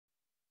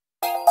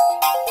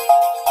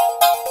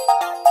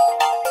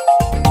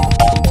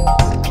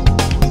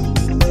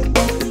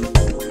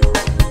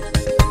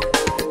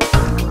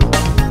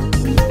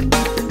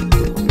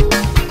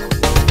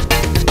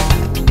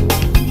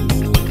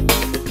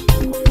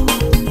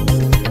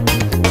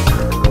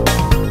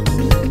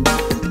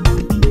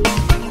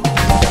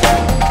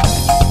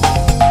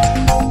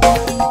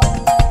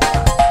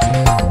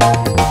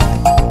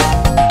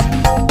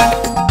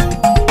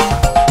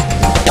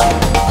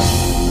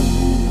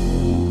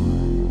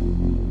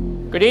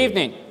Good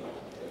evening.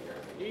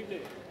 Good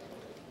evening.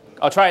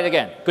 I'll try it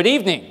again. Good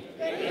evening.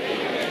 Good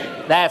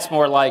evening. That's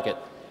more like it.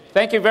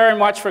 Thank you very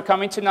much for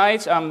coming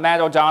tonight. I'm Matt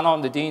O'Donnell.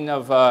 I'm the Dean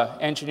of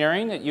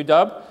Engineering at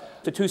UW.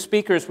 The two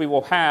speakers we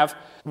will have,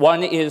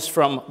 one is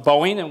from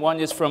Boeing and one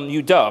is from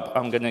UW.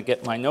 I'm going to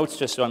get my notes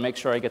just so I make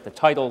sure I get the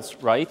titles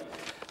right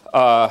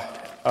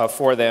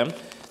for them.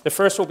 The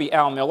first will be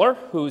Al Miller,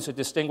 who's a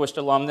distinguished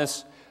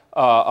alumnus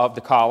of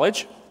the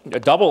college, a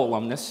double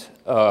alumnus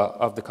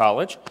of the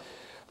college.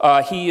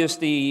 He is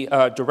the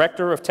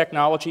Director of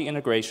Technology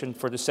Integration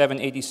for the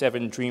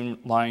 787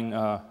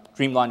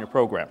 Dreamliner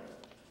program.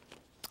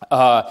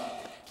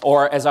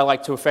 Or as I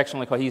like to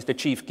affectionately call, he's the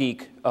chief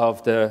geek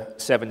of the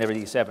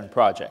 787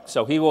 project.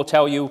 So he will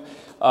tell you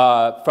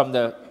from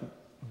the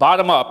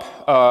bottom up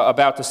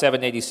about the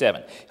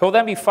 787. He'll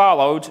then be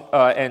followed,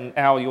 and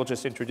Al, you'll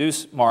just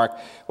introduce Mark,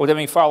 will then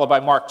be followed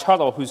by Mark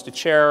Tuttle, who's the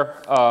chair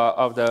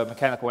of the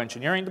Mechanical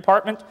Engineering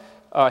Department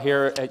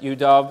here at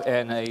UW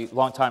and a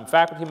longtime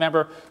faculty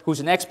member who's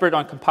an expert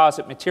on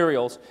composite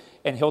materials,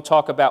 and he'll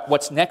talk about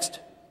what's next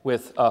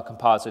with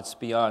composites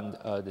beyond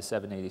the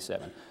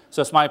 787.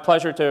 So it's my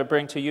pleasure to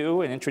bring to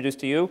you and introduce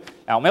to you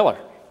Al Miller.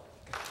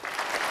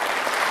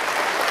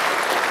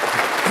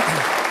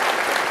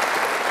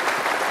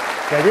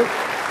 Thank you.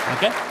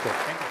 Okay.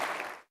 Thank you.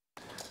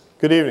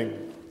 Good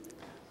evening.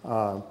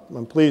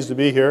 I'm pleased to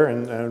be here,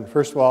 and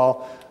first of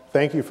all,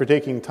 thank you for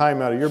taking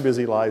time out of your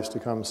busy lives to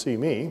come see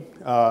me.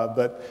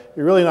 But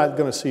you're really not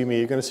going to see me.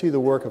 You're going to see the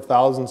work of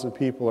thousands of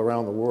people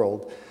around the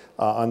world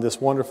on this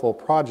wonderful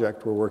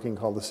project we're working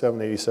called the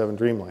 787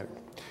 Dreamliner.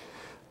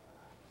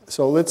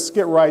 So let's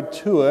get right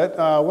to it.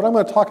 What I'm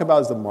going to talk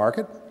about is the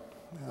market.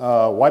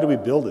 Why do we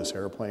build this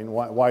airplane?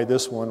 Why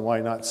this one? Why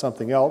not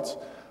something else?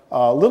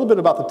 A little bit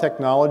about the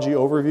technology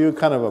overview,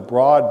 kind of a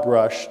broad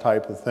brush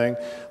type of thing.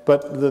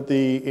 But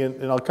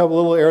I'll cover a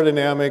little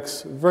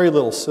aerodynamics, very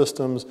little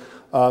systems.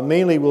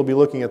 Mainly we'll be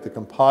looking at the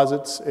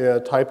composites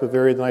type of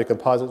aerodynamic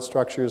composite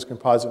structures,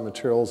 composite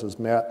materials as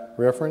Matt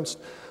referenced.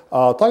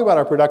 I'll talk about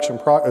our production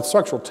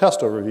structural test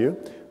overview,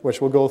 which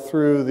will go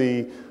through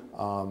the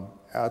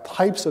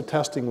types of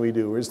testing we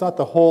do. It's not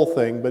the whole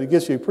thing, but it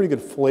gives you a pretty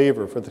good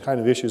flavor for the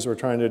kind of issues we're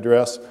trying to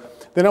address.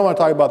 Then I want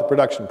to talk about the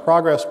production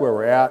progress, where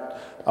we're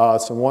at,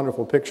 some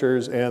wonderful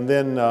pictures, and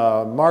then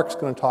Mark's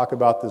going to talk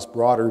about this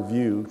broader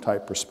view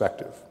type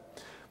perspective.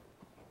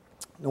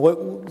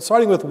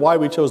 Starting with why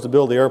we chose to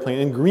build the airplane,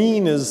 in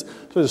green is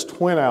this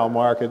twin aisle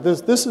market.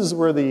 This is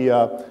where the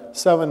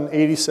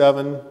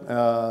 787,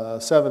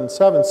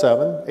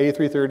 777,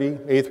 A330,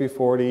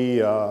 A340,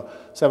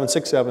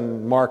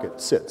 767 market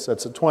sits.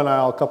 That's a twin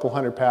aisle, a couple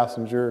hundred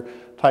passenger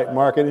type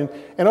market.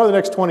 And over the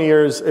next 20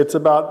 years, it's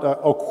about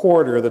a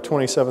quarter of the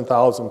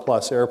 27,000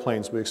 plus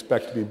airplanes we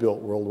expect to be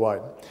built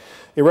worldwide.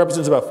 It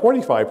represents about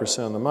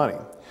 45% of the money.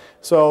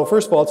 So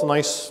first of all, it's a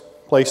nice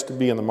place to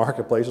be in the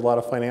marketplace, a lot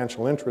of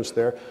financial interest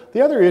there.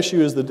 The other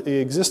issue is the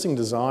existing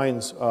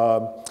designs.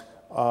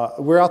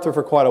 We're out there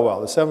for quite a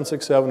while. The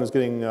 767 is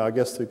getting, I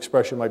guess the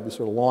expression might be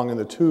sort of long in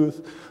the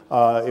tooth.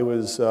 It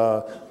was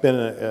been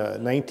a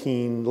late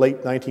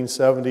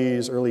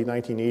 1970s, early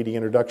 1980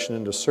 introduction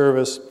into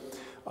service.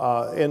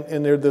 So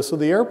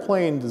the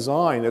airplane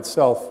design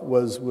itself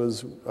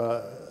was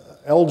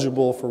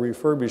eligible for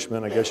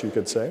refurbishment, I guess you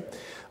could say.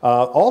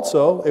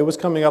 Also, it was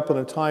coming up in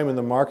a time in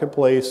the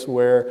marketplace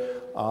where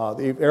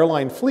the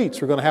airline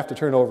fleets were going to have to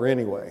turn over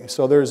anyway.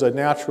 So there's a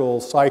natural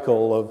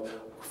cycle of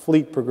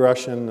fleet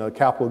progression,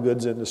 capital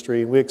goods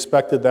industry, and we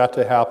expected that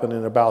to happen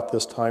in about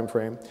this time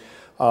frame.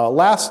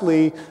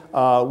 Lastly,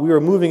 we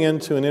were moving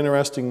into an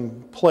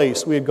interesting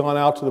place. We had gone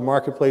out to the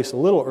marketplace a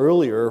little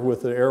earlier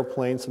with an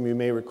airplane, some of you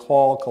may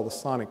recall, called the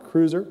Sonic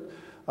Cruiser,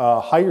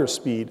 higher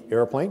speed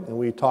airplane, and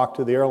we talked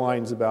to the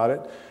airlines about it,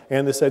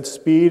 and they said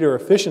speed or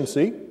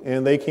efficiency,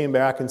 and they came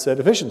back and said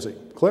efficiency,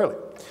 clearly.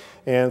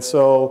 And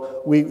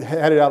so we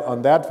headed out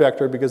on that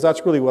vector because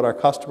that's really what our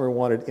customer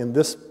wanted in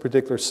this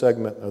particular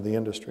segment of the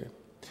industry.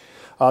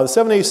 The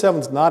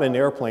 787 is not an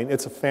airplane,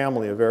 it's a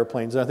family of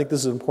airplanes, and I think this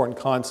is an important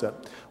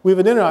concept. We've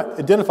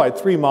identified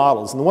three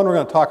models, and the one we're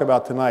going to talk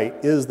about tonight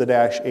is the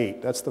Dash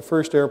 8. That's the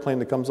first airplane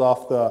that comes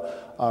off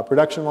the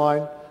production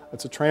line.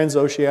 It's a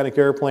transoceanic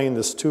airplane,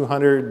 this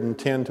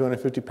 210,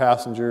 250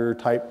 passenger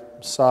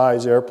type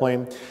size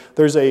airplane.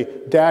 There's a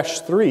Dash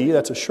 3,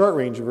 that's a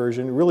short-range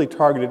version, really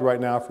targeted right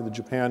now for the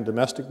Japan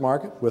domestic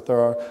market with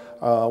one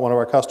of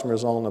our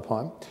customers, All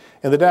Nippon.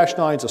 And the Dash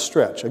 9 is a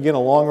stretch. Again, a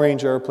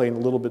long-range airplane, a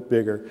little bit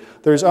bigger.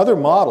 There's other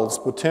models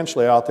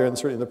potentially out there, and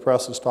certainly the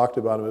press has talked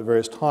about them at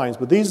various times,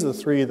 but these are the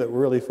three that we're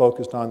really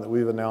focused on that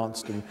we've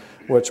announced and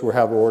which we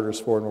have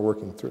orders for and we're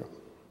working through.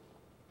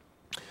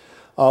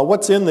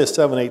 What's in this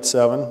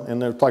 787,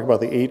 and they'll talk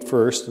about the 8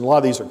 first, and a lot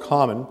of these are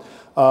common.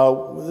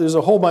 There's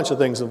a whole bunch of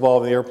things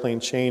involved in the airplane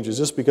changes,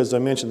 just because I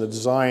mentioned the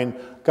design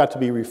got to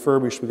be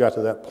refurbished, we got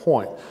to that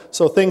point.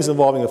 So things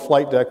involving the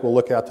flight deck we'll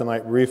look at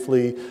tonight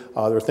briefly.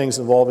 There are things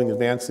involving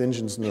advanced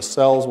engines in the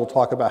cells. We'll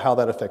talk about how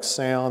that affects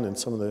sound and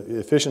some of the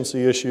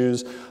efficiency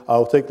issues.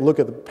 We'll take a look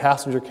at the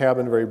passenger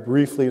cabin very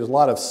briefly. There's a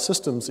lot of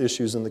systems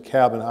issues in the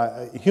cabin.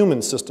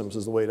 Human systems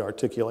is the way to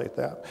articulate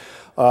that.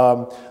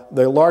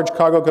 The large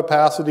cargo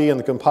capacity and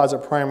the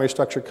composite primary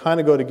structure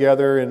kind of go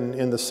together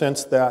in the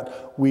sense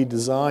that we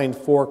designed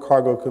for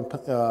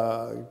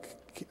cargo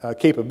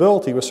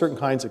capability with certain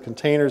kinds of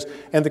containers,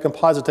 and the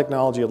composite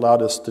technology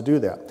allowed us to do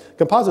that.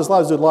 Composites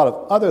allowed us to do a lot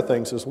of other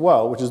things as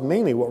well, which is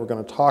mainly what we're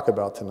going to talk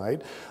about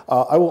tonight.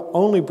 I will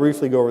only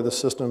briefly go over the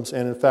systems,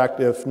 and in fact,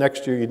 if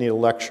next year you need a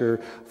lecture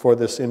for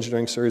this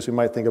engineering series, we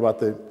might think about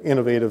the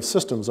innovative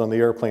systems on the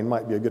airplane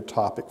might be a good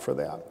topic for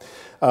that.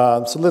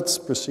 So let's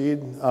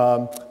proceed.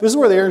 This is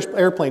where the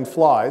airplane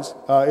flies.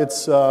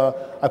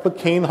 I put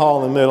Kane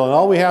Hall in the middle, and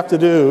all we have to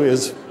do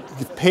is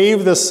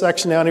pave this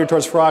section down here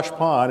towards Frosh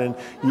Pond, and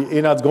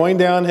you know it's going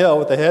downhill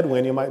with the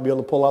headwind. You might be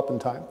able to pull up in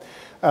time.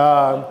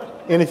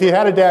 And if you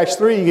had a Dash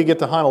 3, you could get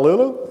to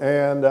Honolulu,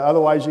 and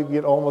otherwise you could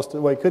get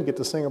you could get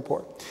to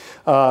Singapore.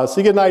 So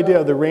you get an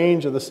idea of the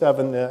range of the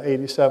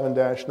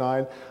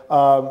 787-9.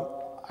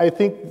 I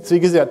think, so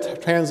you get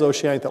that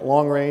transoceanic, that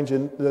long range,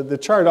 and the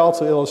chart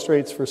also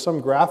illustrates, for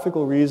some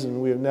graphical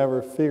reason we have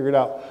never figured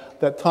out,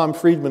 that Tom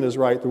Friedman is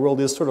right. The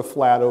world is sort of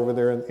flat over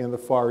there in the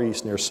Far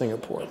East near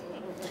Singapore.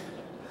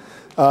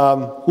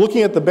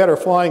 Looking at the better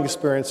flying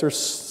experience, there's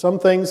some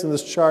things in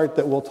this chart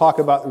that we'll talk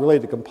about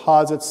related to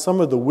composites.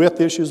 Some of the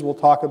width issues we'll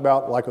talk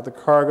about, like with the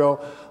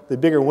cargo, the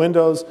bigger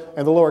windows,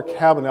 and the lower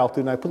cabin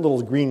altitude. And I put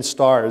little green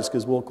stars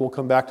because we'll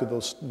come back to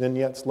those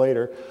vignettes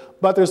later.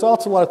 But there's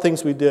also a lot of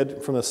things we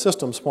did from a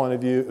systems point of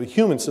view, a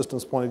human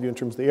systems point of view, in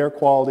terms of the air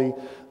quality,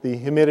 the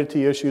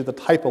humidity issue, the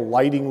type of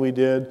lighting we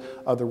did,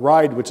 the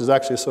ride, which is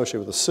actually associated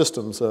with the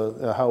systems,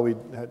 how we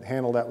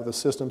handled that with the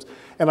systems.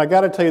 And I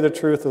got to tell you the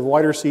truth, with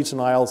wider seats and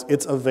aisles,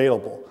 it's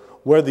available.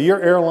 Whether your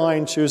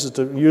airline chooses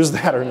to use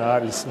that or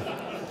not is,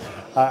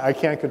 I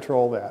can't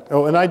control that.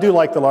 Oh, and I do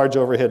like the large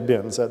overhead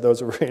bins.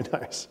 Those are very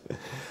nice.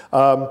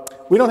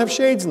 We don't have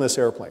shades in this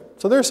airplane,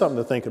 so there's something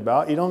to think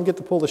about. You don't get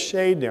to pull the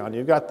shade down.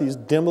 You've got these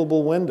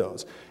dimmable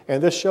windows,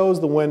 and this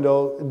shows the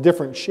window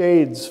different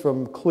shades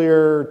from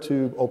clear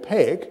to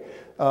opaque.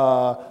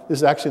 This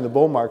is actually the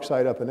Beaumark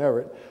site up in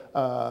Everett,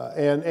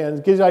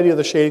 and gives you an idea of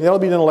the shading. That'll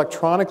be done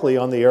electronically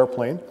on the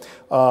airplane.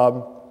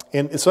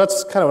 And so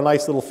that's kind of a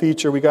nice little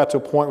feature. We got to a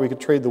point where we could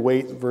trade the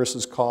weight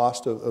versus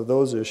cost of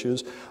those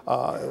issues.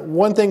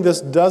 One thing this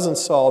doesn't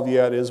solve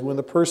yet is when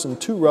the person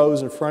 2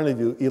 rows in front of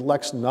you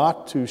elects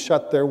not to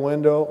shut their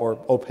window or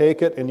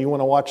opaque it and you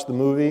want to watch the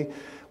movie,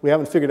 we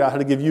haven't figured out how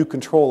to give you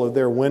control of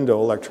their window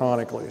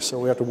electronically, so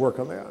we have to work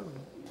on that.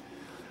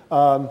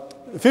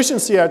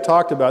 Efficiency I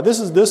talked about. This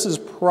is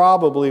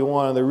probably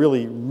one of the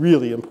really,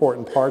 really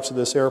important parts of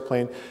this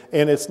airplane,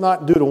 and it's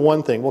not due to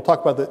one thing. We'll talk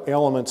about the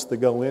elements that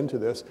go into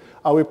this.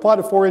 We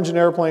plotted 4 engine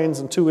airplanes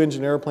and 2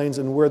 engine airplanes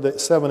and where the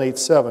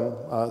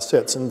 787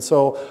 sits. And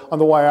so on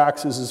the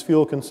y-axis is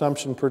fuel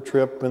consumption per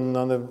trip, and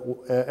on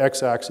the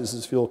x-axis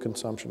is fuel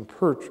consumption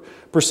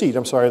per seat.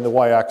 I'm sorry, and the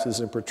y-axis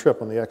and per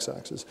trip on the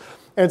x-axis.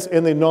 And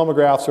the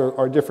nomographs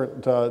are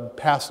different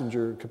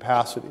passenger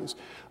capacities.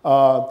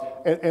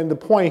 And the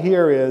point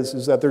here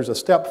is that there's a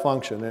step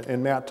function,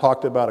 and Matt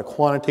talked about a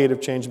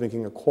quantitative change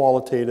making a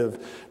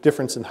qualitative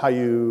difference in how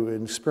you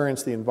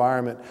experience the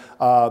environment.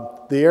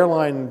 The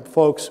airline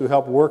folks who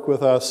help work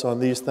with us on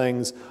these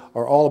things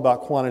are all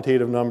about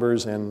quantitative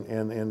numbers,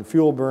 and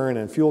fuel burn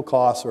and fuel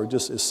costs are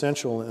just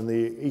essential in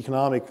the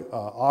economic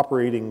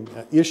operating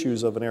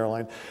issues of an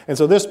airline. And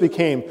so this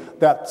became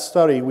that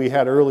study we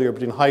had earlier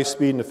between high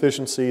speed and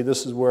efficiency.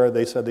 This is where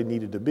they said they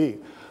needed to be.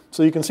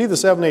 So you can see the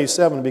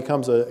 787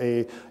 becomes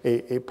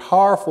a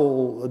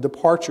powerful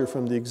departure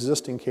from the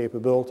existing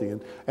capability.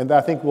 And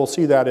I think we'll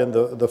see that in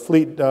the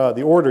fleet,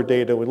 the order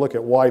data. We look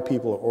at why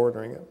people are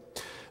ordering it.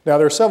 Now,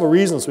 there are several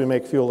reasons we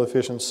make fuel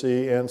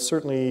efficiency, and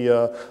certainly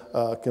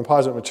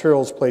composite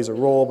materials plays a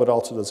role, but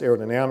also does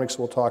aerodynamics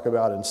we'll talk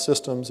about, and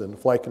systems and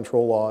flight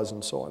control laws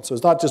and so on. So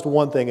it's not just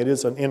one thing, it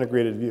is an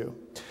integrated view.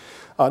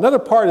 Another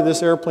part of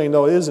this airplane,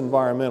 though, is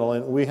environmental,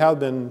 and we have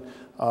been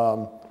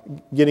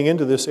getting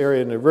into this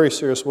area in a very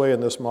serious way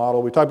in this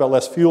model. We talked about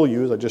less fuel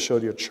use. I just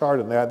showed you a chart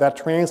on that. That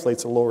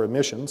translates to lower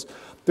emissions.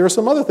 There are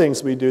some other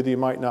things we do that you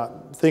might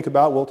not think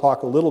about. We'll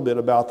talk a little bit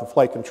about the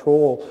flight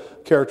control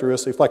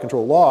characteristics, flight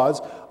control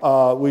laws.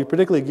 We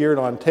particularly geared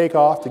on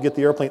takeoff to get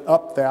the airplane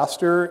up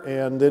faster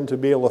and then to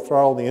be able to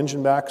throttle the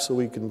engine back so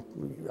we can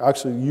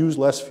actually use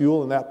less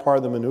fuel in that part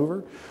of the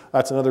maneuver.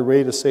 That's another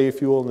way to save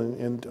fuel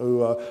and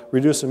to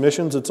reduce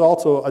emissions. It's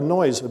also a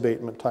noise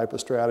abatement type of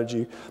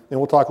strategy. And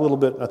we'll talk a little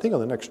bit, I think on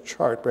the next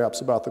chart,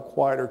 perhaps about the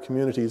quieter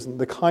communities and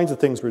the kinds of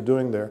things we're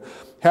doing there.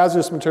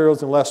 Hazardous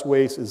materials and less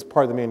waste is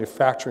part of the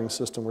manufacturing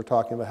system. We're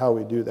talking about how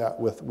we do that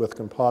with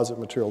composite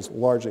materials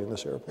largely in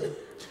this airplane.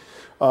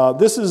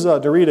 This is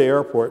Dorita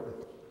Airport.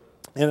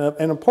 And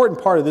an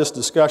important part of this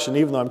discussion,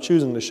 even though I'm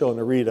choosing to show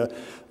Narita,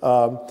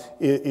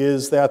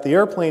 is that the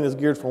airplane is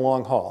geared for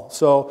long haul.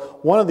 So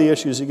one of the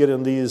issues you get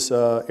in these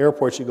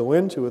airports you go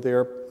into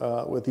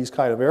with these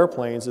kind of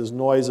airplanes is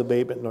noise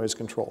abatement, noise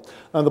control.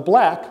 Now the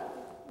black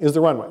is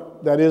the runway.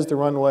 That is the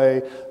runway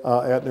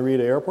at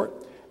Narita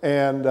Airport.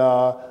 And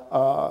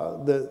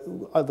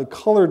the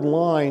colored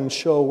lines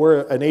show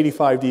where an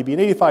 85 dB.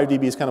 And 85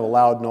 dB is kind of a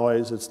loud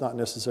noise. It's not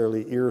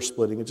necessarily ear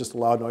splitting. It's just a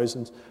loud noise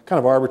and it's kind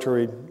of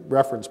arbitrary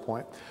reference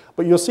point.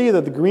 But you'll see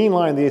that the green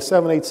line, the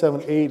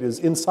 7878, is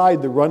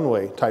inside the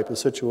runway type of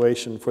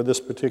situation for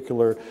this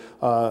particular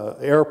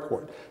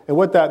airport. And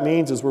what that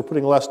means is we're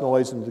putting less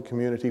noise into the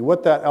community.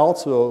 What that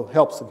also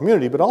helps the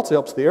community, but also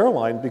helps the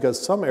airline, because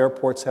some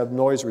airports have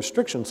noise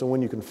restrictions on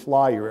when you can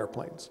fly your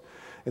airplanes.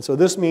 And so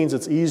this means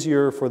it's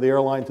easier for the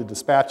airline to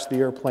dispatch the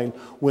airplane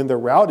when their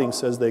routing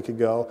says they could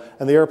go,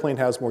 and the airplane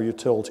has more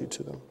utility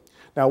to them.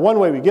 Now, one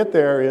way we get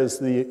there is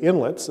the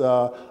inlets.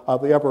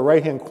 Of the upper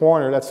right-hand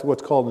corner, that's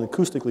what's called an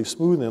acoustically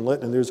smooth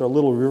inlet, and there's our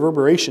little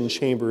reverberation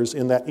chambers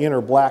in that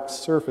inner black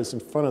surface in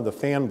front of the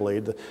fan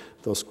blade,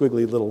 those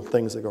squiggly little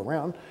things that go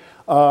around.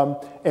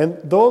 And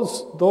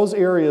those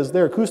areas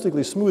there,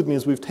 acoustically smooth,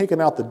 means we've taken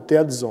out the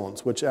dead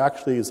zones, which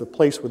actually is a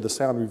place where the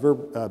sound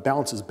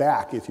bounces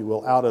back, if you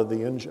will, out of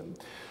the engine.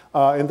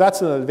 And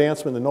that's an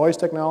advancement in the noise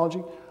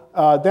technology.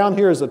 Down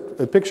here is a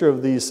picture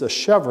of these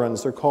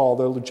chevrons, they're called.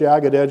 They're the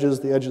jagged edges,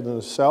 the edge of the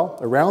nacelle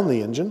around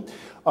the engine.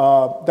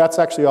 That's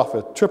actually off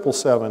a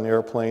 777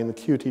 airplane, the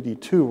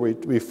QTD-2, where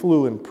we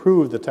flew and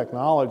proved the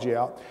technology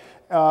out.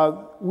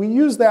 We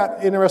use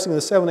that, interestingly, in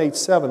the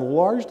 787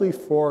 largely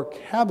for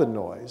cabin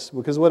noise,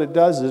 because what it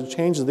does is it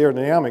changes the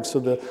aerodynamics, so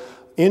the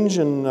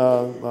engine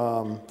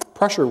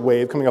pressure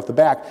wave coming off the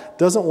back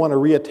doesn't want to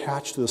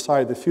reattach to the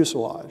side of the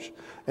fuselage,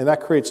 and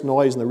that creates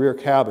noise in the rear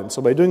cabin. So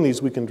by doing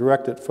these, we can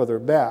direct it further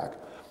back.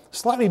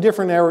 Slightly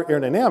different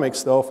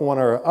aerodynamics, though, from one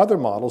of our other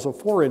models, a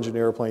 4-engine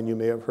airplane you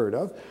may have heard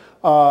of,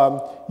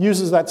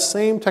 uses that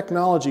same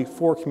technology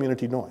for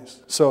community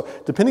noise. So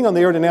depending on the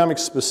aerodynamics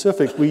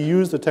specific, we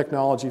use the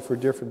technology for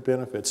different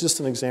benefits. Just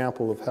an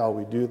example of how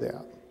we do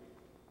that.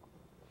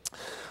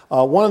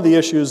 One of the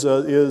issues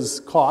is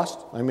cost,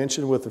 I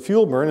mentioned with the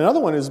fuel burn. Another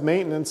one is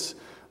maintenance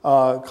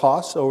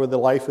costs over the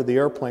life of the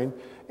airplane.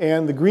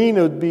 And the green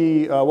would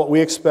be what we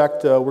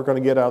expect we're going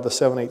to get out of the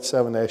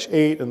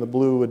 787-8, and the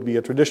blue would be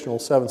a traditional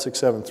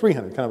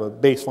 767-300, kind of a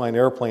baseline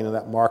airplane in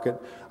that market.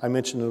 I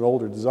mentioned an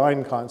older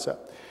design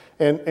concept.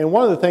 And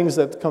one of the things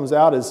that comes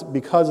out is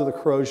because of the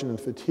corrosion and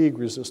fatigue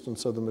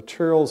resistance of the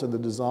materials and the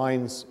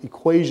designs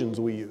equations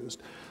we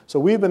used. So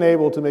we've been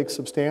able to make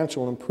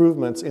substantial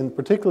improvements in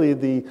particularly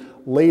the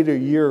later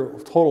year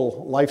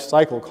total life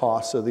cycle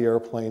costs of the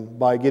airplane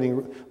by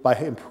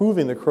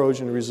improving the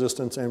corrosion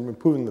resistance and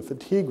improving the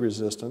fatigue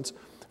resistance.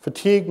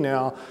 Fatigue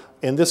now,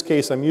 in this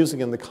case, I'm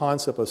using in the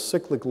concept of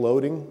cyclic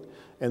loading.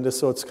 And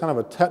so it's kind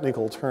of a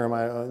technical term.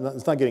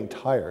 It's not getting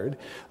tired.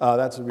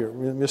 That's a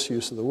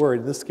misuse of the word.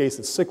 In this case,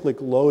 it's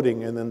cyclic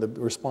loading, and then the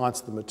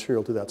response of the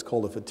material to that's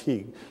called a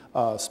fatigue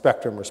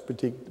spectrum or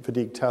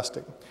fatigue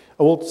testing.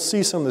 We'll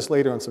see some of this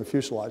later on some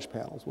fuselage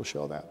panels. We'll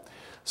show that.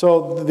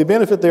 So the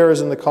benefit there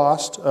is in the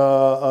cost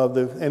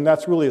and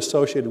that's really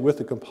associated with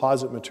the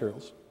composite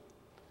materials.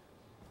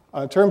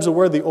 In terms of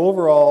where the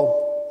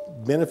overall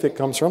benefit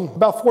comes from,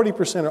 about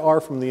 40% are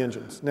from the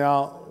engines.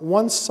 Now,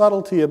 one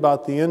subtlety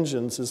about the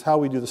engines is how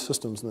we do the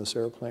systems in this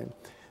airplane.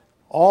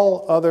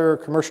 All other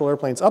commercial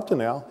airplanes up to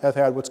now have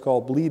had what's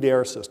called bleed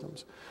air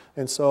systems.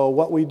 And so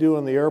what we do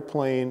in the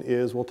airplane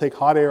is we'll take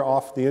hot air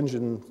off the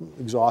engine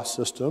exhaust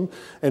system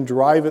and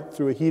drive it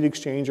through a heat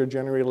exchanger,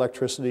 generate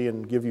electricity,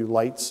 and give you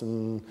lights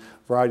and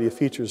a variety of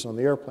features on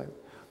the airplane.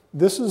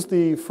 This is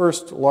the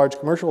first large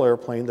commercial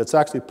airplane that's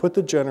actually put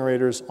the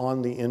generators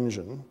on the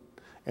engine.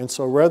 And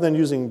so rather than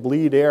using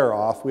bleed air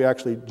off, we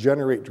actually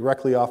generate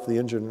directly off the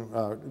engine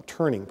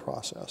turning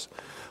process.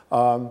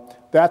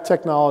 That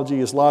technology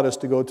has allowed us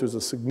to go to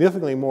a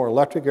significantly more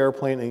electric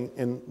airplane,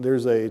 and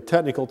there's a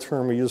technical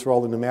term we use for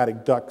all the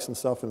pneumatic ducts and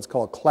stuff, and it's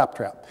called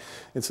claptrap.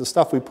 It's the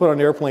stuff we put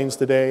on airplanes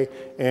today,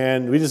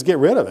 and we just get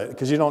rid of it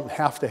because you don't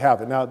have to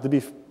have it. Now,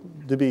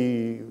 to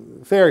be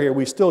fair here,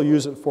 we still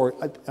use it for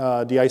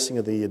de-icing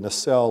of the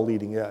nacelle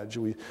leading edge.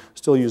 We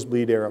still use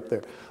bleed air up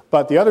there.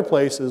 But the other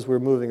places, we're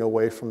moving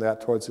away from that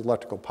towards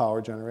electrical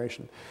power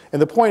generation.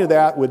 And the point of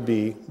that would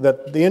be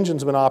that the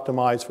engine's been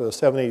optimized for the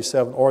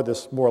 787 or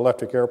this more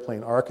electric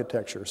airplane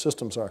architecture,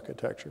 systems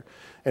architecture.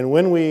 And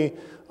when we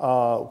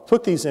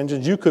put these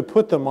engines, you could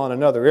put them on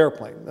another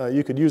airplane.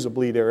 You could use a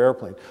bleed air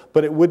airplane,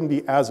 but it wouldn't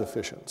be as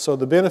efficient. So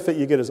the benefit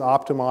you get is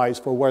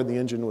optimized for where the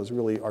engine was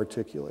really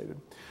articulated.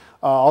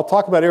 I'll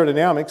talk about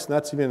aerodynamics, and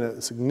that's been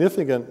a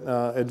significant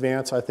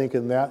advance, I think,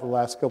 in that the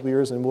last couple of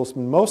years, and we'll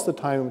spend most of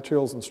the time in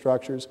materials and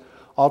structures.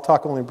 I'll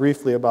talk only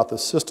briefly about the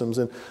systems,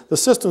 and the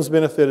systems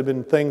benefit have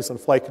been things on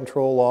flight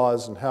control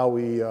laws and how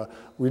we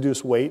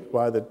reduce weight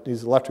by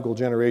these electrical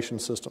generation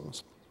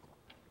systems.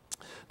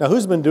 Now,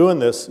 who's been doing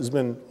this has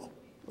been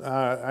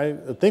I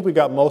think we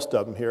got most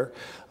of them here.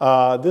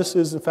 This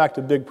is, in fact,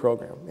 a big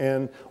program.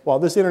 And while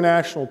this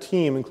international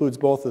team includes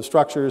both the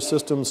structures,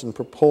 systems, and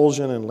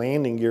propulsion and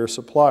landing gear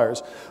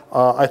suppliers,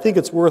 I think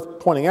it's worth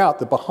pointing out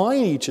that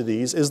behind each of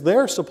these is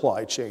their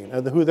supply chain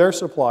and who their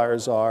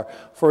suppliers are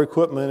for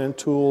equipment and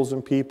tools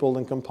and people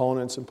and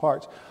components and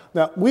parts.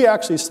 Now, we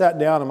actually sat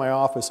down in my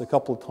office a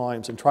couple of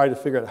times and tried to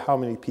figure out how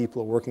many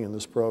people are working in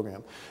this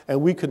program,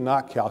 and we could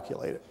not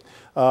calculate it.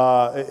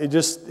 You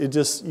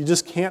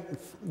just can't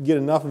get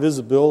enough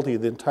visibility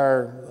of the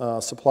entire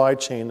supply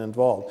chain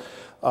involved.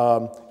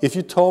 If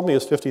you told me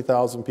it's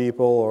 50,000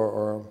 people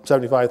or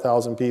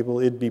 75,000 people,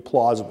 it'd be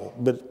plausible,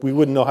 but we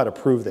wouldn't know how to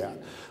prove that.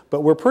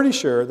 But we're pretty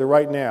sure that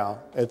right now,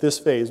 at this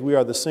phase, we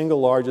are the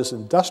single largest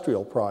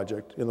industrial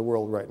project in the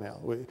world right now.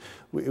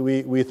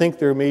 We think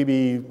there may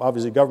be,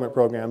 obviously, government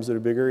programs that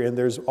are bigger, and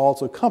there's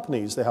also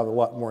companies that have a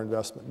lot more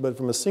investment. But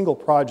from a single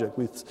project,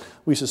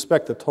 we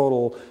suspect the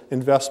total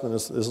investment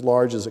is as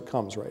large as it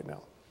comes right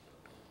now.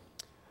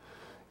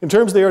 In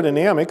terms of the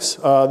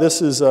aerodynamics,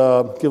 this is,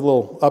 give a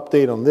little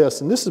update on this,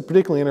 and this is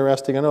particularly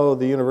interesting. I know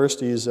the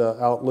university is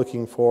out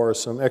looking for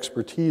some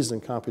expertise in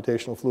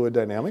computational fluid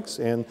dynamics,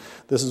 and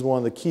this is one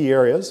of the key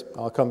areas.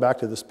 I'll come back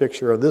to this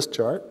picture of this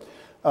chart.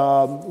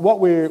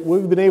 What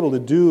we've been able to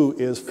do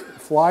is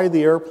fly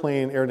the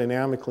airplane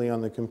aerodynamically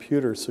on the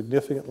computer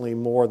significantly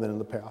more than in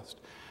the past.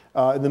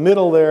 In the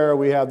middle there,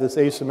 we have this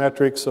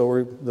asymmetric,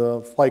 so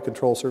the flight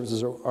control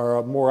surfaces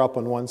are more up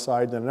on one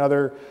side than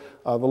another.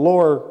 The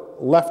lower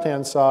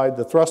left-hand side,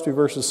 the thrust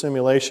reverser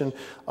simulation,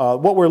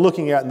 what we're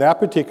looking at in that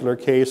particular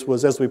case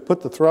was as we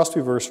put the thrust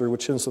reverser,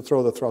 which tends to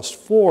throw the thrust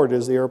forward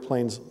as the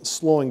airplane's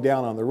slowing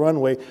down on the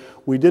runway,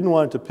 we didn't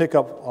want it to pick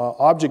up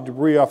object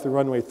debris off the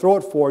runway, throw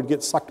it forward,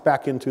 get sucked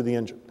back into the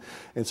engine.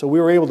 And so we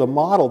were able to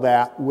model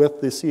that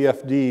with the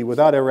CFD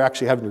without ever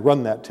actually having to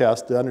run that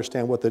test to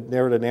understand what the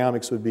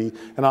aerodynamics would be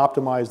and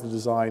optimize the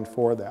design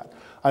for that.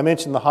 I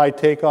mentioned the high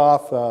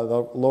takeoff,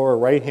 the lower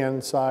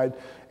right-hand side,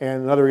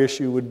 and another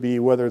issue would be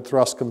whether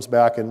thrust comes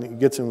back and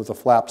gets in with a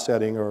flap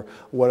setting, or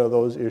what are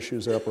those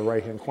issues in the upper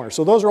right-hand corner.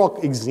 So those are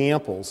all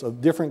examples of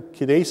different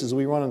cadences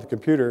we run on the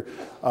computer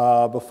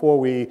before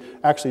we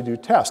actually do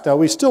tests. Now,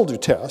 we still do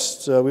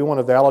tests. We want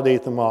to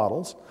validate the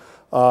models.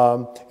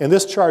 And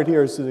this chart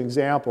here is an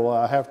example.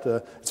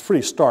 It's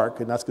pretty stark,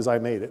 and that's because I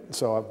made it,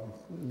 so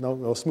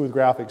no smooth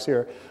graphics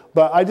here.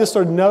 But I just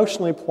sort of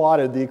notionally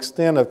plotted the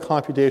extent of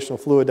computational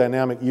fluid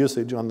dynamic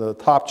usage on the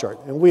top chart.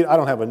 And I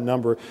don't have a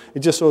number.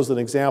 It just shows an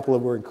example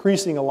of we're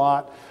increasing a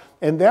lot.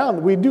 And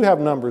down, we do have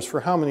numbers for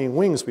how many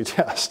wings we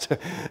test.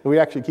 We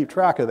actually keep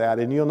track of that.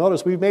 And you'll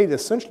notice we've made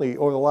essentially,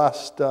 over the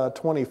last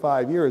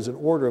 25 years, an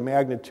order of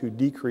magnitude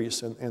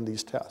decrease in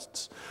these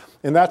tests.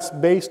 And that's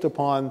based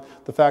upon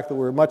the fact that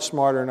we're much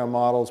smarter in our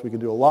models. We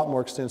can do a lot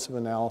more extensive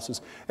analysis.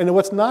 And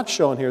what's not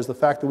shown here is the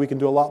fact that we can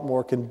do a lot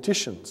more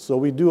conditions. So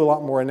we do a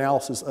lot more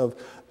analysis of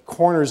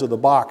corners of the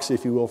box,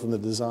 if you will, from the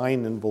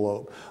design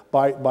envelope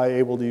by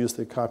able to use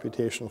the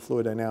computational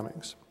fluid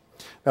dynamics.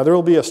 Now, there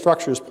will be a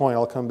structures point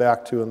I'll come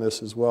back to in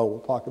this as well.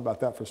 We'll talk about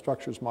that for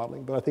structures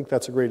modeling, but I think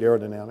that's a great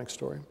aerodynamic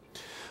story.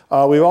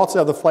 We also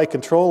have the flight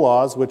control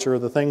laws, which are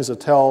the things that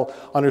tell,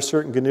 under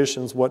certain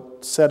conditions,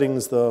 what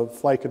settings the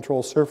flight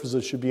control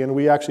surfaces should be in.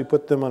 We actually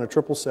put them on a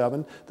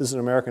 777. This is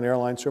an American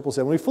Airlines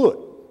 777. We flew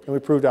it, and we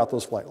proved out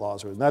those flight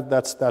laws. And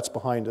that's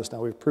behind us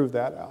now. We've proved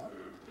that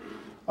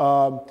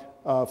out.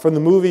 From the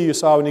movie you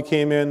saw when you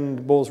came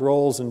in,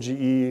 Rolls and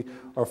GE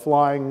are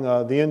flying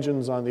the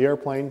engines on the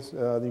airplanes.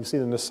 You see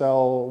the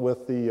nacelle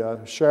with the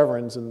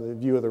chevrons in the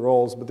view of the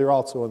Rolls, but they're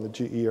also on the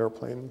GE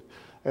airplane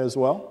as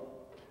well.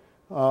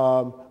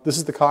 This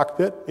is the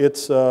cockpit.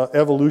 It's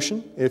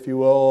evolution, if you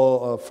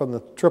will, from the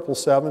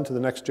 777 to the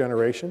next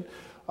generation.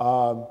 A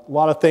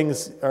lot of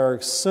things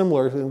are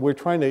similar, and we're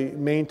trying to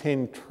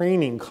maintain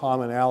training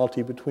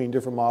commonality between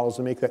different models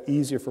and make that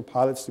easier for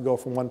pilots to go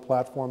from one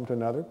platform to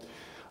another.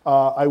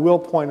 I will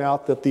point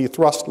out that the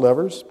thrust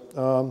levers,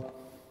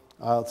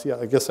 see,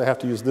 I guess I have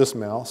to use this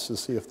mouse to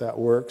see if that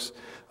works.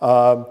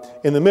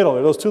 In the middle,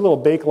 there are those two little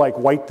bake-like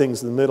white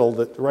things in the middle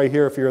that right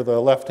here, if you're the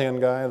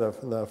left-hand guy,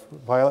 the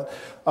pilot,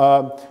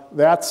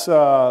 those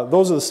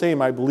are the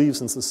same, I believe,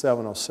 since the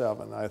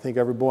 707. I think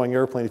every Boeing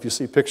airplane, if you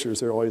see pictures,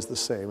 they're always the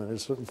same, and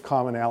there's some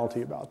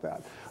commonality about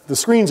that. The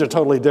screens are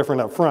totally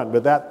different up front,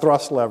 but that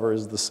thrust lever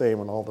is the same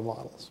on all the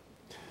models.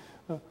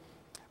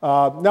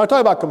 Now,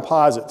 talk about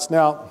composites.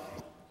 Now,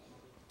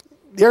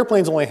 the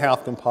airplane's only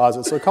half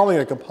composite, so calling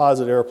it a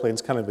composite airplane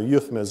is kind of a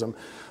euphemism.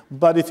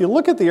 But if you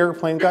look at the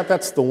airplane,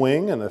 that's the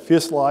wing and the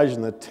fuselage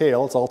and the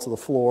tail. It's also the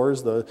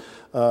floors,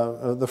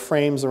 the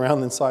frames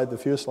around inside the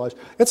fuselage.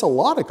 It's a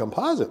lot of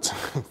composites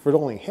for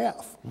only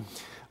half.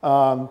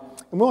 And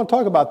we want to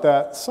talk about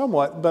that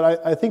somewhat,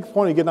 but I think I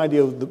want to get an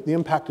idea of the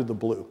impact of the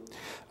blue.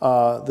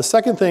 The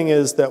second thing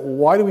is that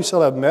why do we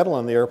still have metal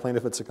on the airplane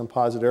if it's a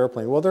composite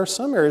airplane? Well, there are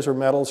some areas where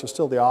metals are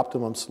still the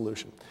optimum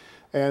solution.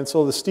 And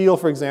so the steel,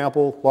 for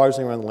example,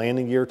 largely around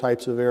landing gear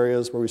types of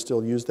areas where we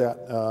still use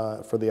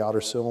that for the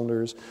outer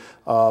cylinders.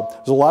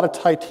 There's a lot of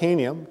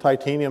titanium.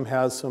 Titanium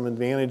has some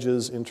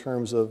advantages in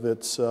terms of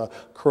its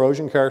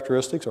corrosion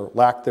characteristics, or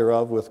lack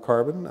thereof, with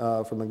carbon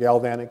from the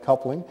galvanic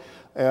coupling.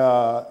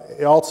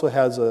 It also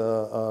has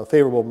a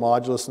favorable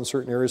modulus in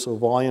certain areas, so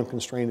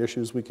volume-constrained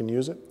issues, we can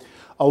use it.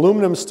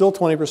 Aluminum is still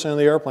 20% of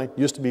the airplane. It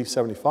used to be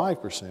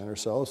 75% or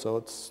so, so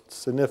it's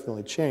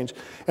significantly changed.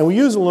 And we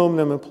use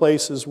aluminum in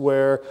places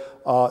where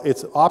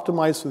it's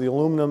optimized for the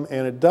aluminum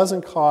and it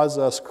doesn't cause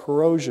us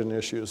corrosion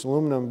issues.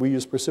 Aluminum, we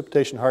use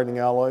precipitation hardening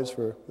alloys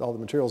for all the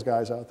materials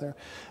guys out there,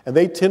 and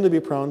they tend to be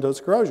prone to its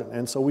corrosion.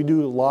 And so we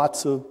do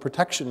lots of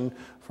protection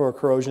for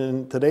corrosion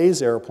in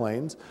today's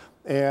airplanes.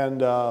 And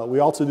we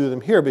also do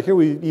them here, but here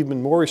we've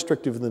even more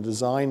restrictive in the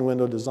design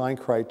window, design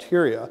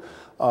criteria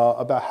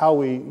about how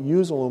we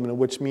use aluminum,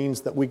 which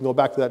means that we can go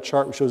back to that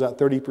chart which shows that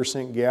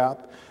 30%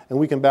 gap, and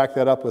we can back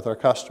that up with our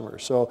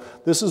customers. So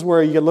this is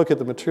where you look at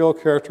the material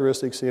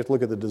characteristics, you have to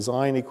look at the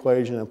design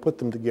equation and put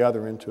them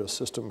together into a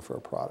system for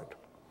a product.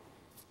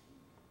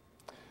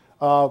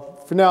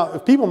 For now,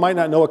 if people might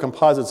not know what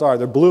composites are,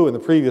 they're blue in the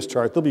previous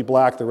chart, they'll be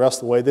black the rest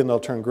of the way, then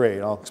they'll turn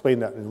gray. I'll explain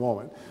that in a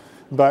moment.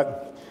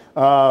 But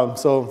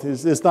so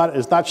it's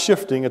not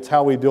shifting, it's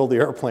how we build the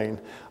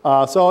airplane.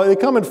 So they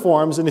come in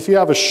forms, and if you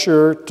have a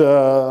shirt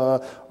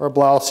or a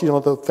blouse, you know,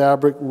 the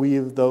fabric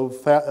weave,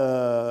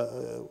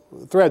 the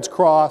threads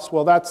cross,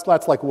 well, that's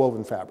like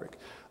woven fabric.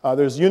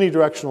 There's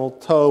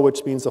unidirectional tow,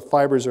 which means the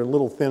fibers are a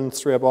little thin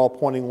strip, all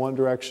pointing one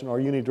direction, or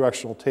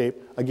unidirectional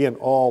tape, again,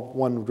 all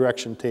one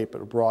direction tape,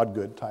 but a broad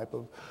good type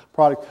of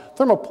product.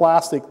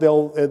 Thermoplastic,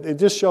 it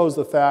just shows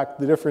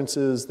the difference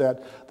is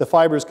that the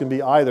fibers can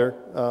be either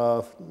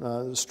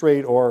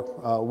straight or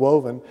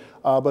woven,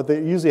 but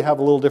they usually have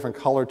a little different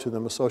color to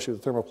them associated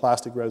with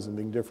thermoplastic resin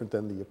being different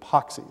than the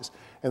epoxies.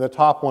 And the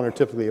top one are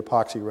typically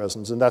epoxy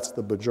resins, and that's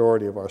the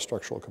majority of our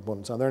structural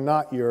components. Now, they're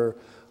not your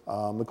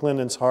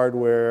McLennan's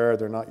Hardware,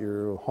 they're not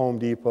your Home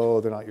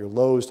Depot, they're not your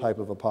Lowe's type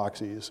of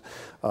epoxies,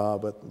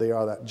 but they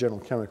are that general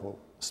chemical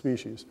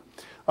species.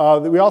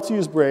 We also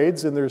use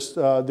braids, and there's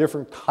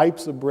different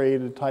types of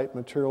braided type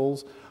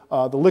materials.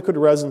 The liquid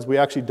resins we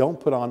actually don't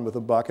put on with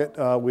a bucket.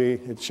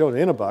 It's shown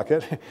in a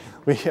bucket.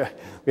 we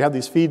have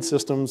these feed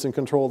systems and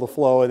control the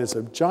flow, and it's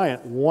a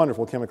giant,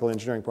 wonderful chemical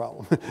engineering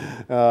problem,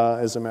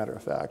 as a matter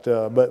of fact.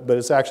 But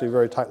it's actually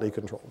very tightly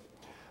controlled.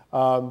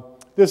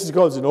 This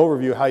goes an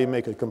overview of how you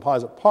make a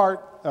composite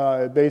part.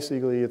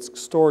 Basically, it's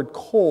stored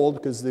cold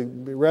because the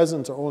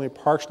resins are only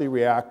partially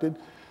reacted.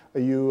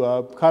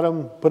 You cut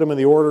them, put them in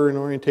the order and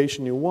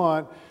orientation you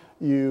want.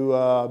 You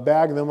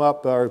bag them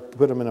up or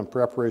put them in a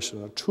preparation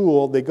of a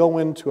tool. They go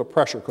into a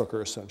pressure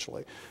cooker,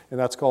 essentially, and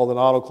that's called an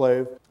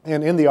autoclave.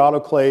 And in the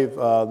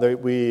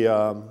autoclave, we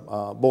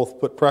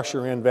both put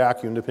pressure and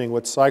vacuum, depending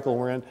what cycle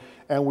we're in,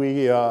 and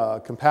we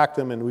compact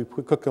them and we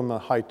cook them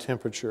at high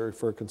temperature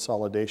for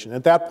consolidation.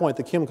 At that point,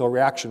 the chemical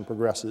reaction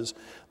progresses.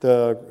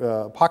 The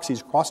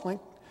epoxies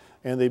cross-link,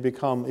 and they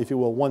become, if you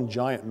will, one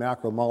giant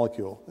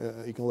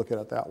macromolecule. You can look at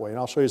it that way. And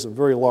I'll show you some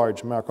very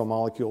large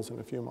macromolecules in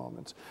a few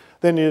moments.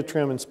 Then you need to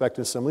trim, inspect,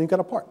 and assemble, and you've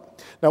got a part.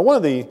 Now, one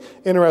of the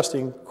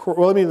interesting,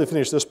 well, let me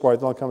finish this part,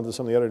 then I'll come into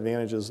some of the other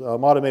advantages.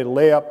 Automated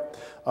layup.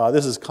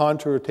 This is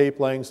contour tape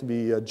laying to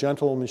be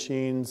gentle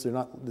machines. They're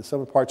not,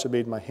 some parts are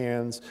made by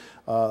hands.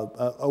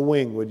 A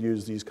wing would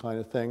use these kind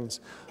of things.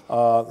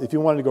 If you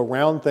wanted to go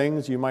round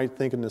things, you might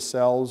think in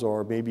nacelles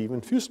or maybe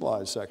even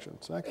fuselage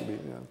sections. That could be,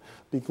 you know,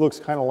 it looks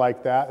kind of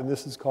like that, and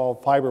this is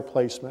called fiber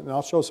placement. And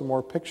I'll show some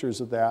more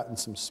pictures of that and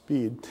some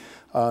speed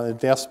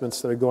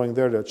investments that are going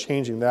there to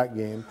changing that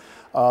game.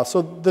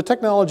 So the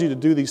technology to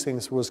do these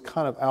things was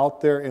kind of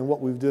out there, and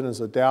what we've done is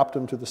adapt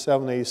them to the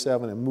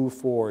 787 and move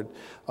forward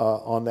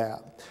on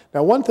that.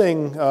 Now, one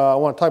thing I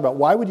want to talk about,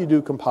 why would you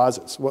do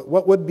composites?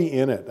 What would be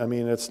in it? I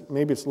mean,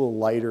 maybe it's a little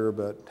lighter,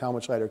 but how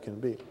much lighter can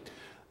it be?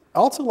 It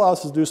also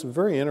allows us to do some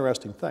very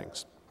interesting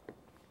things.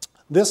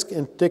 This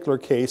in particular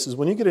case is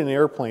when you get in an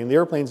airplane, the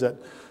airplane's at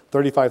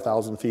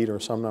 35,000 feet or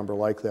some number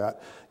like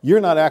that.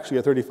 You're not actually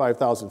at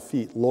 35,000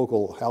 feet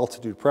local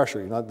altitude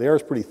pressure. The air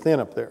is pretty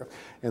thin up there.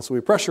 And so we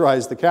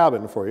pressurize the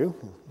cabin for you,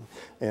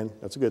 and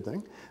that's a good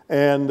thing.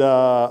 And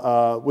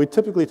we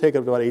typically take it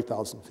up to about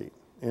 8,000 feet.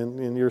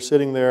 And you're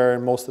sitting there,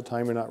 and most of the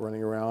time you're not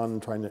running around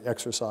and trying to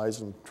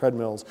exercise in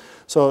treadmills.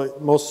 So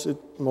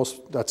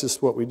that's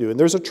just what we do. And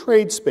there's a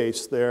trade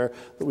space there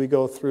that we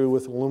go through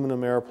with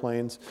aluminum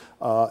airplanes.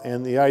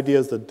 And the idea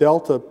is the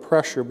delta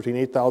pressure between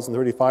 8,000 and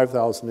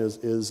 35,000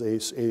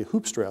 is a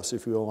hoop stress,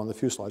 if you will, on the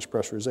fuselage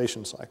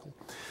pressurization cycle.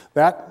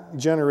 That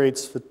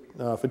generates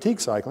fatigue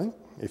cycling,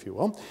 if you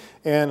will.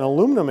 And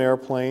aluminum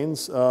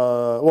airplanes,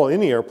 well,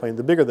 any airplane,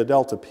 the bigger the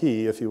delta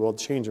P, if you will,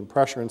 change in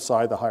pressure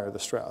inside, the higher the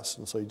stress.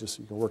 And so you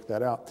can work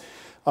that out.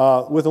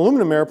 With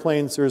aluminum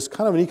airplanes, there's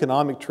kind of an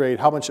economic trade,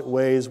 how much it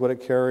weighs, what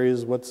it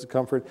carries, what's the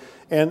comfort.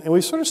 And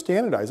we sort of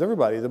standardize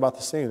everybody. They're about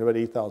the same, they're about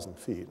 8,000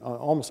 feet.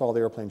 Almost all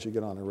the airplanes you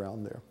get on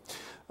around there.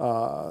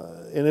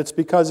 And it's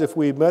because if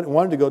we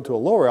wanted to go to a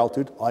lower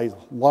altitude, a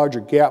larger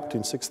gap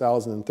between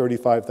 6,000 and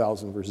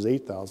 35,000 versus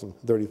 8,000,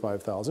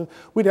 35,000,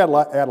 we'd add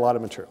a lot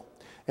of material.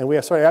 And we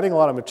started adding a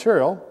lot of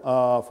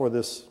material for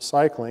this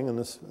cycling and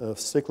this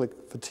cyclic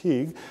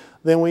fatigue.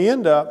 Then we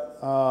end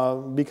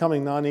up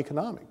becoming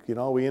non-economic. You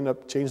know, we end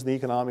up changing the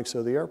economics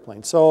of the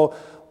airplane. So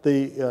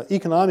the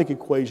economic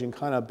equation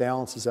kind of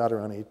balances out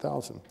around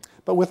 8,000.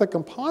 But with a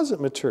composite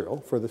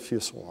material for the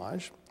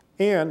fuselage,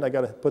 and I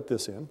got to put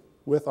this in,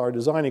 with our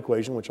design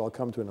equation, which I'll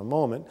come to in a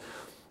moment,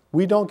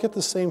 we don't get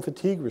the same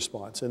fatigue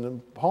response. And the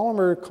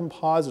polymer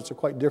composites are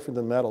quite different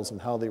than metals in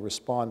how they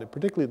respond,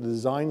 particularly the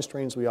design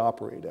strains we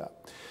operate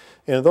at.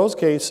 And in those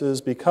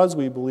cases, because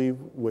we believe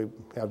we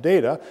have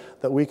data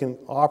that we can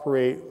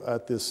operate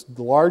at this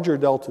larger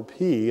delta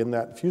P in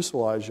that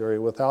fuselage area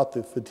without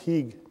the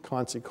fatigue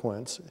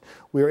consequence,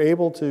 we are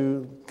able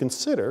to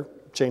consider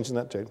changing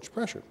that change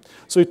pressure.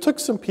 So we took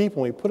some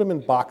people and we put them in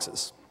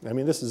boxes. I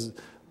mean, this is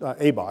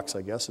a box,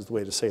 I guess, is the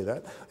way to say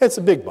that. It's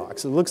a big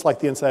box. It looks like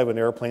the inside of an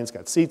airplane. It's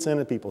got seats in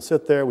it. People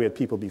sit there. We had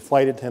people be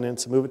flight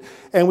attendants and move it.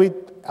 And we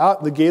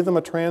gave them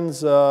a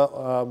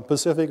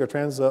trans-Pacific or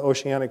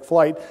trans-oceanic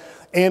flight.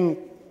 And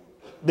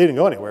they didn't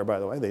go anywhere, by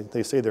the way.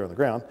 They stayed there on the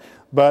ground.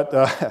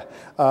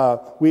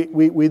 But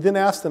we then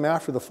asked them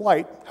after the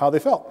flight how they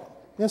felt.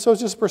 And so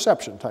it's just a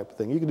perception type of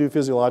thing. You can do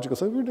physiological,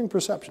 so we're doing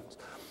perceptions.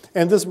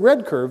 And this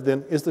red curve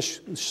then is the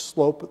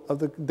slope of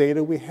the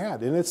data we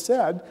had. And it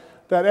said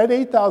that at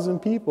 8,000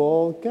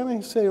 people, can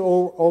I say,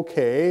 oh,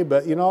 okay,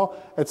 but you know,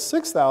 at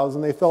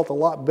 6,000, they felt a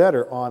lot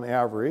better on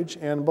average,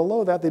 and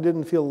below that, they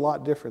didn't feel a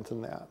lot different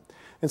than that.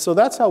 And so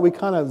that's how we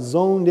kind of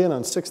zoned in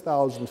on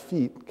 6,000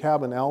 feet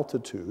cabin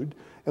altitude,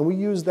 and we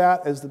used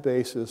that as the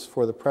basis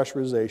for the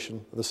pressurization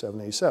of the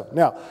 787.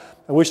 Now,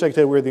 I wish I could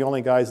tell you we're the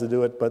only guys to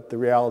do it, but the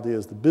reality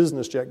is the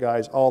business jet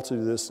guys also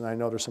do this, and I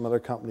know there's some other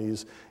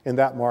companies in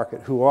that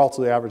market who are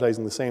also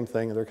advertising the same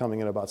thing, and they're coming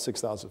in about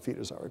 6,000 feet,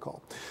 as I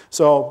recall.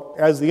 So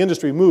as the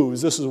industry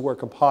moves, this is where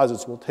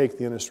composites will take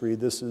the industry.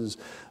 This is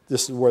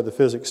where the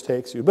physics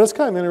takes you. But it's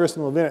kind of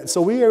interesting to look at it. So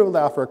we were able to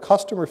offer a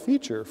customer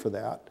feature for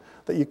that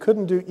you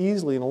couldn't do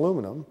easily in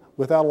aluminum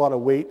without a lot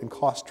of weight and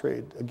cost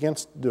trade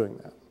against doing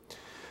that.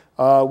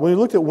 When we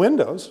looked at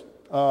windows,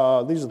 these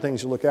are the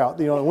things you look out.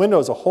 You know, a window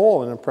is a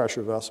hole in a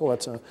pressure vessel.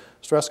 That's a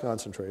stress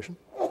concentration.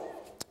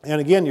 And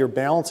again, you're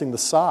balancing the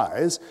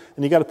size,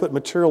 and you got to put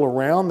material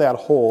around that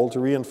hole to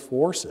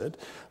reinforce it.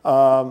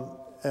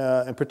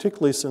 And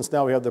particularly since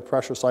now we have the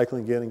pressure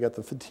cycling again and get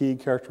the fatigue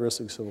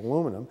characteristics of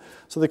aluminum.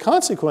 So the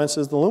consequence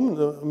is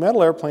the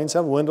metal airplanes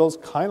have windows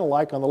kind of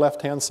like on the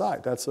left-hand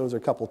side. Those are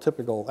a couple of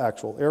typical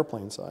actual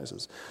airplane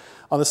sizes.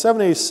 On the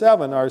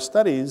 787, our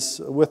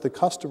studies with the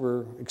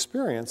customer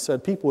experience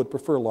said people would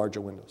prefer larger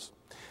windows.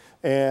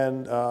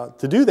 And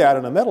to do that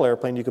in a metal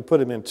airplane, you could put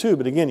them in two,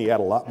 but again, you add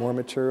a lot more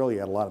material,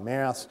 you add a lot of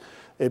mass.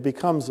 It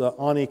becomes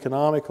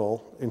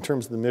uneconomical in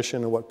terms of the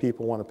mission and what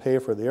people want to pay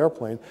for the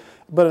airplane.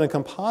 But in a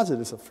composite,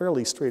 it's a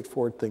fairly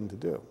straightforward thing to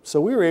do. So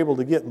we were able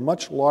to get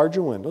much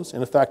larger windows.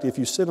 And in fact, if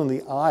you sit on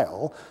the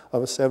aisle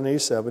of a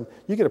 787,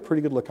 you get a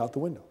pretty good look out the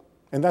window.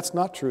 And that's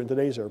not true in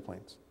today's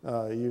airplanes.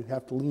 You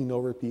have to lean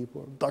over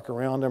people, or duck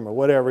around them, or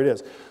whatever it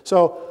is.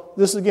 So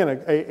this is,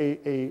 again,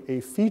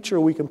 a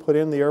feature we can put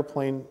in the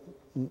airplane.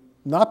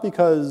 Not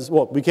because,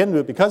 well, we can do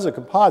it because of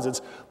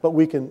composites, but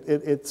we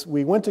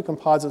went to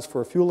composites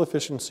for fuel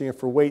efficiency and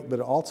for weight, but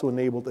it also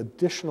enabled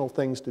additional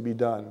things to be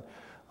done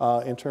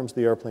in terms of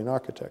the airplane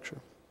architecture.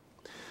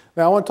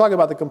 Now, I want to talk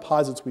about the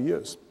composites we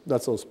use.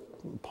 That's those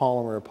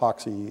polymer,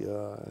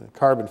 epoxy,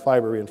 carbon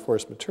fiber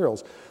reinforced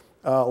materials.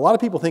 A lot of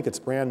people think it's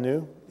brand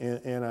new,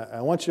 and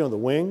I want you to know the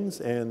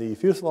wings and the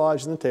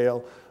fuselage and the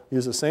tail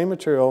use the same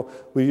material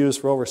we use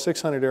for over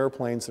 600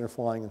 airplanes that are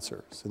flying in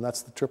service, and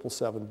that's the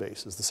 777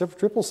 bases. The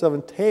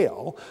 777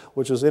 tail,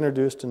 which was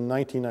introduced in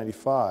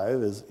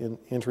 1995 as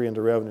entry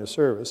into revenue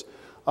service,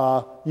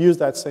 used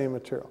that same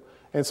material.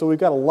 And so we've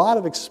got a lot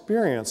of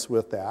experience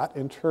with that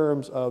in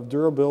terms of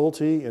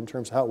durability, in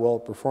terms of how well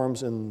it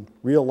performs in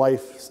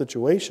real-life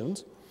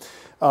situations.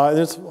 And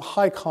there's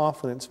high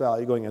confidence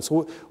value going in.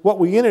 So what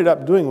we ended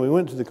up doing when we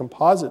went to the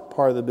composite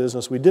part of the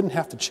business, we didn't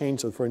have to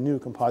change it for a new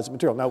composite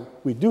material. Now,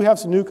 we do have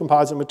some new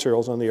composite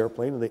materials on the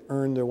airplane, and they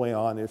earned their way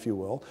on, if you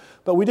will.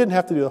 But we didn't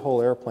have to do the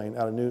whole airplane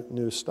out of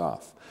new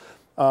stuff.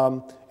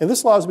 And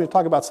this allows me to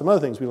talk about some other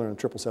things we learned in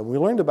 777. We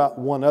learned about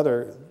one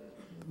other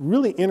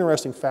really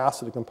interesting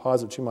facet of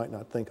composites you might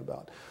not think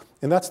about,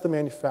 and that's the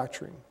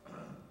manufacturing.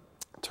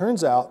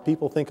 Turns out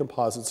people think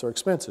composites are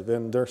expensive,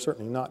 and they're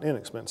certainly not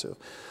inexpensive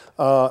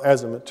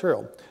as a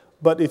material.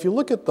 But if you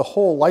look at the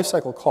whole life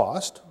cycle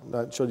cost,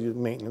 that showed you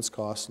maintenance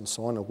costs and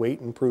so on, and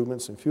weight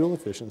improvements and fuel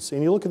efficiency,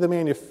 and you look at the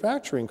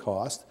manufacturing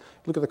cost,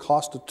 look at the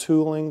cost of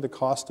tooling, the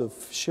cost of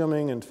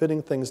shimming and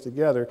fitting things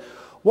together,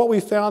 what we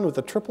found with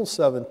the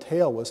 777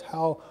 tail was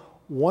how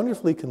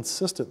wonderfully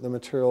consistent the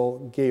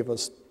material gave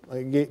us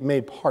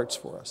made parts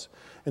for us.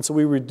 And so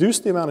we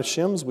reduced the amount of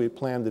shims we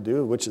planned to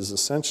do, which is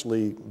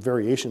essentially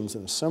variations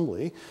in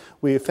assembly.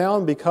 We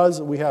found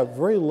because we have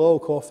very low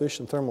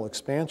coefficient thermal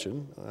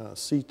expansion,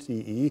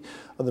 CTE,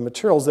 of the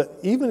materials, that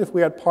even if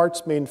we had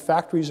parts made in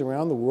factories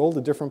around the world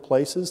in different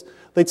places,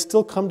 they'd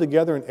still come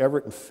together in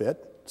Everett and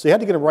fit. So you had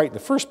to get them right in the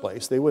first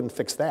place. They wouldn't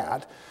fix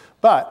that.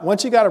 But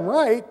once you got them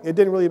right, it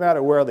didn't really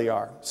matter where they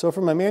are. So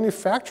from a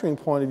manufacturing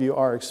point of view,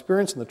 our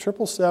experience in the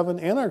 777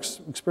 and our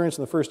experience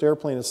in the first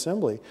airplane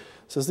assembly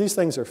says these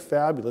things are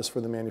fabulous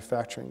for the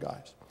manufacturing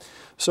guys.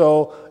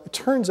 So it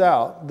turns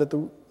out that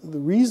the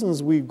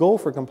reasons we go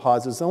for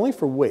composites, not only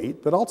for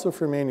weight, but also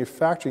for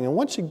manufacturing. And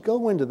once you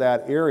go into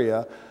that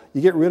area,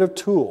 you get rid of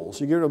tools,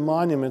 you get rid of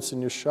monuments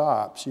in your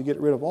shops, you get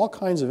rid of all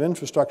kinds of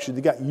infrastructure you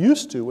got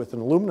used to with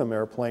an aluminum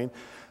airplane.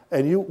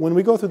 And when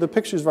we go through the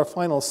pictures of our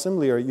final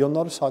assembly area, you'll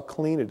notice how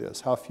clean it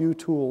is, how few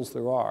tools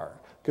there are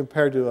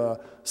compared to,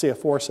 say, a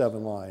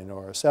 47 line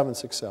or a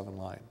 767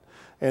 line.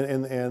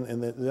 And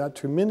that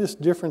tremendous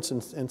difference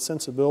in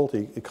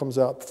sensibility, it comes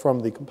out from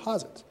the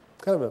composites.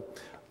 Kind of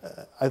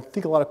I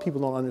think a lot of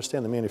people don't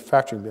understand the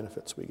manufacturing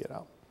benefits we get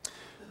out.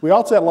 We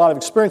also had a lot of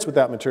experience with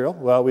that material.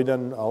 Well, we've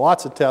done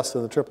lots of tests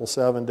in the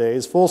 777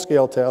 days,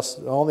 full-scale tests,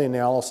 all the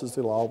analysis,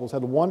 the allowables,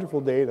 had wonderful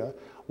data,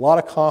 a lot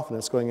of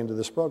confidence going into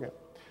this program.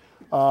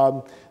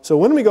 So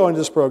when we go into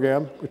this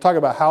program, we talk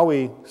about how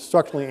we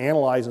structurally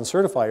analyze and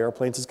certify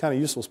airplanes. It's kind of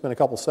useful to spend a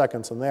couple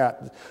seconds on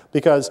that,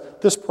 because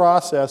this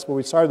process, where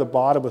we start at the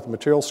bottom with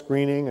material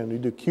screening, and we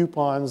do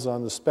coupons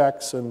on the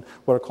specs and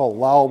what are called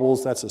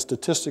allowables, that's a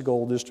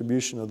statistical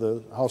distribution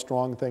of how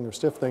strong things or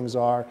stiff things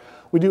are.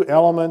 We do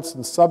elements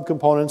and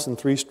subcomponents and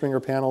 3-stringer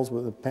panels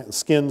with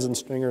skins and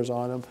stringers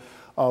on them.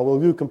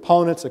 We'll do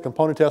components, a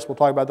component test. We'll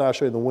talk about that. I'll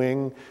show you the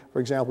wing, for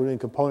example. We're doing a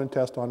component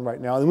test on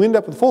right now. And we end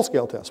up with a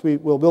full-scale test.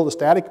 We'll build a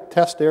static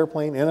test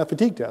airplane and a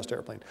fatigue test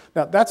airplane.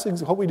 Now, that's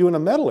what we do in a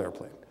metal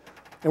airplane.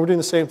 And we're doing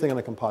the same thing in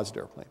a composite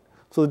airplane.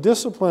 So the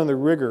discipline and the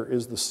rigor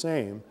is the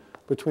same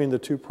between the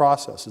two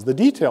processes. The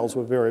details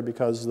will vary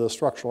because the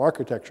structural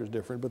architecture is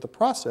different, but the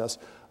process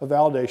of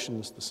validation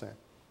is the same.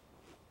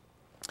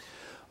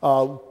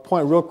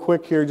 Point real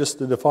quick here just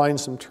to define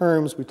some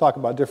terms. We talk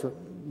about different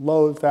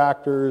load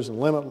factors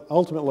and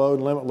ultimate load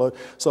and limit load.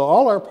 So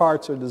all our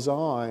parts are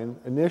designed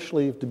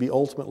initially to be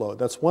ultimate load.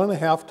 That's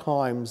 1.5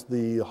 times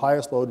the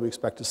highest load we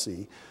expect to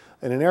see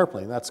in an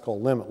airplane. That's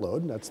called limit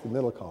load. That's the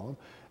middle column.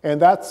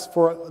 And that's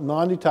for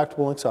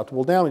non-detectable and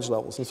acceptable damage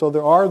levels. And so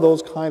there are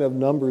those kind of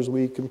numbers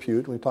we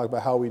compute. We talk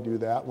about how we do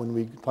that when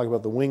we talk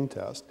about the wing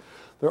test.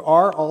 There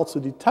are also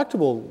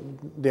detectable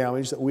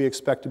damage that we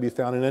expect to be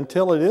found, and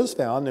until it is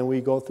found, and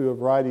we go through a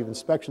variety of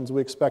inspections,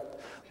 we expect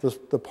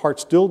the part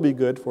still be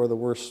good for the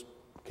worst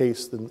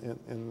case that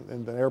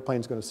the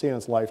airplane's going to see in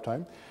its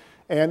lifetime.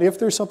 And if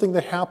there's something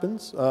that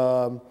happens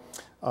that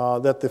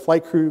the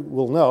flight crew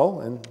will know,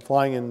 and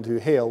flying into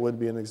hail would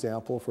be an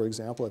example, for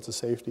example, it's a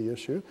safety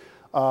issue.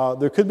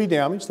 There could be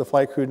damage, the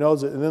flight crew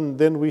knows it, and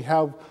then we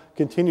have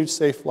continued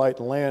safe flight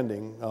and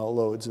landing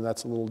loads, and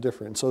that's a little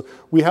different. So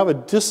we have a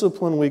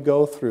discipline we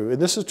go through,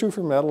 and this is true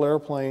for metal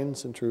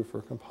airplanes and true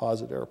for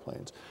composite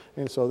airplanes.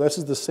 And so this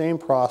is the same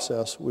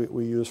process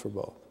we use for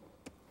both.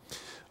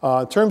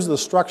 In terms of the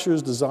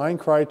structures design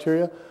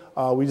criteria,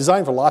 we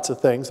design for lots of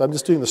things. I'm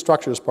just doing the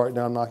structures part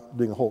now. I'm not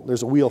doing a whole,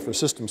 there's a wheel for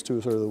systems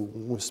too, sort of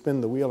we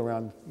spin the wheel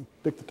around,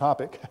 pick the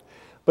topic.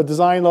 But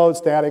design load,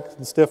 static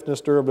and stiffness,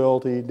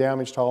 durability,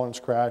 damage tolerance,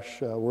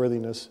 crash,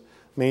 worthiness,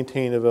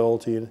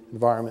 maintainability,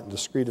 environment, and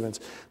discrete events.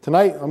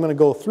 Tonight, I'm going to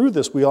go through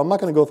this wheel. I'm not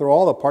going to go through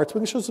all the parts. We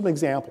can show some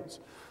examples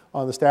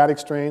on the static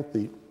strength,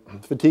 the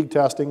fatigue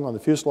testing, on the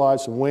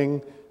fuselage, some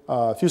wing,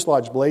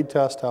 fuselage blade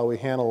test, how we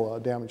handle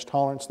damage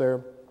tolerance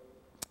there.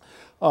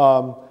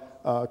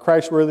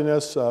 Crash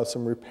worthiness,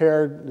 some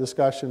repair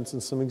discussions,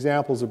 and some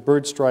examples of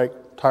bird strike,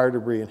 tire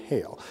debris, and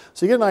hail.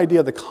 So you get an idea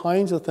of the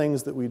kinds of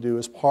things that we do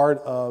as part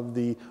of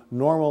the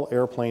normal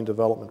airplane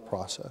development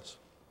process.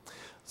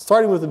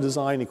 Starting with the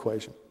design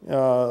equation.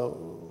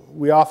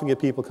 We often get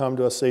people come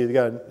to us say, they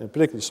got, in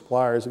particular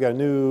suppliers, we got a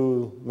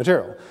new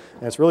material,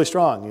 and it's really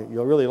strong.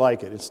 You'll really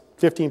like it. It's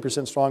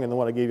 15% stronger than the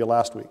one I gave you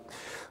last week.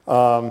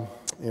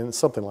 And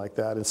something like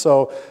that. And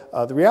so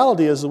the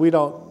reality is that we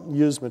don't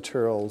use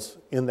materials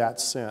in that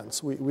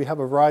sense. We have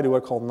a variety of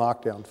what are called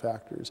knockdown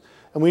factors.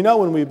 And we know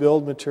when we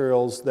build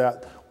materials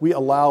that we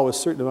allow a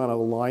certain amount of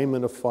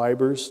alignment of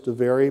fibers to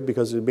vary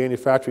because the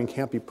manufacturing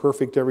can't be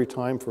perfect every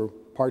time for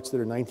parts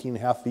that are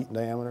 19.5 feet in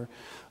diameter.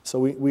 So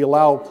we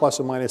allow plus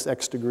or minus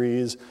X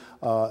degrees,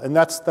 and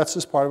that's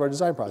just part of our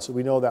design process.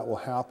 We know that will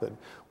happen.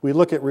 We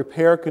look at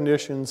repair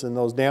conditions and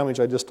those damage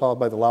I just talked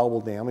about, the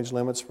allowable damage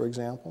limits, for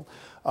example.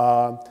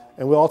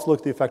 And we'll also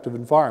look at the effective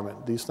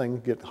environment. These things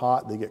get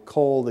hot, they get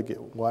cold, they get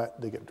wet,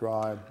 they get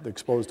dry, they're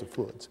exposed to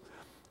fluids.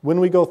 When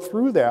we go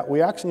through that,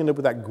 we actually end up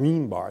with that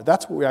green bar.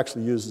 That's what we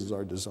actually use as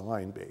our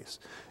design base.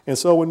 And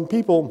so when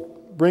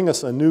people bring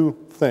us a new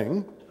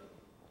thing,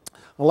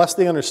 unless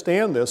they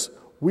understand this,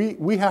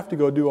 we have to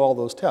go do all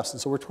those tests.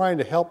 And so we're trying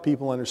to help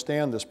people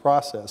understand this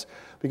process.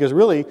 Because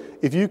really,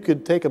 if you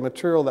could take a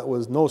material that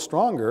was no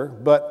stronger,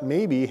 but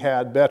maybe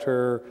had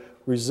better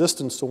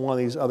resistance to one of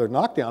these other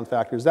knockdown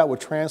factors, that would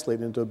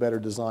translate into a better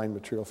design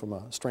material from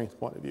a strength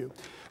point of view.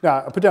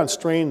 Now, I put down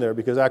strain there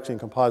because actually in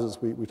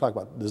composites we talk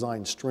about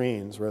design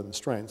strains rather than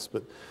strengths,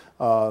 but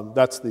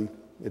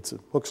it's a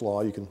Hooke's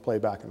law, you can play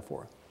back and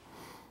forth.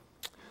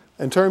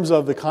 In terms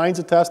of the kinds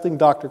of testing,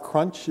 Dr.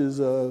 Crunch is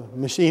a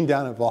machine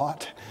down at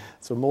Vought.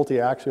 It's a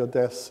multi-axial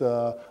test,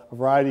 a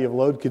variety of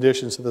load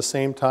conditions at the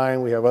same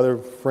time. We have other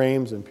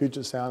frames in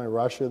Puget Sound in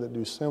Russia that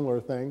do similar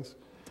things.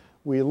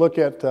 We look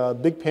at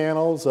big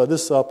panels.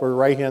 This upper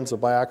right-hand is a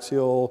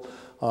biaxial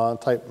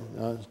type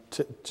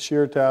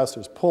shear test.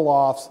 There's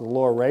pull-offs in the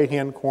lower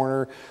right-hand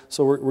corner.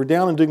 So we're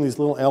down and doing these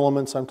little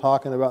elements I'm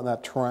talking about in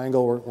that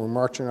triangle. We're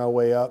marching our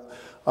way up.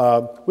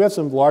 We have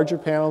some larger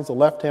panels. The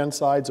left-hand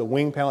side's a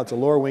wing panel. It's a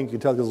lower wing. You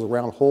can tell because there's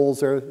round holes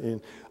there.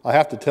 And I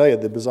have to tell you,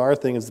 the bizarre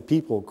thing is the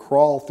people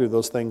crawl through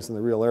those things in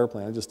the real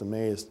airplane. I'm just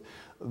amazed.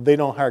 They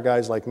don't hire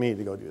guys like me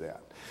to go do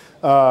that.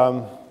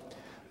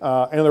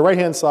 And on the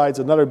right-hand side is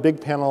another big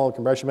panel,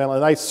 compression panel,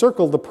 and I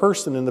circled the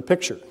person in the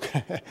picture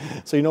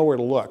so you know where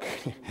to look.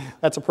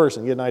 That's a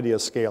person. You get an idea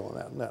of scale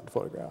in that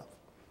photograph.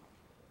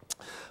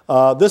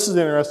 This is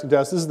an interesting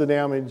test. This is the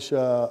damage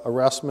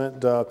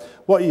arrestment.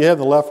 What you have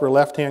in the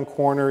left-hand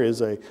corner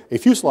is a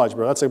fuselage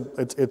barrel.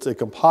 It's a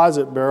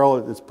composite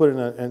barrel. It's put in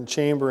a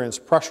chamber and it's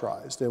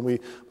pressurized. And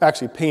we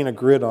actually paint a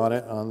grid on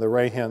it on the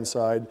right-hand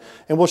side.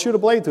 And we'll shoot a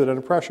blade through it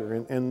under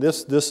pressure. And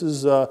this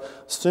is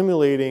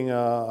simulating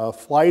a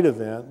flight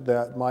event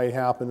that might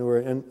happen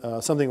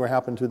where something would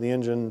happen to the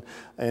engine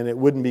and it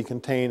wouldn't be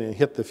contained and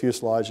hit the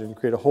fuselage and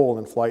create a hole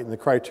in flight. And the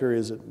criteria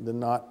is it did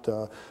not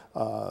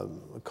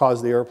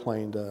cause the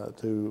airplane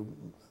to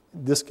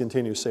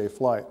discontinue safe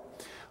flight.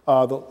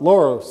 The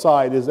lower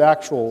side is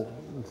actual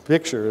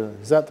picture.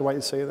 Is that the way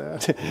you say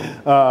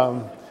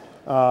that?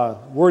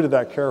 Worded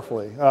that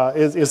carefully.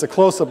 Is a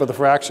close-up of the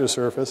fracture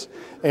surface.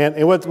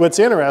 And what's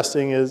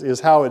interesting is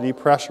how it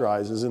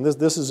depressurizes. And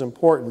this is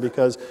important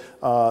because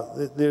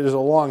there's a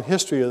long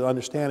history of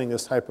understanding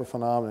this type of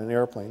phenomenon in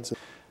airplanes.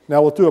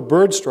 Now we'll do a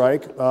bird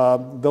strike.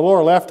 The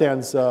lower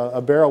left-hand's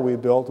a barrel we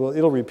built. Well,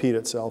 it'll repeat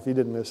itself. You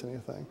didn't miss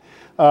anything.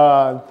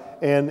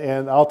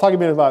 And I'll talk a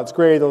minute about its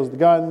gray. Those are the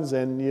guns.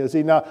 And you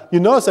see now, you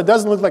notice it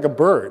doesn't look like a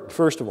bird,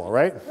 first of all,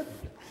 right?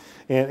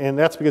 And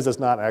that's because it's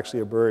not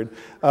actually a bird.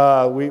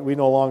 We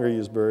no longer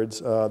use birds.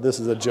 This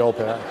is a gel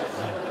pack.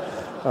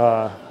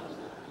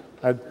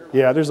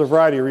 Yeah, there's a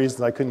variety of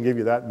reasons I couldn't give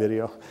you that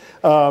video.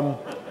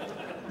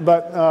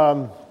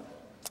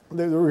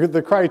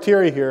 The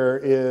criteria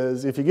here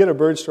is if you get a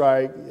bird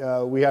strike,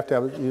 we have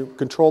to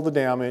control the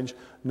damage,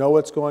 know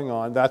what's going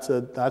on. That's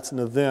an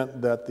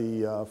event that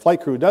the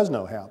flight crew does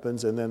know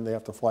happens, and then they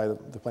have to fly the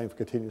plane for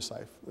continuous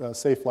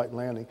safe flight and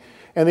landing.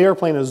 And the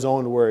airplane is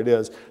zoned where it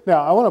is.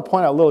 Now, I want to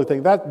point out a little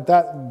thing.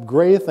 That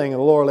gray thing in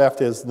the lower left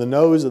is the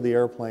nose of the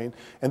airplane,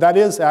 and that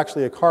is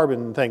actually a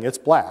carbon thing. It's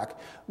black.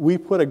 We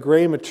put a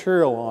gray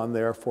material on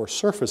there for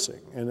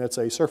surfacing, and it's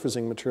a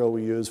surfacing material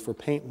we use for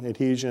paint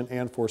adhesion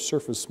and for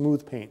surface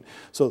smooth paint.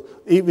 So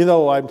even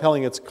though I'm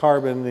telling it's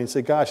carbon, and you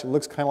say, gosh, it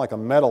looks kind of like a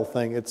metal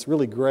thing, it's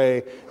really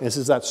gray, and it's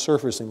just that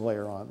surfacing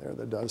layer on there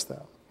that does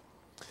that.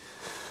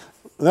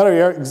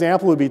 Another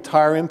example would be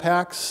tire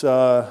impacts.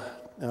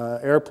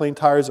 Airplane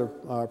tires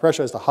are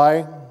pressurized to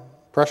high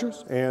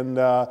pressures, and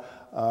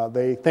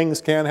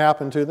things can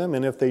happen to them,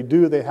 and if they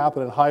do, they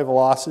happen at high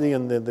velocity,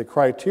 and the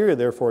criteria,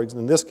 therefore,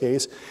 in this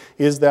case,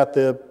 is that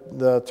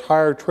the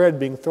tire tread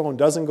being thrown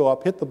doesn't go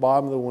up, hit the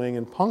bottom of the wing,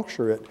 and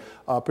puncture it,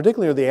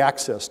 particularly the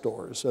access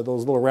doors,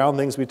 those little round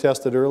things we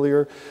tested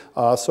earlier,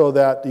 so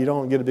that you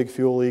don't get a big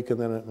fuel leak and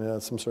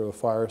then some sort of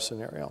fire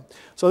scenario.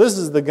 So this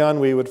is the gun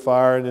we would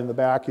fire, and in the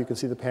back you can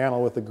see the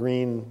panel with the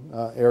green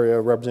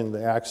area representing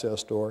the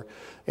access door.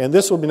 And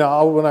this will be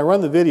now, when I run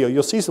the video,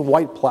 you'll see some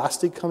white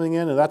plastic coming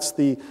in, and that's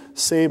the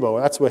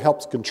sabot. That's what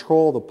helps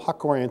control the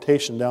puck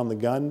orientation down the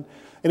gun.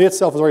 And it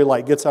itself is very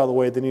light, gets out of the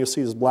way, then you'll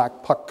see this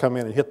black puck come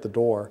in and hit the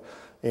door.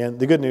 And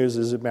the good news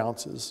is it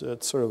bounces.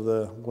 It's sort of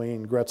the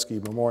Wayne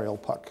Gretzky Memorial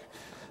puck.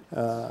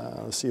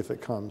 Let's see if it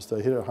comes. Did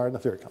I hit it hard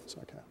enough? There it comes.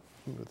 Okay,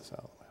 move this out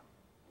of the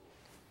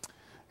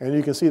way. And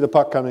you can see the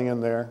puck coming in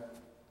there.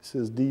 It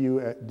says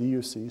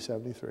DUC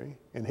 73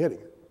 and hitting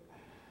it.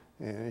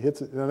 And it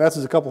hits it. Now that's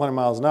just a couple hundred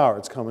miles an hour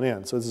it's coming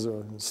in, so this is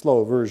a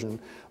slow version.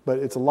 But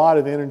it's a lot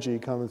of energy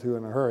coming through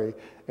in a hurry.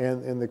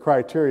 And the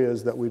criteria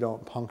is that we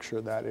don't puncture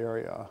that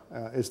area.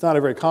 It's not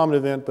a very common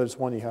event, but it's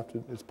one you have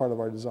to, it's part of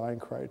our design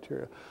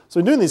criteria. So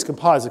in doing these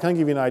composites, I kind of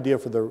give you an idea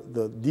for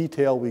the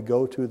detail we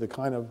go to, the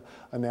kind of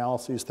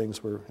analyses,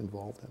 things we're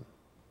involved in.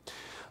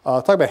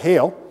 Talk about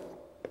hail.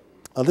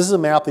 This is a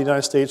map of the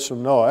United States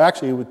from NOAA.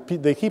 Actually,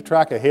 they keep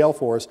track of hail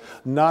for us,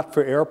 not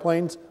for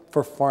airplanes,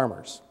 for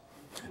farmers.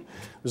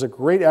 There's a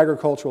great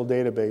agricultural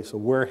database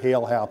of where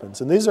hail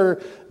happens. And these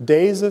are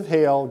days of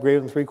hail greater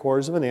than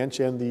 3/4 of an inch,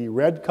 and the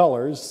red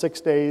colors, 6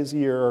 days a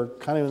year, are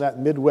kind of in that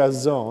Midwest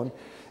zone.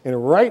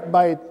 And right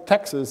by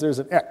Texas, there's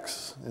an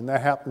X, and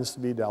that happens to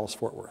be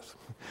Dallas-Fort Worth.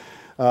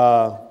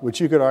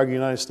 which you could argue the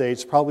United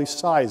States probably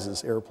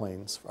sizes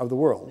airplanes of the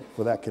world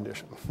for that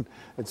condition.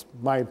 It's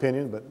my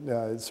opinion, but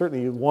it's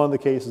certainly one of the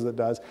cases that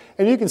does.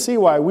 And you can see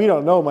why we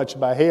don't know much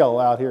about hail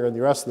out here in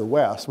the rest of the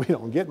West. We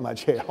don't get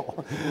much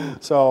hail.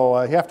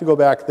 So you have to go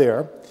back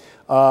there.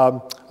 I'm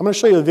going to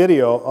show you a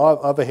video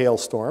of a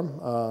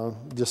hailstorm,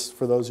 just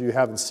for those of you who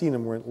haven't seen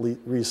them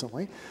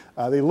recently.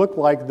 They look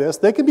like this.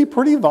 They can be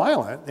pretty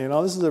violent. You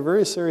know, this is a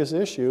very serious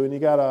issue, and you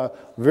got a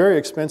very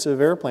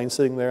expensive airplane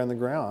sitting there on the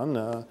ground.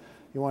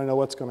 You want to know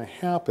what's going to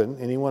happen,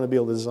 and you want to be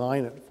able to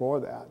design it for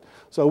that.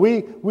 So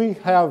we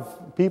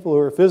have people who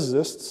are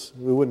physicists,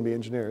 who wouldn't be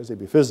engineers, they'd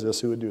be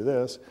physicists who would do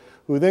this,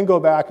 who then go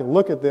back and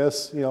look at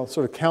this, you know,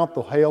 sort of count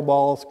the hail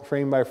balls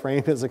frame by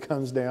frame as it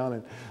comes down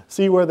and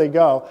see where they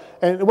go.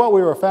 And what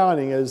we were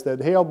finding is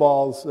that hail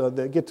balls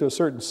that get to a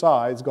certain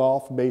size,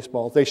 golf,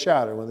 baseballs, they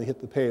shatter when they hit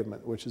the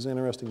pavement, which is an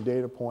interesting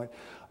data point.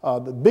 The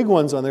big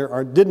ones on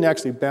there didn't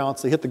actually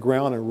bounce, they hit the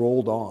ground and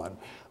rolled on.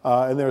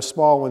 And their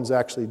small ones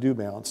actually do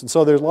bounce. And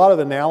so there's a lot of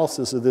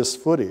analysis of this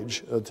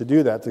footage to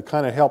do that, to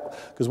kind of help,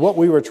 because what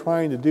we were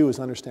trying to do is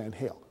understand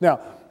hail. Now,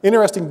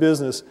 interesting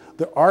business,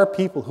 there are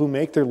people who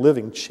make their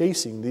living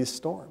chasing these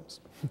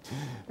storms.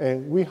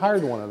 And we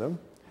hired one of them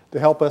to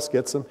help us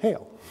get some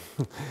hail.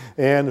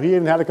 And he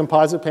even had a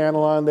composite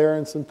panel on there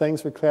and some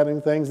things for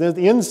cladding things. There's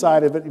the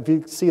inside of it, if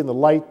you see in the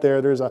light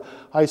there, there's a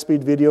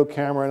high-speed video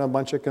camera and a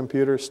bunch of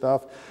computer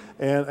stuff.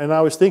 And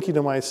I was thinking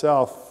to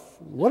myself,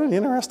 what an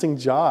interesting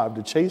job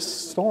to chase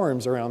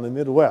storms around the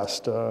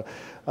Midwest. So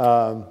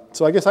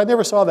I guess I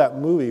never saw that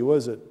movie.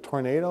 Was it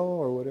Tornado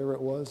or whatever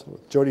it was?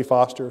 With Jodie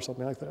Foster or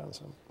something like that.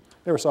 So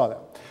never saw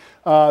that.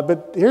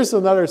 But here's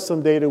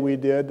some data we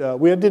did.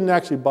 We didn't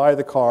actually buy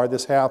the car.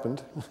 This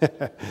happened.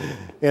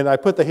 And I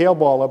put the hail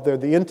ball up there.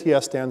 The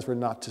NTS stands for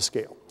not to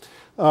scale.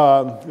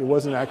 It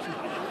wasn't actually...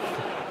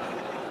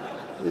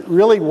 It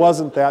really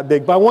wasn't that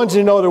big. But I wanted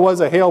you to know there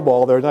was a hail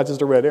ball there, not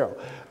just a red arrow.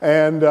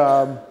 And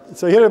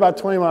so he hit about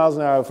 20 miles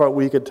an hour, what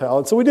we could tell.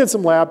 And so we did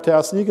some lab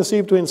tests, and you can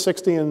see between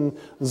 60 and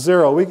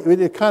 0,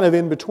 it kind of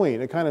in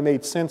between. It kind of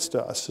made sense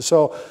to us.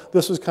 So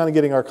this was kind of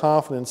getting our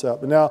confidence up.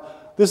 But now,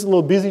 this is a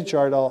little busy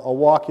chart. I'll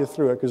walk you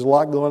through it, because there's a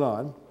lot going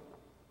on.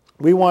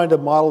 We wanted to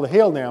model the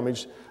hail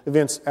damage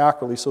events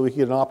accurately so we could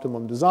get an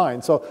optimum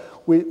design. So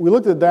we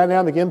looked at the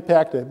dynamic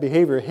impact of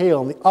behavior of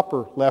hail in the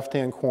upper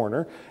left-hand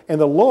corner. And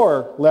the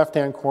lower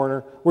left-hand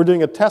corner, we're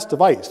doing a test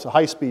of ice, a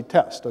high-speed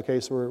test. Okay,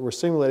 so we're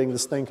simulating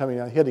this thing coming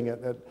out, hitting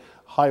it at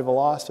high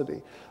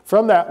velocity.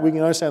 From that, we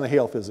can understand the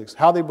hail physics,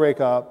 how they break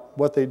up,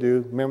 what they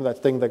do. Remember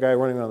that thing, that guy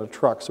running around the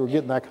truck. So we're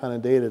getting that kind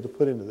of data to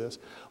put into this.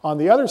 On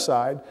the other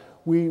side,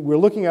 we're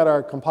looking at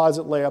our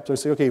composite layups and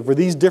say, okay, for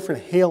these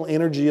different hail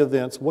energy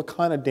events, what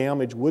kind of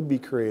damage would be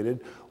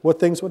created, what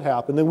things would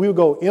happen. Then we would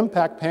go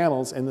impact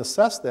panels and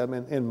assess them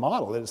and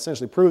model it,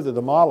 essentially prove that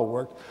the model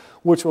worked,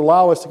 which will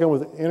allow us to come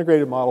with an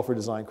integrated model for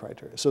design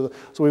criteria. So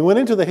we went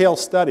into the hail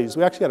studies.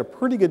 We actually had a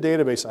pretty good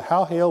database of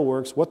how hail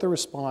works, what the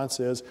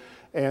response is,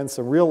 and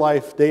some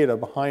real-life data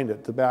behind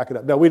it to back it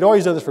up. Now, we'd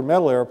always done this for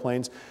metal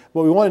airplanes.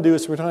 What we want to do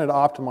is we're trying to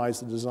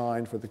optimize the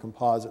design for the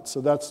composites. So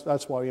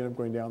that's why we ended up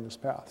going down this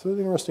path. So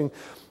the interesting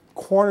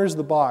corners of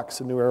the box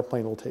a new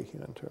airplane will take you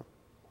into.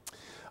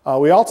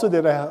 We also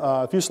did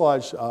a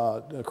fuselage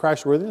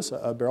crashworthiness,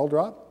 a barrel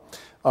drop.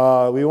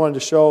 We wanted to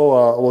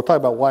show, we'll talk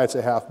about why it's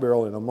a half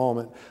barrel in a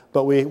moment,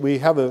 but we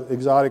have an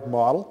exotic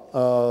model.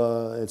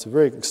 It's a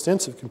very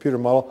extensive computer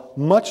model,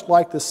 much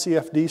like the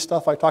CFD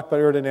stuff I talked about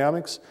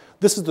aerodynamics.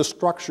 This is the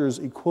structures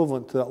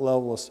equivalent to that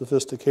level of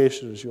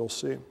sophistication, as you'll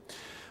see.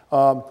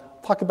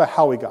 Talk about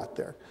how we got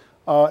there.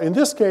 In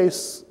this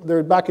case,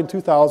 back in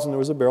 2000, there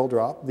was a barrel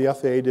drop. The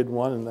FAA did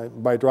one,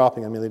 and by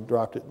dropping, I mean they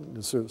dropped it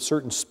at a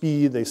certain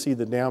speed. They see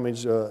the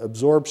damage,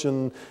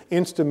 absorption,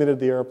 instrumented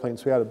the airplane,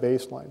 so we had a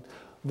baseline.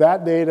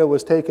 That data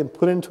was taken,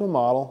 put into a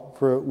model.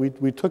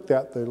 We took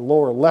that, the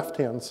lower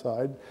left-hand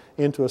side,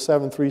 into a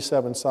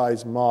 737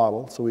 size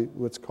model. So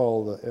what's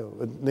called,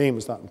 a name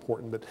is not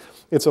important, but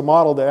it's a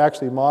model that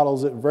actually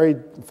models it in very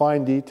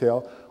fine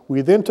detail.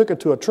 We then took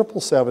it to a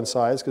 777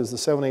 size, because the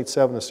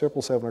 787 and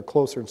 777 are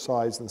closer in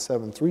size than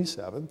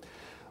 737.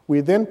 We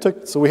then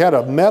so we had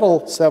a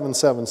metal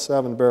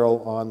 777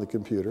 barrel on the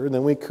computer, and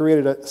then we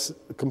created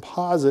a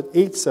composite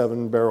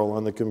 87 barrel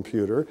on the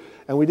computer,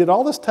 and we did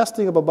all this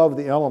testing up above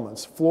the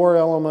elements, floor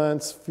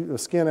elements,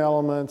 skin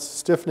elements,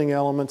 stiffening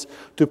elements,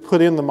 to put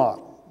in the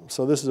model.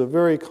 So this is a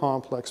very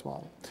complex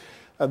model.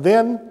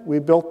 Then we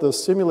built the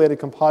simulated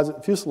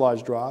composite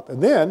fuselage drop,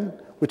 and then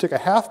we took a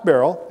half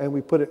barrel and we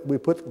put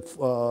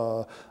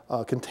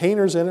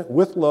containers in it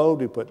with load.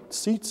 We put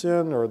seats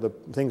in, or the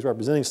things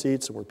representing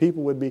seats and where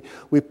people would be.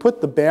 We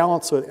put the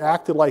balance so it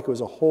acted like it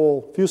was a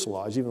whole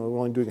fuselage, even though we were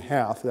only doing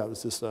half. That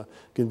was just a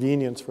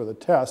convenience for the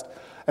test.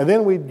 And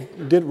then we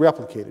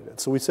replicated it.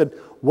 So we said,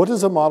 what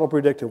does the model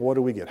predict and what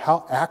do we get?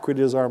 How accurate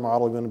is our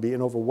model going to be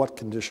and over what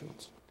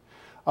conditions?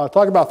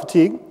 Talk about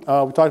fatigue. We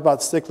talked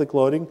about cyclic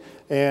loading,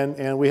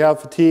 and we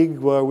have fatigue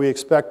where we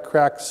expect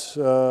cracks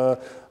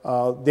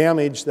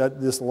damage,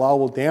 this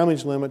allowable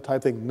damage limit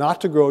type thing,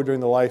 not to grow during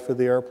the life of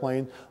the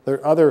airplane. There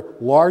are other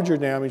larger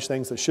damage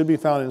things that should be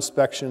found in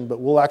inspection, but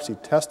we'll actually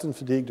test in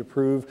fatigue to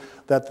prove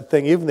that the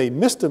thing, even if they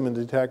missed them in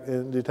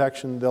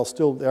detection,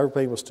 the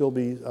airplane will still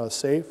be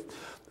safe.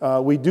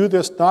 We do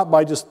this not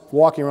by just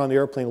walking around the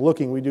airplane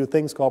looking. We do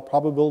things called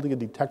probability of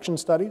detection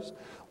studies,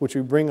 which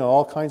we bring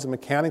all kinds of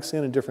mechanics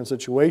in different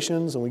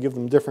situations, and we give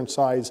them different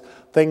size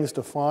things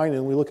to find,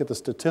 and we look at the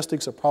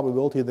statistics of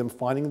probability of them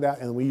finding that,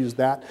 and we use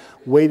that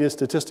weighted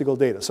statistical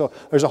data. So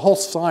there's a whole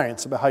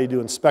science about how you do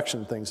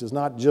inspection things. It's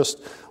not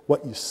just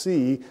what you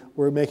see.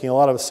 We're making a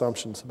lot of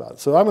assumptions about it.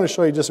 So I'm going to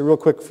show you just a real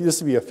quick,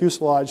 this would be a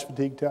fuselage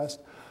fatigue test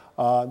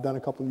done a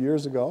couple of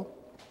years ago.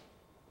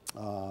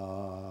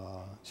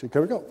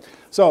 Here we go.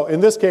 So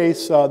in this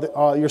case,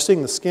 you're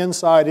seeing the skin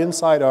side.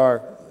 Inside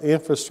our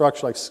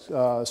infrastructure, like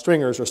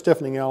stringers or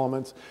stiffening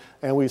elements,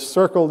 and we've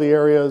circled the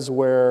areas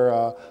where,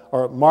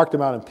 or marked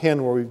them out in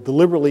pin, where we've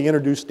deliberately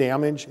introduced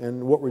damage.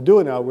 And what we're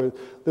doing now,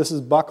 this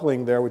is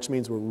buckling there, which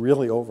means we're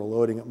really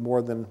overloading it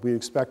more than we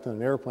expect in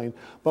an airplane.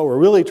 But we're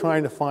really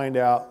trying to find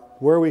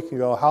out where we can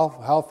go,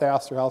 how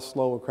fast or how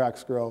slow will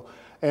cracks grow.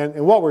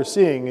 And what we're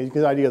seeing, you get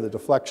the idea of the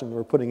deflection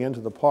we're putting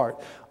into the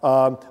part,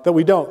 that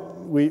we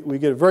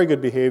get very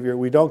good behavior.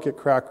 We don't get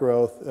crack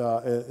growth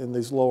in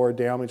these lower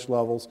damage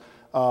levels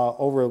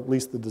over at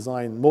least the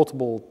design,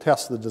 multiple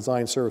tests of the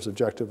design service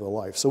objective of the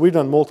life. So we've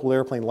done multiple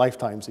airplane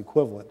lifetimes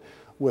equivalent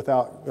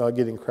without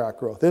getting crack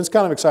growth. And it's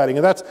kind of exciting.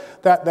 And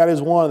that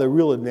is one of the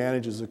real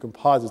advantages of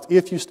composites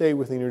if you stay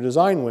within your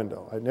design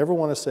window. I never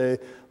want to say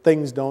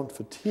things don't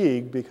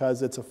fatigue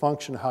because it's a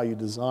function of how you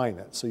design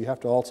it. So you have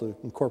to also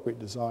incorporate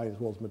design as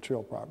well as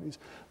material properties.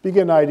 But you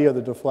get an idea of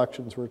the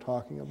deflections we're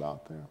talking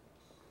about there.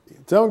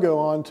 So we'll go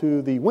on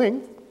to the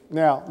wing.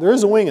 Now, there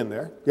is a wing in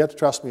there. You have to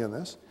trust me on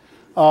this.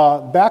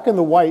 Back in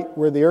the white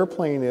where the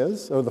airplane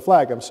is, or the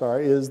flag, I'm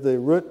sorry, is the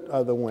root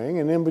of the wing,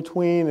 and in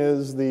between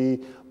is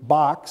the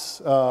box,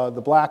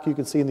 the black you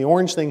can see, and the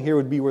orange thing here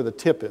would be where the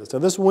tip is. Now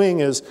this wing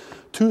is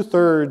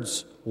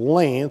 2/3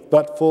 length,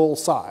 but full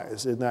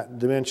size in that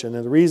dimension,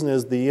 and the reason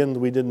is the end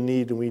we didn't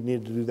need, and we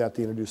needed to do that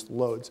to introduce the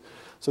loads.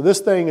 So this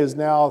thing is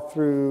now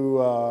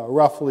through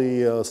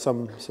roughly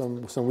some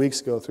weeks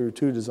ago through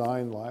 2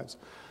 design lives.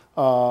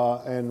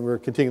 And we're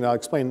continuing to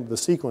explain the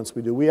sequence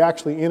we do. We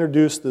actually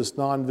introduce this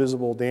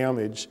non-visible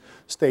damage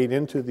state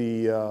into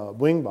the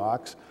wing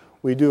box.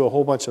 We do a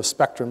whole bunch of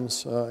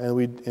spectrums,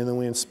 and then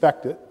we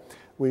inspect it.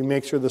 We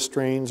make sure the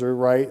strains are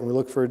right, and we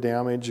look for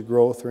damage,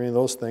 growth, or any of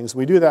those things.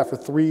 We do that for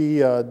 3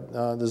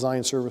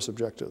 design service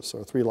objectives,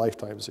 or 3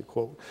 lifetimes, a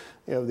quote,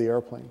 of the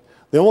airplane.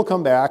 Then we'll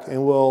come back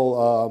and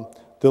we'll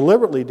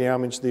deliberately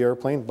damage the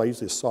airplane by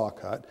using a saw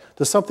cut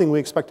to something we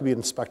expect to be in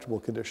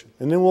inspectable condition.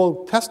 And then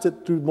we'll test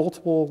it through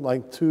multiple,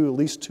 at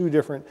least 2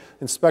 different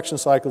inspection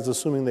cycles,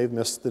 assuming they've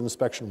missed the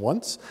inspection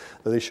once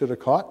that they should have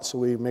caught, so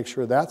we make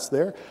sure that's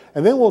there.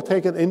 And then we'll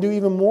take it and do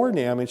even more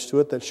damage to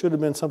it that should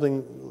have been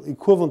something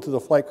equivalent to the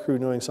flight crew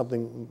knowing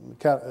something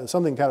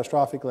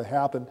catastrophic that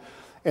happened.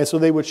 And so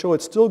they would show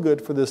it's still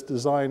good for this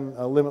design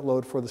limit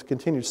load for this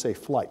continued safe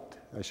flight,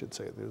 I should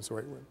say, is the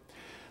right word.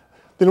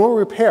 Then we'll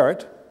repair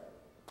it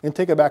and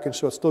take it back and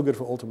show it's still good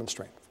for ultimate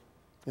strength.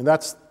 And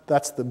that's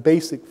the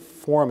basic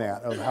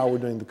format of how we're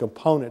doing the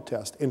component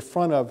test in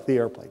front of the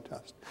airplane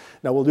test.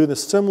 Now we'll do the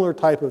similar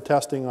type of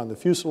testing on the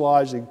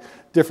fuselage,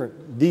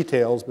 different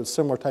details, but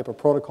similar type of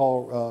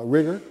protocol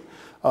rigor.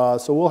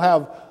 So we'll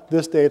have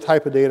this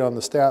type of data on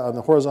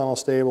the horizontal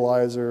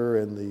stabilizer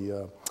and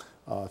the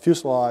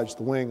fuselage,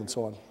 the wing, and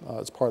so on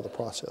as part of the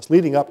process,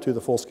 leading up to the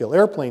full-scale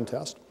airplane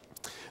test.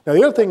 Now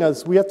the other thing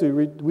is we have to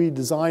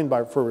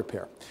redesign for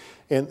repair.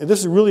 And this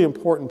is a really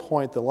important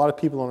point that a lot of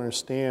people don't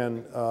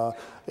understand,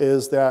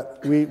 is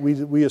that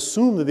we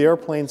assume that the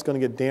airplane's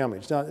going to get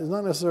damaged. Now, it's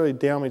not necessarily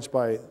damaged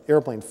by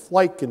airplane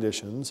flight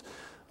conditions.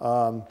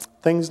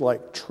 Things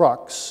like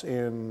trucks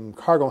and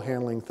cargo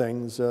handling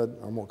things are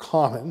more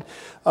common.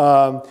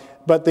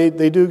 But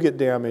they do get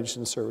damaged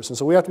in service, and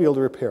so we have to be able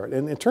to repair it.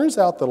 And it turns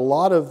out that a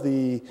lot of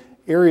the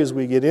areas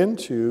we get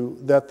into,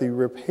 that the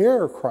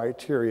repair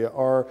criteria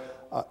are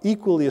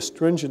equally as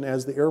stringent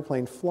as the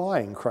airplane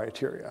flying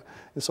criteria.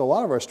 And so a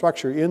lot of our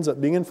structure ends up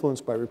being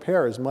influenced by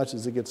repair as much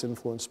as it gets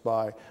influenced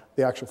by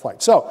the actual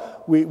flight. So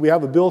we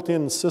have a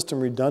built-in system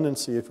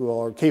redundancy, if you will,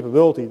 or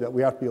capability that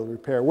we have to be able to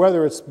repair,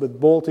 whether it's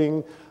with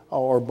bolting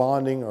or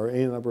bonding or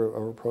any number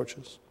of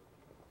approaches.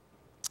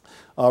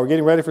 We're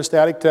getting ready for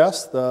static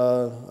tests.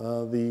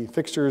 The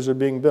fixtures are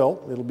being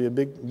built. It'll be a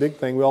big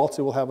thing. We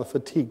also will have a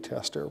fatigue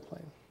test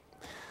airplane.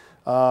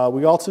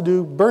 We also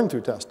do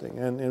burn-through testing,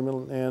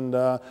 and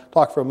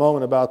talk for a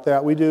moment about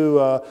that. We do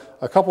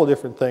a couple of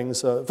different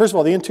things. First of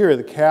all, the interior of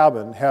the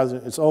cabin has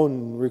its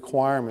own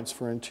requirements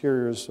for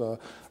interior's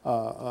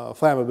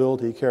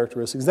flammability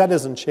characteristics. That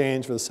doesn't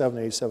change for the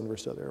 787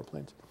 versus other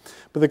airplanes.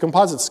 But the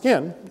composite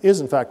skin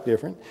is in fact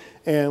different,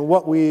 and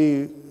what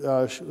we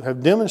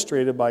have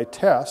demonstrated by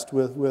test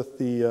with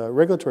the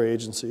regulatory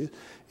agencies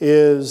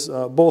is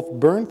both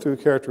burn-through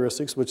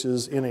characteristics, which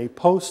is in a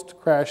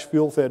post-crash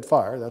fuel-fed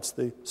fire, that's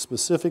the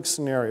specific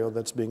scenario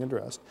that's being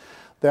addressed,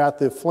 that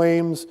the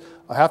flames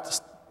have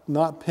to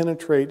not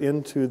penetrate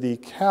into the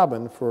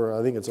cabin for,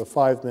 I think it's a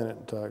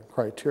 5-minute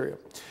criteria.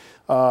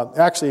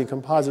 Actually, in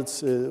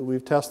composites,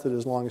 we've tested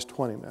as long as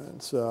 20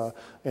 minutes,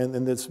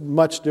 and it's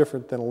much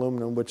different than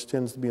aluminum, which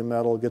tends to be a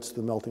metal, gets to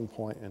the melting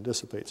point, and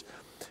dissipates.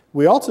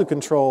 We also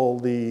control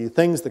the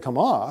things that come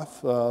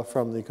off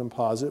from the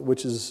composite,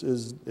 which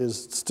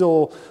is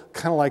still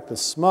kind of like the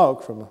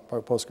smoke from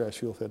a post-crash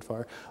fuel-fed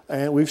fire,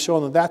 and we've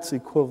shown that that's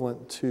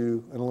equivalent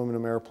to an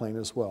aluminum airplane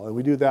as well. And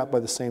we do that by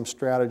the same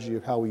strategy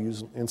of how we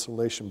use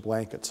insulation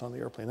blankets on the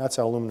airplane. That's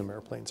how aluminum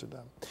airplanes are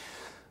done.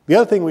 The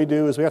other thing we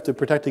do is we have to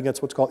protect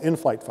against what's called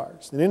in-flight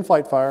fires. An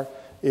in-flight fire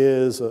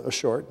is a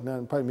short,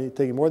 and probably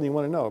taking more than you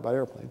want to know about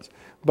airplanes.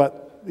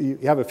 But you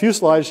have a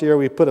fuselage here,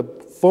 we put a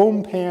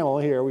foam panel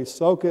here, we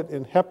soak it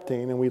in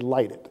heptane, and we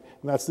light it.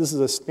 And this is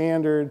a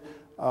standard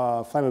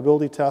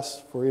flammability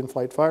test for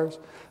in-flight fires.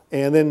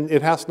 And then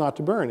it has not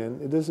to burn,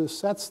 and this is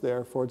sets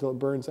there for until it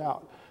burns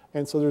out.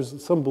 And so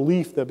there's some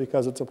belief that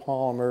because it's a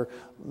polymer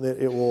that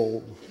it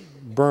will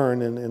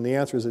burn, and the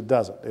answer is it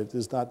doesn't. It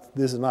is not,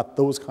 this is not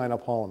those kind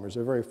of polymers.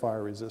 They're very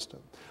fire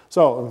resistant.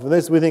 So for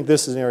this, we think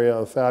this is an area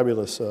of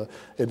fabulous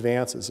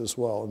advances as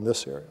well in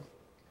this area.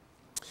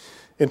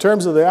 In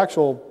terms of the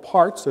actual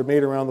parts, they're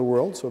made around the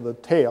world. So the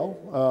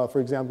tail,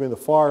 for example, in the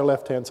far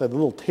left-hand side, the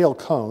little tail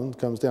cone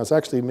comes down. It's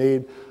actually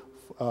made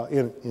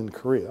in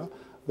Korea.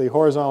 The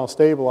horizontal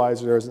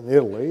stabilizer is in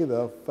Italy.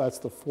 That's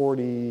the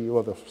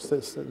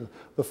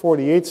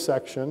 48th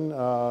section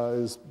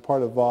is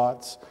part of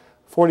VOTS.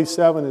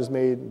 47 is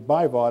made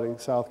by Vought in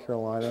South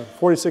Carolina.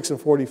 46 and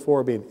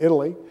 44 being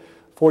Italy.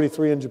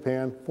 43 in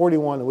Japan.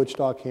 41 in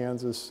Wichita,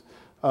 Kansas,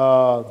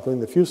 including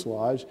the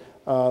fuselage.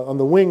 On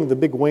the wing, the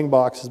big wing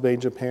box is made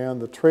in Japan.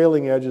 The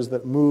trailing edges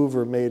that move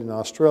are made in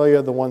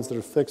Australia. The ones that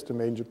are fixed are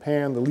made in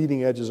Japan. The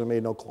leading edges are made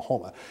in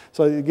Oklahoma.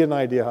 So you get an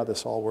idea how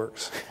this all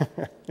works.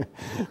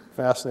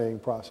 Fascinating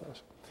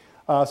process.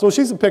 So we'll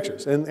see some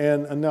pictures.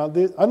 And now,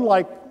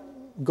 unlike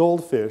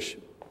goldfish,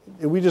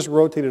 we just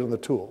rotate it on the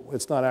tool.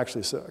 It's not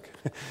actually silk.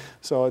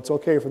 So it's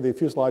okay for the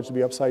fuselage to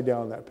be upside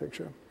down in that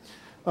picture.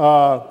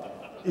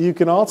 You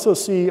can also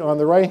see on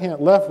the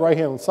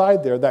right-hand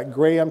side there, that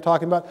gray I'm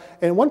talking about.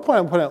 And one point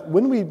I'm pointing out,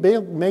 when we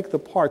make the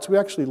parts, we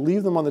actually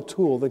leave them on the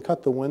tool, then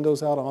cut the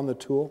windows out on the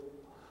tool.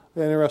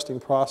 An interesting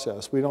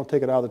process. We don't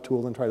take it out of the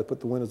tool and try to put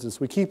the windows in. So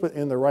we keep it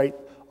in the right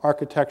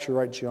architecture,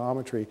 right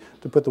geometry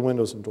to put the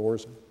windows and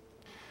doors in.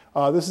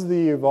 This is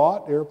the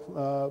Vought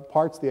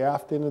parts, the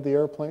aft end of the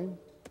airplane.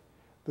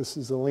 This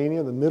is the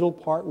linear, the middle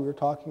part we were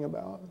talking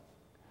about.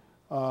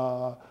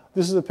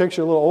 This is a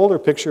picture, a little older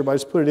picture, but I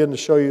just put it in to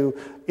show you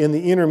in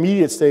the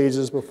intermediate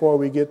stages before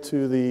we get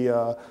to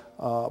the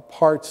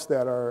parts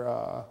that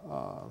are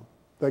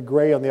the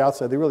gray on the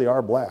outside. They really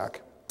are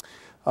black.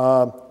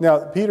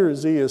 Now, Peter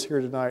Z is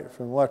here tonight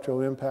from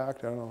Electro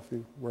Impact. I don't know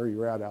where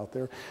you're at out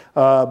there.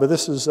 But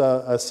this is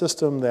a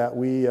system that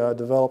we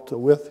developed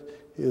with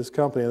his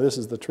company. And this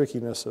is the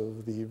trickiness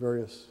of the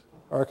various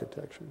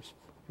architectures.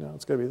 Now,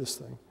 it's got to be this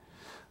thing.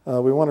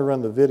 We want to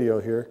run the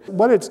video here.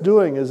 What it's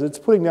doing is it's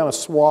putting down a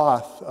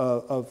swath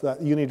of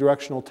that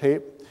unidirectional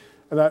tape.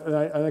 And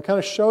I kind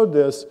of showed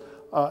this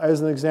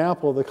as an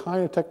example of the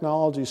kind of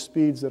technology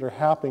speeds that are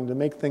happening to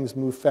make things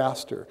move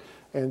faster.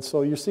 And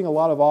so you're seeing a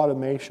lot of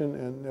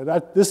automation.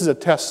 And this is a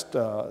test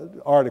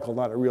article,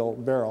 not a real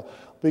barrel.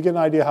 But you get an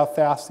idea how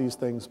fast these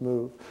things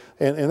move.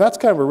 And that's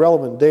kind of a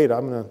relevant data.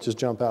 I'm going to just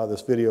jump out of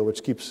this video,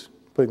 which keeps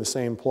putting the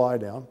same ply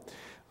down.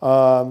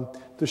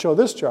 To show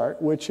this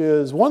chart, which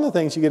is one of the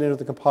things you get into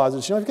the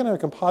composites. You know, if you're going to have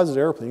a composite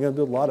airplane, you're going to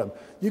build a lot of them.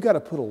 You've got to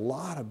put a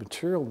lot of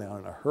material down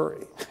in a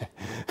hurry.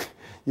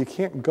 You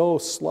can't go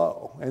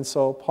slow. And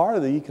so part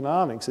of the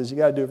economics is you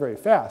got to do it very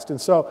fast.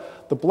 And so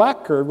the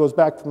black curve goes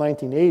back to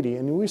 1980,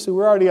 and we see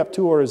we're already up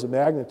 2 orders of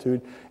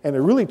magnitude, and it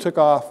really took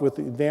off with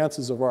the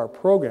advances of our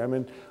program.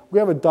 And we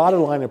have a dotted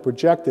line that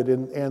projected,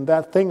 and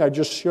that thing I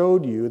just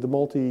showed you, the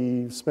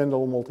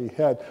multi-spindle,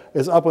 multi-head,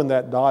 is up on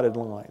that dotted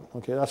line.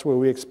 Okay, that's where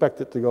we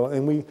expect it to go.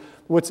 And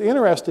what's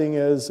interesting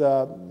is,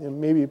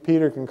 and maybe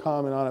Peter can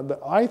comment on it, but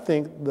I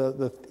think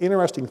the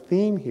interesting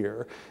theme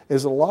here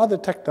is a lot of the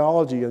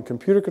technology and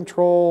computer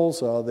controls,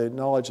 the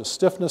knowledge of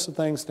stiffness of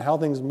things, and how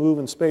things move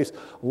in space,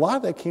 a lot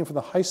of that came from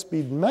the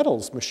high-speed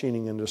metals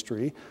machining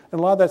industry, and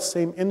a lot of that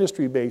same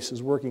industry base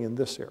is working in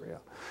this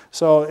area.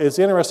 So it's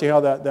interesting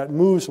how that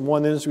moves from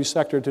one industry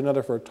sector to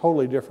another for a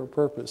totally different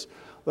purpose.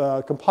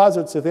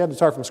 Composites, if they had to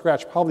start from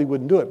scratch, probably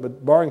wouldn't do it,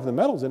 but borrowing from the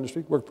metals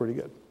industry, worked pretty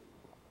good.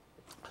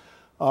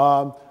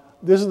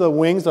 This is the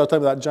wings. I was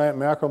talking about that giant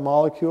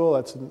macromolecule.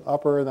 That's an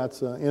upper, and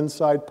that's an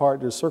inside part.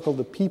 There's circled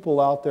the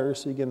people out there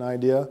so you get an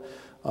idea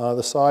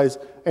the size.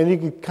 And you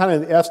can kind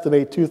of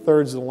estimate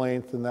 2/3 of the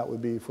length, and that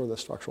would be for the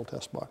structural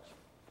test box.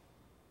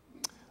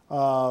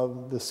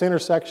 The center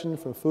section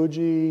from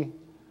Fuji,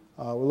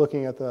 We're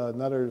looking at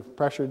another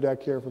pressure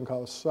deck here from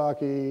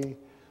Kawasaki.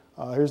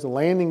 Here's the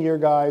landing gear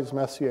guides,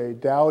 Messier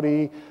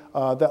Dowdy.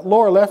 That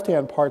lower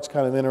left-hand part's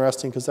kind of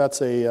interesting because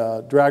that's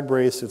a drag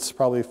brace. It's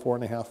probably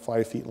 4.5,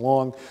 5 feet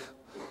long.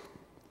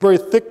 Very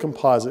thick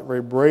composite,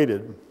 very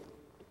braided.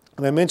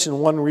 And I mentioned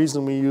one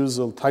reason we use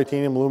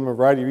titanium, aluminum, a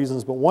variety of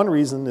reasons, but one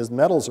reason is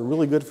metals are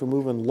really good for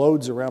moving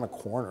loads around a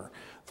corner,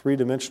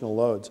 three-dimensional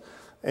loads.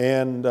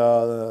 And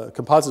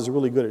composites are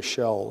really good at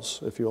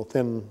shells, if you will,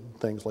 thin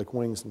things like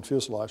wings and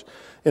fuselage.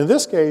 In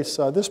this case,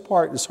 this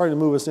part is starting to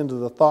move us into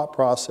the thought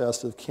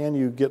process of can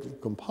you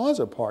get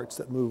composite parts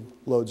that move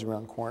loads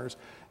around corners?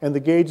 And the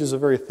gauges are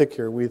very thick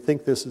here. We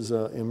think this is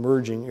an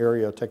emerging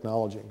area of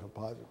technology in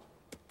composites.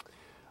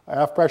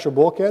 Aft pressure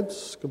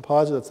bulkheads,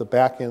 composite, that's the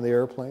back end of the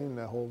airplane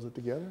that holds it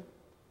together.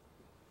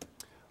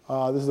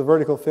 This is the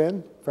vertical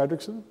fin,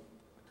 Fredrickson,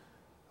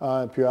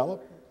 and Puyallup.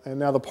 And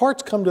now the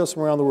parts come to us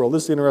from around the world.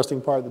 This is the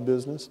interesting part of the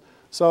business.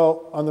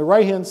 So on the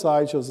right-hand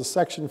side shows the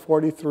Section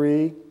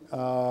 43,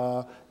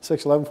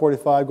 Section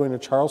 1145 going to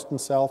Charleston,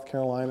 South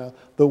Carolina.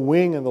 The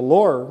wing and the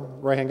lower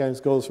right-hand guidance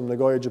goes from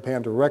Nagoya,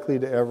 Japan, directly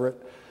to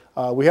Everett.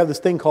 We have this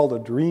thing called a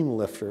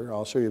Dreamlifter,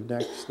 I'll show you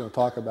next, going to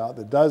talk about,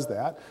 that does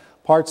that.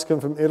 Parts come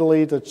from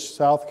Italy to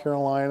South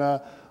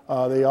Carolina.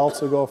 They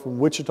also go from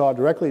Wichita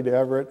directly to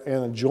Everett,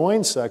 and the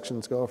join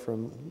sections go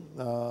from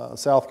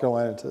South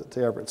Carolina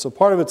to Everett. So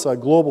part of it's a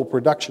global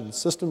production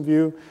system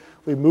view.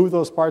 We move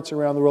those parts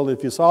around the world.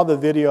 If you saw the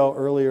video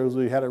earlier,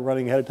 we had it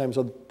running ahead of time,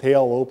 so the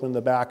tail open,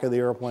 the back of the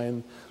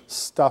airplane,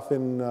 stuff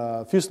in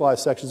fuselage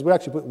sections. We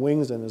actually put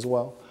wings in as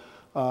well.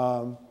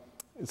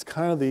 It's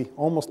kind of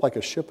almost like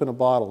a ship in a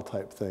bottle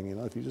type thing, you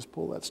know, if you just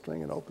pull that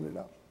string and open it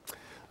up.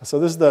 So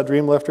this is the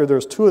Dreamlifter.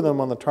 There's two of them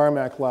on the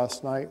tarmac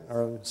last night,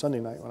 or Sunday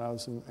night when I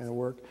was in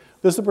work.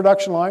 This is the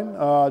production line,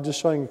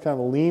 just showing kind of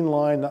a lean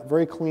line, not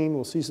very clean.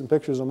 We'll see some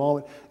pictures in a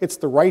moment. It's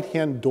the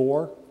right-hand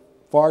door,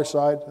 far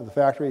side of the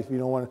factory. If you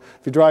don't want to,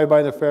 if you drive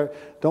by the fair,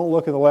 don't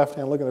look at the left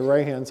hand, look at the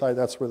right-hand side.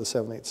 That's where the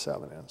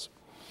 787 is.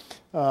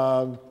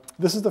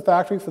 This is the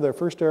factory for their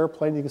first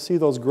airplane. You can see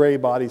those gray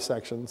body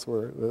sections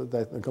where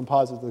the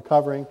composite, the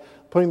covering,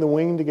 putting the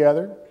wing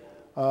together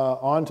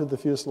onto the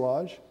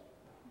fuselage.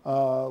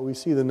 We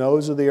see the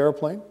nose of the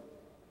airplane.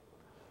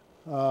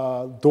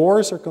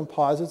 Doors are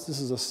composites. This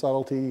is a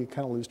subtlety you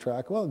kind of lose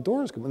track. Well, the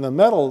doors, and the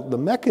metal, the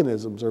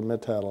mechanisms are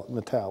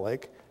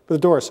metallic, but the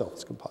door itself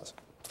is composite.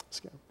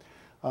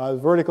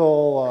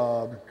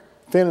 Vertical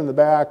fin in the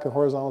back,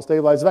 horizontal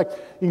stabilizer. In fact,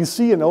 you can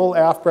see an old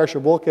aft pressure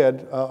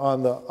bulkhead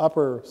on the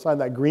upper side,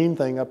 that green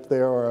thing up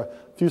there, or a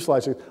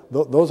fuselage.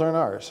 Those aren't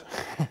ours.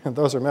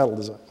 Those are metal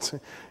designs.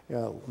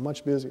 Yeah,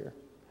 much busier.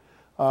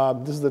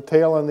 This is the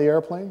tail on the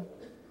airplane.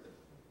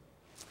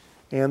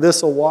 And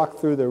this will walk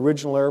through the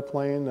original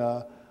airplane.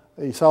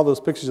 You saw those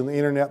pictures on the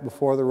internet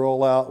before the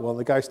rollout. Well,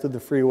 the guy stood the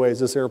freeways.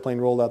 This airplane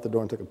rolled out the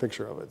door and took a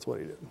picture of it. That's what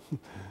he did.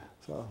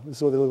 So this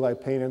is what they look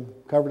like painted,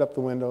 covered up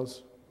the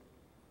windows,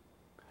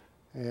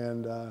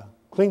 and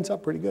cleans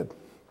up pretty good.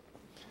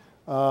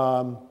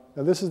 Now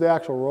this is the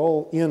actual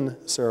roll-in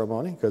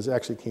ceremony, because it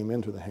actually came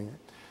into the hangar.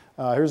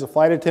 Here's the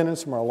flight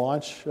attendants from our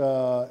launch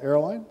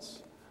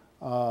airlines.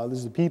 This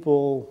is the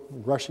people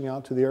rushing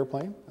out to the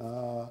airplane.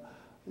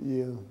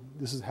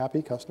 This is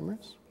happy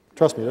customers.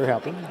 Trust me, they're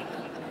happy.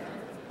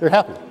 They're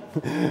happy.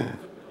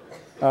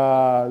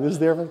 This is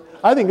the airplane.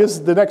 I think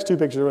the next two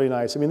pictures are really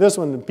nice. I mean, this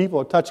one, people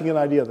are touching an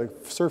idea of the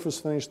surface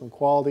finish and the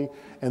quality,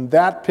 and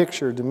that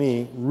picture, to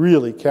me,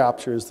 really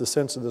captures the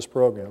sense of this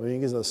program. I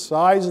mean, you see the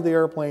size of the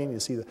airplane, you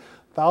see the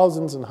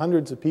thousands and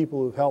hundreds of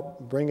people who've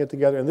helped bring it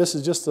together, and this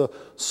is just a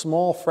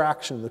small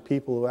fraction of the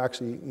people who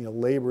actually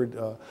labored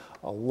a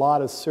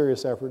lot of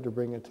serious effort to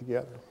bring it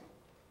together.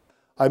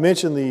 I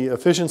mentioned the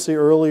efficiency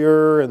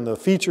earlier and the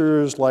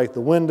features like the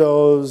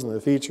windows and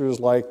the features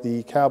like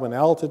the cabin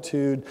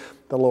altitude,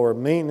 the lower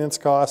maintenance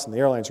costs, and the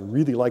airlines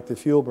really like the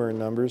fuel burn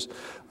numbers.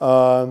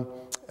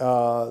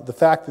 The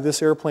fact that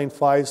this airplane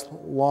flies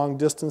long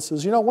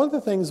distances. You know, one of the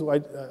things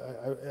I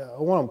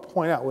want to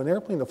point out, what an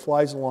airplane that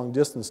flies a long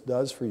distance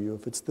does for you,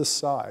 if it's this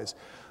size,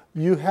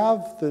 you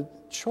have the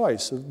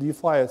choice. Do you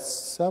fly a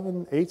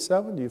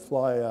 787? Do you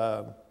fly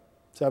a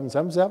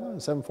 777,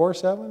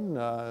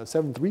 747,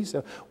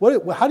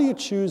 737. How do you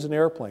choose an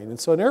airplane? And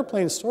so an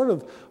airplane is sort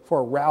of, for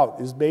a route,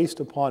 is based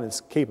upon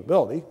its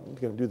capability, it's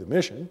going to do the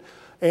mission,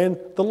 and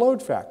the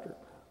load factor.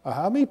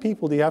 How many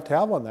people do you have to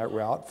have on that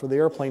route for the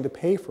airplane to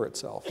pay for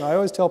itself? Now, I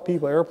always tell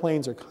people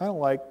airplanes are kind of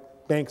like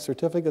bank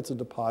certificates of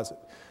deposit.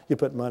 You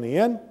put money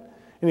in,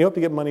 and you hope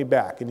to get money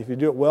back. And if you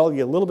do it well, you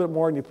get a little bit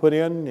more than you put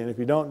in, and if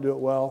you don't do it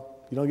well,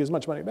 you don't get as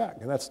much money back,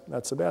 and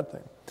that's a bad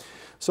thing.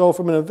 So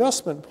from an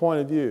investment point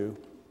of view,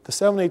 the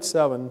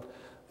 787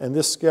 and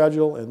this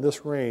schedule and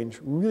this range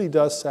really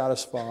does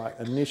satisfy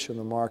a niche in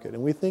the market.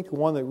 And we think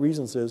one of the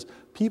reasons is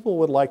people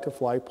would like to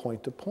fly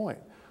point to point.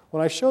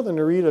 When I showed the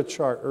Narita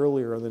chart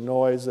earlier on the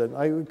noise, and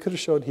we could have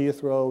showed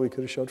Heathrow, we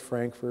could have showed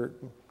Frankfurt,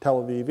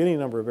 Tel Aviv, any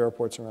number of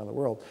airports around the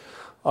world.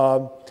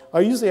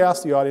 I usually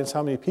ask the audience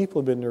how many people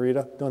have been to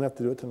Narita. Don't have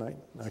to do it tonight.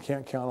 I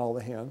can't count all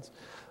the hands.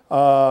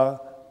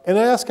 And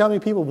I asked how many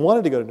people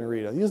wanted to go to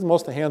Narita. Usually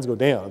most of the hands go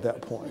down at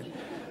that point.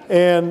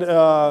 And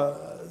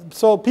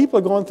so people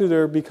are going through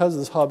there because of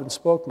this hub and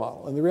spoke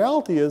model. And the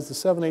reality is the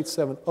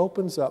 787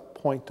 opens up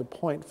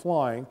point-to-point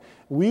flying.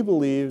 We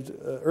believed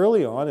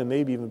early on, and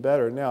maybe even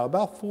better now,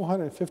 about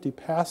 450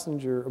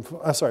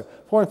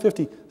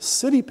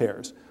 city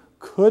pairs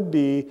could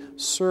be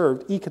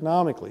served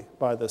economically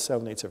by the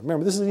 787.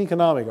 Remember, this is an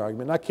economic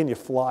argument, not can you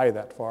fly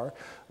that far.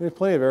 There's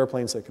plenty of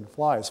airplanes that can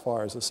fly as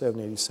far as the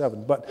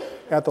 787. But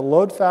at the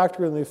load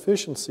factor and the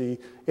efficiency,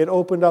 it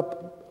opened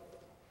up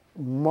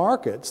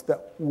markets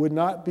that would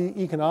not be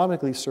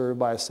economically served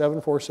by a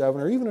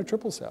 747 or even a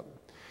 777.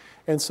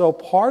 And so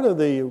part of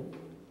the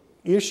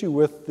issue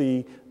with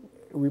the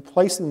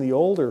replacing the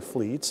older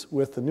fleets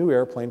with the new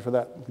airplane for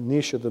that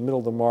niche at the middle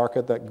of the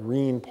market, that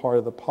green part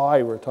of the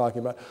pie we're talking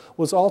about,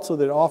 was also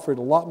that it offered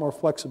a lot more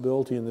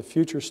flexibility in the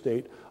future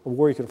state of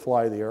where you could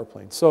fly the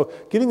airplane. So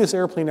getting this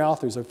airplane out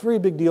there is a very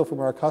big deal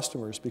from our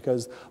customers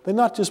because they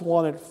not just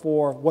want it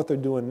for what they're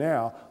doing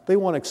now, they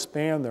want to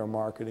expand their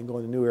market and go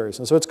into new areas.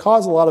 And so it's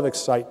caused a lot of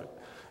excitement.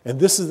 And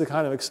this is the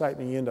kind of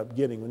excitement you end up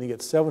getting when you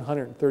get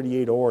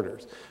 738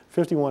 orders,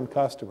 51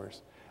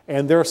 customers.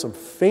 And there are some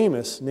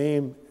famous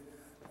name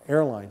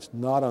airlines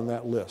not on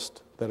that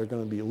list that are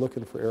going to be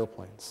looking for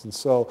airplanes. And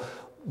so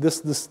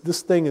this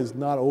thing is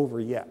not over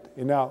yet.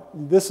 And now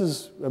this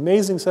is an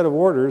amazing set of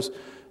orders.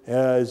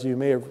 As you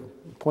may have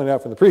pointed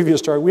out from the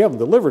previous chart, we haven't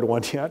delivered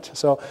one yet.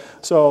 So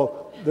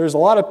there's a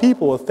lot of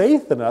people with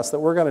faith in us that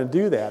we're going to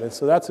do that. And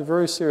so that's a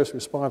very serious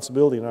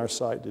responsibility on our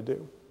side to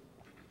do.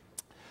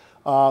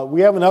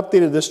 We haven't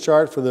updated this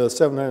chart for the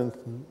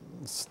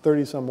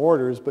 730-some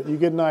orders, but you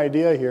get an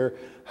idea here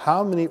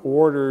how many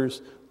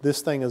orders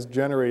this thing has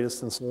generated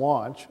since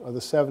launch of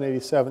the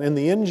 787. And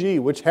the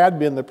NG, which had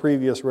been the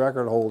previous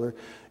record holder,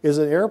 is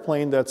an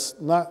airplane that's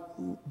not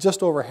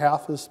just over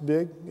half as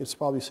big. It's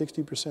probably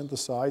 60% the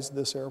size of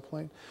this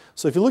airplane.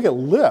 So if you look at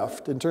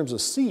lift in terms of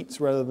seats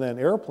rather than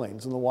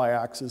airplanes in the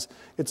y-axis,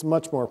 it's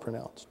much more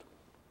pronounced.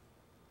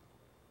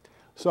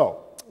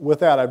 So with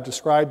that, I've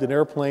described an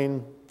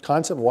airplane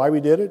concept, why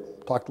we did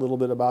it, talked a little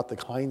bit about the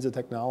kinds of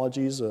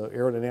technologies,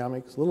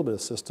 aerodynamics, a little bit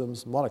of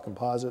systems, a lot of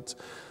composites,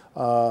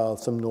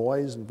 some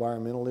noise,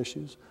 environmental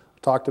issues.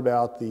 Talked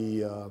about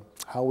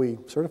how we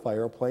certify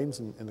airplanes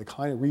and the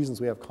kind of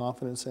reasons we have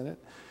confidence in it.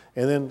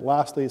 And then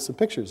lastly, some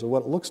pictures of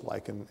what it looks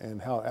like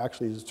and how it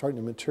actually is starting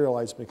to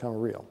materialize and become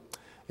real.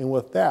 And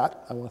with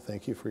that, I want to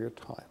thank you for your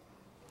time.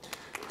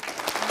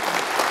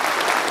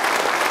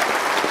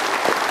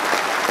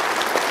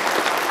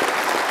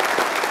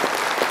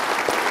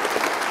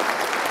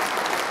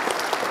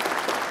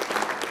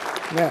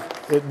 Now,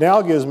 it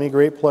now gives me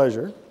great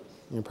pleasure,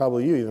 and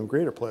probably you even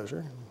greater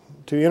pleasure,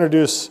 to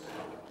introduce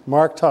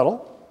Mark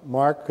Tuttle.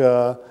 Mark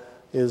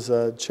is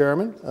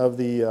chairman of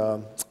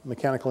the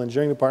Mechanical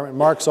Engineering Department.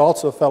 Mark's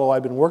also a fellow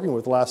I've been working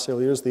with the last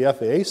several years, the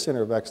FAA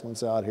Center of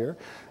Excellence out here.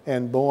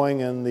 And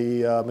Boeing and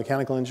the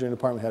Mechanical Engineering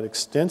Department had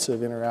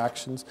extensive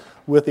interactions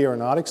with the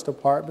Aeronautics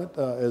Department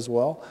as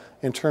well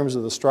in terms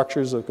of the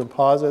structures of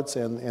composites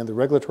and the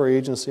regulatory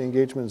agency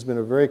engagement. Has been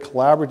a very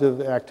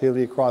collaborative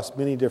activity across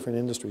many different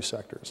industry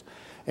sectors.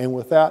 And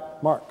with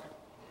that, Mark.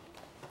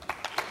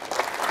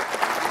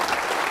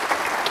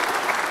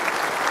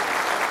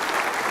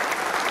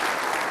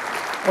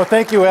 Well,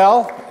 thank you,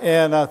 Al,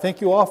 and thank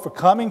you all for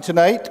coming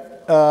tonight.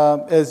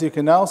 As you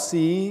can now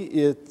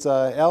see,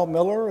 Al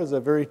Miller is a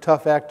very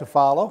tough act to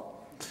follow.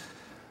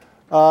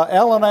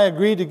 Al and I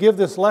agreed to give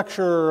this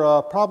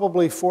lecture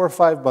probably 4 or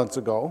 5 months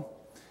ago,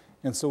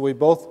 and so we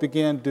both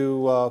began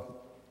to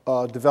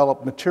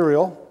develop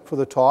material for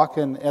the talk,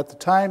 and at the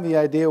time the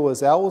idea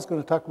was Al was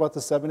going to talk about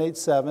the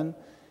 787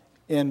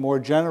 and more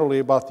generally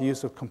about the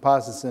use of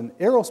composites in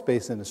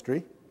aerospace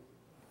industry.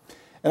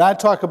 And I'd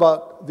talk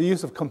about the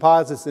use of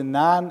composites in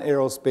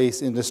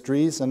non-aerospace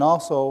industries and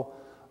also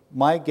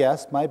my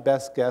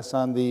best guess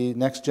on the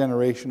next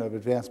generation of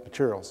advanced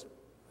materials.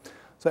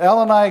 So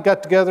Al and I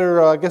got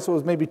together, I guess it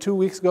was maybe 2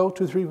 weeks ago,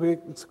 2-3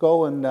 weeks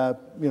ago, and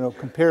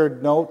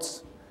compared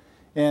notes.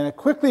 And it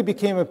quickly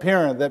became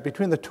apparent that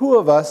between the two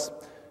of us,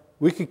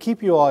 we could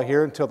keep you all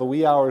here until the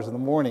wee hours of the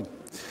morning.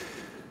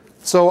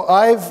 So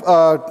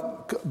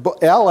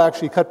Al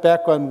actually cut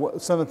back on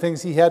some of the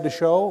things he had to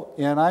show,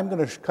 and I'm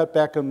going to cut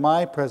back on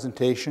my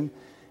presentation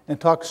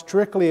and talk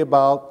strictly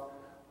about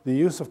the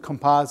use of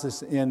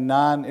composites in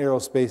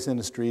non-aerospace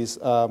industries.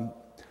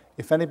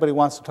 If anybody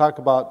wants to talk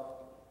about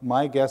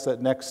my guess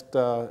at next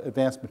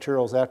advanced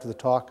materials after the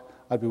talk,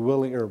 I'd be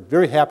willing or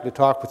very happy to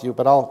talk with you,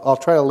 but I'll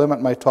try to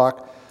limit my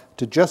talk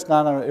to just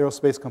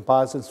non-aerospace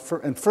composites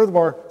and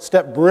furthermore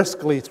step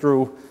briskly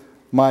through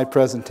my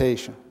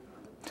presentation.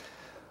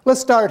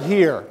 Let's start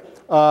here.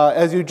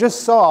 As you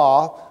just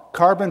saw,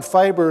 carbon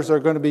fibers are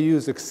going to be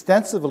used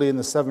extensively in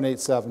the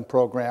 787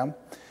 program.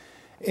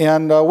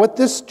 And what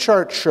this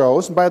chart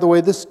shows, and by the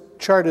way, this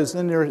chart is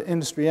in their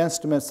industry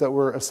estimates that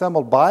were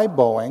assembled by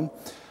Boeing.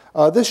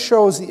 This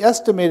shows the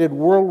estimated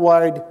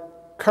worldwide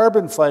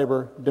carbon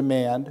fiber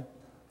demand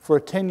for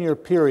a 10-year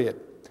period.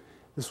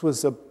 This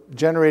was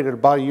generated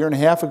about a year and a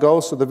half ago,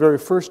 so the very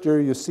first year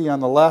you see on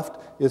the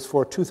left is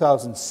for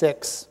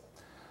 2006.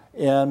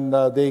 And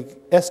they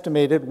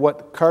estimated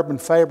what carbon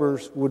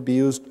fibers would be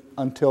used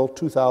until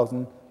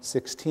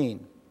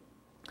 2016.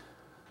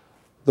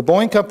 The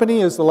Boeing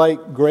Company is the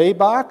light gray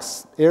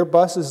box,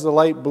 Airbus is the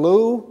light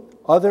blue,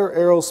 other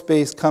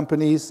aerospace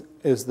companies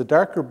is the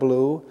darker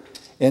blue,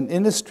 and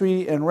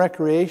industry and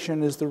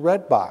recreation is the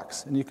red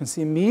box. And you can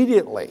see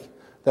immediately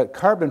that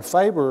carbon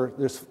fiber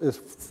is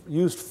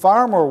used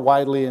far more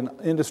widely in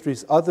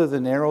industries other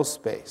than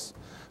aerospace.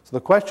 So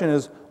the question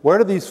is, where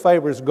do these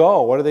fibers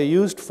go? What are they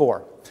used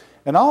for?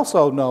 And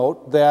also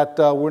note that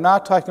we're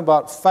not talking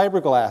about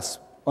fiberglass,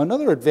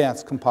 another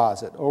advanced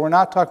composite, or we're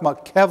not talking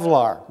about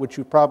Kevlar, which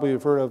you probably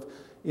have heard of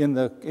in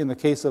the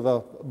case of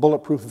a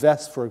bulletproof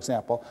vest, for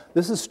example.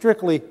 This is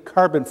strictly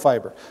carbon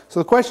fiber. So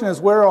the question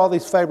is, where do all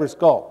these fibers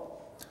go?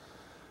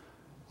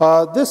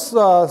 This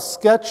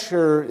sketch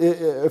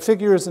or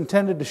figure is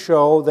intended to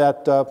show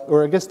that,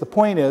 or I guess the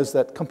point is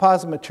that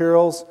composite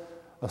materials,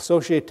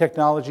 associated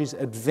technologies,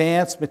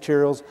 advanced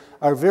materials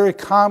are very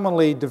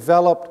commonly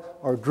developed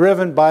or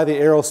driven by the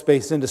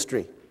aerospace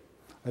industry.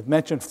 I've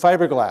mentioned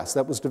fiberglass.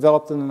 That was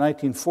developed in the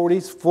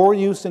 1940s for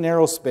use in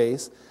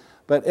aerospace.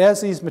 But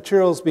as these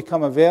materials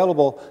become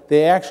available,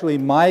 they actually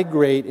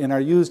migrate and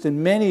are used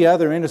in many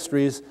other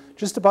industries,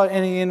 just about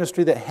any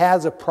industry that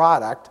has a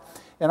product.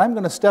 And I'm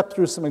going to step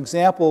through some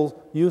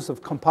example use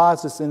of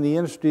composites in the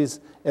industries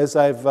as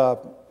I've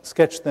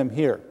sketched them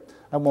here.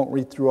 I won't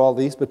read through all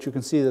these, but you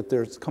can see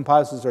that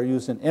composites are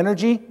used in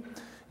energy,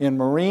 in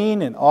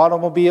marine, in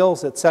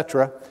automobiles,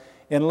 etc.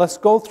 And let's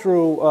go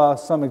through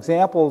some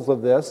examples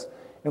of this.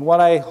 And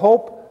what I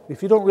hope,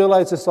 if you don't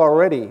realize this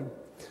already,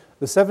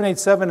 the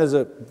 787 is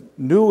a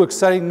new,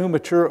 exciting new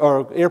material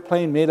or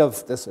airplane made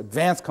of this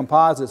advanced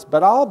composites.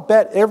 But I'll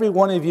bet every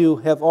one of you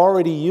have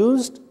already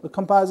used the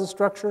composite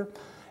structure.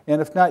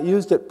 And if not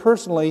used it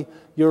personally,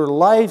 your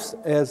lives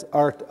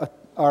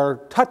are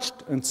touched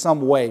in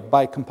some way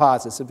by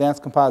composites,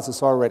 advanced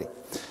composites already.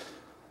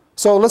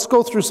 So let's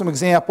go through some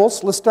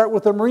examples. Let's start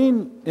with the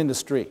marine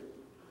industry.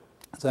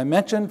 As I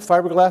mentioned,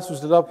 fiberglass was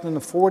developed in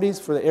the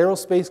 40s for the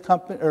aerospace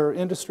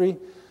industry.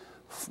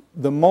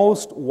 The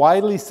most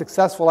widely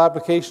successful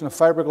application of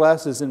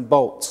fiberglass is in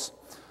boats.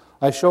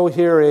 I show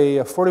here a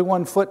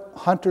 41-foot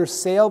Hunter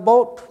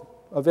sailboat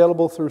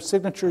available through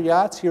Signature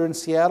Yachts here in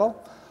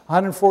Seattle.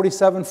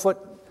 147-foot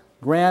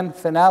Grand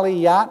Finale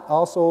yacht,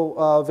 also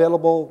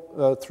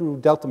available through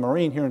Delta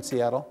Marine here in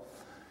Seattle.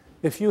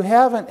 If you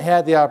haven't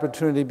had the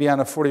opportunity to be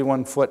on a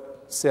 41-foot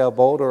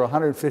sailboat or a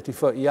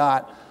 150-foot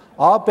yacht,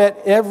 I'll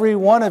bet every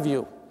one of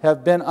you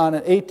have been on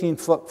an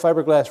 18-foot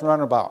fiberglass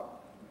runabout.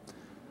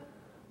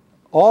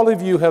 All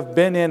of you have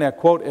been in a,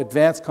 quote,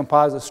 advanced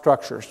composite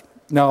structures.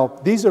 Now,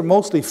 these are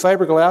mostly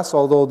fiberglass,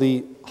 although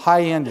the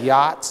high-end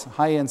yachts,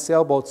 high-end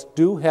sailboats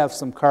do have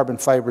some carbon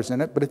fibers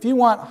in it. But if you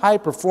want high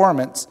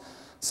performance,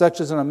 such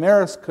as an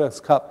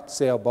America's Cup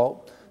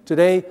sailboat,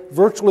 today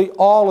virtually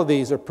all of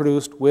these are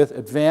produced with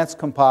advanced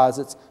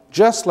composites,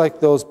 just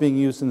like those being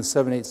used in the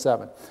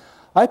 787.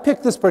 I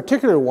picked this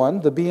particular one,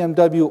 the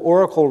BMW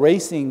Oracle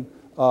Racing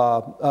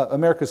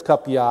America's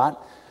Cup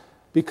yacht,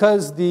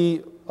 because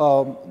the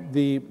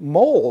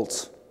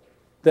molds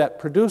that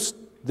produced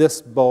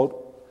this boat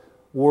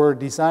were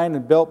designed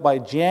and built by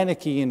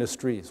Janicki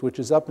Industries, which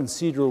is up in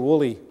Cedar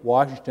Woolley,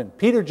 Washington.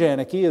 Peter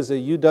Janicki is a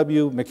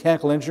UW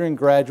mechanical engineering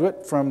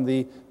graduate from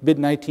the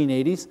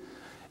mid-1980s.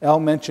 Al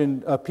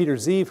mentioned Peter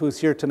Zeev, who's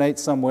here tonight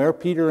somewhere.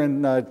 Peter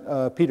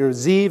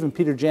Zeev and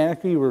Peter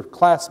Janicki were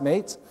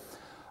classmates.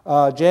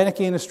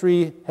 Janicki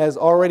Industry has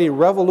already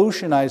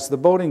revolutionized the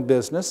boating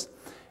business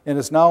and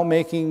is now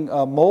making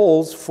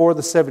molds for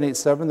the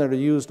 787 that are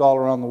used all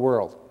around the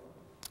world.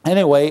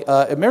 Anyway,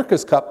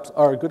 America's Cups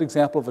are a good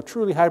example of a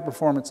truly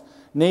high-performance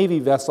Navy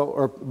vessel,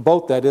 or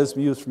boat that is,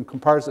 used from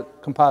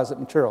composite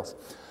materials.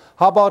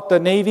 How about the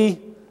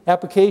Navy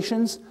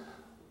applications?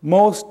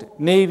 Most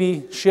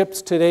Navy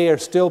ships today are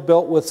still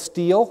built with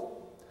steel,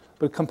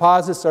 but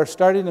composites are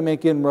starting to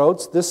make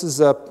inroads. This is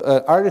an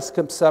artist's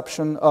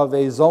conception of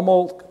a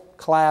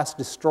Zomel-class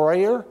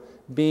destroyer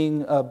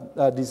being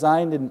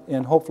designed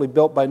and hopefully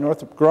built by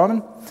Northrop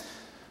Grumman.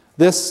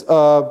 This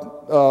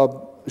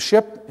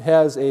ship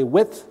has a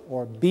width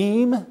or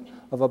beam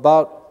of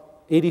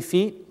about 80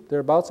 feet,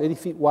 thereabouts, 80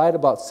 feet wide,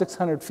 about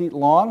 600 feet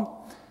long.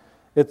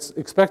 It's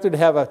expected to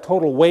have a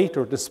total weight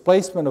or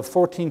displacement of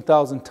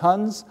 14,000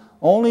 tons,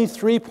 only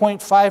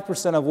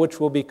 3.5% of which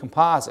will be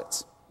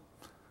composites.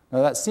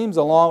 Now that seems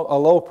a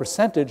low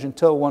percentage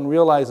until one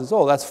realizes,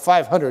 oh, that's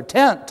 500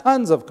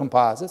 tons of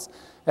composites.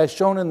 As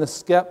shown in the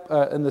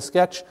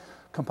sketch,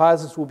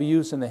 composites will be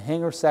used in the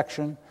hangar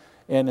section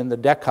and in the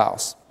deck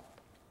house.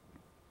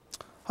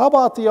 How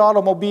about the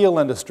automobile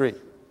industry?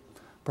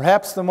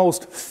 Perhaps the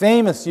most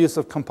famous use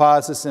of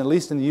composites, at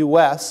least in the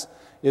U.S.,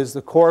 is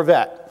the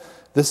Corvette.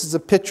 This is a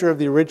picture of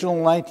the original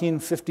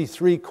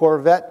 1953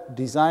 Corvette,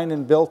 designed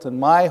and built in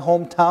my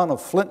hometown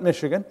of Flint,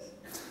 Michigan.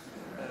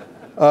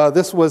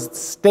 This was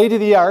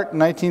state-of-the-art in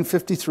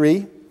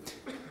 1953,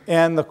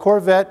 and the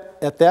Corvette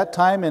at that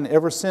time and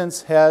ever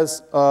since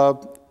has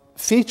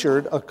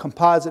featured a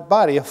composite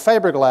body, a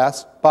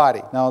fiberglass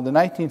body. Now, the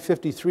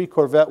 1953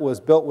 Corvette was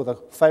built with a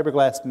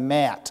fiberglass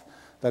mat.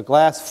 The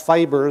glass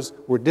fibers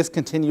were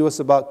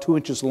discontinuous, about 2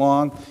 inches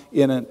long,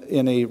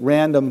 in a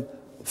random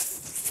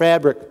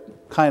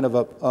fabric kind of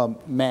a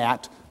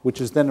mat,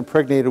 which is then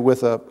impregnated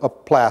with a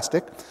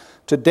plastic.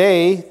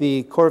 Today,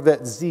 the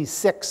Corvette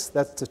Z6,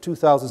 that's the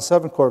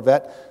 2007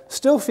 Corvette,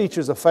 still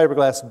features a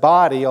fiberglass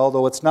body,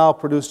 although it's now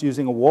produced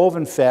using a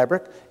woven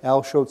fabric.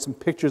 Al showed some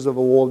pictures of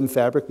a woven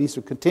fabric. These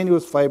are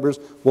continuous fibers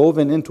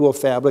woven into a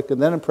fabric and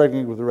then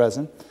impregnated with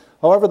resin.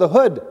 However, the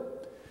hood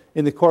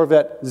in the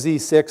Corvette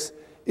Z6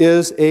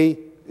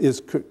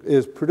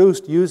 is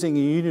produced using a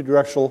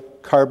unidirectional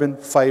carbon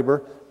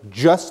fiber,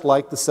 just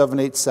like the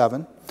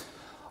 787.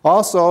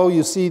 Also,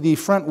 you see the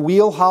front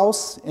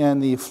wheelhouse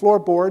and the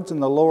floorboards in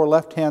the lower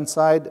left-hand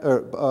side,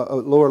 or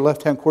lower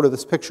left-hand quarter of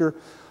this picture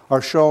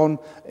are shown,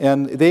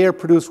 and they are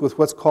produced with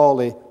what's called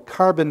a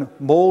carbon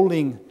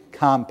molding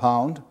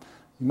compound.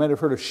 You might have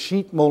heard of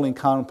sheet molding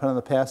compound in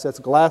the past. That's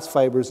glass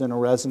fibers in a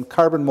resin.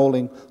 Carbon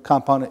molding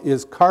compound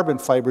is carbon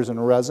fibers in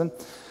a resin.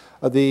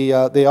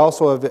 They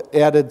also have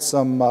added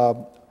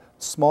some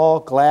small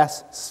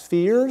glass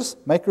spheres,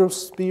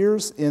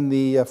 microspheres, in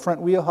the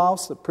front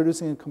wheelhouse,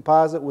 producing a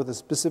composite with a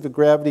specific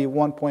gravity of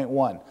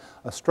 1.1,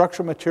 a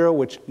structural material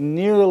which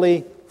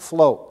nearly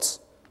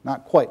floats.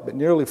 Not quite, but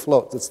nearly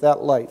floats. It's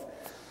that light.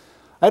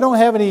 I don't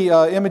have any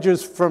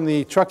images from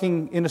the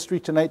trucking industry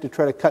tonight to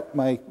try to cut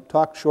my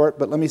talk short,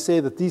 but let me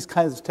say that these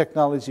kinds of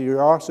technology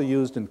are also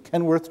used in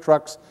Kenworth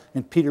trucks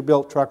and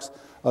Peterbilt trucks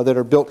that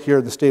are built here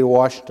in the state of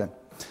Washington.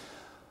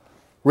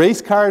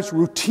 Race cars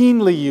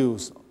routinely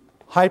use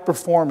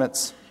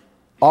high-performance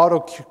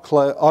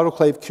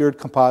autoclave cured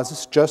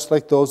composites, just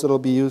like those that will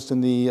be used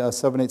in the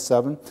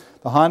 787.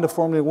 The Honda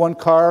Formula One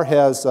car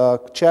has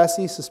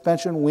chassis,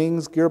 suspension,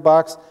 wings,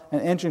 gearbox, and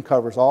engine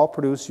covers, all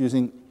produced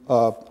using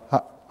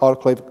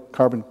autoclave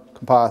carbon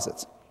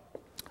composites.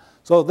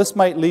 So this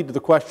might lead to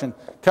the question,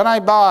 can I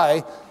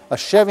buy a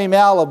Chevy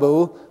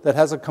Malibu that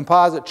has a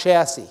composite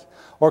chassis?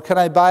 Or can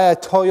I buy a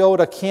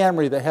Toyota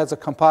Camry that has a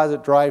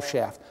composite drive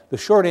shaft? The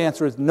short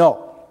answer is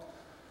no.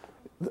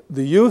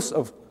 The use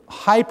of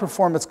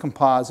high-performance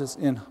composites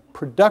in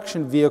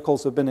production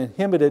vehicles have been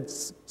inhibited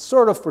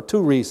sort of for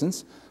two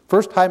reasons.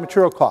 First, high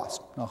material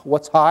cost. Now,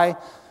 what's high?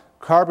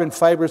 Carbon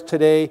fibers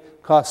today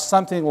cost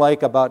something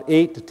like about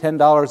 $8 to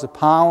 $10 a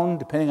pound,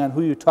 depending on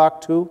who you talk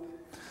to.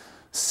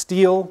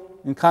 Steel,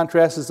 in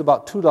contrast, is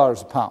about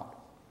 $2 a pound.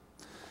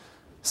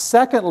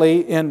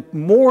 Secondly, and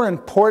more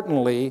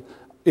importantly,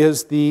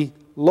 is the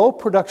low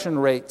production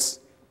rates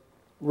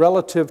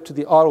relative to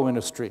the auto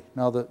industry.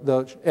 Now,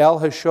 Al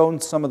has shown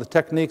some of the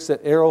techniques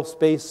that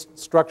aerospace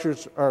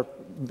structures are,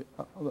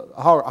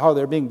 how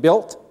they're being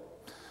built.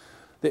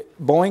 The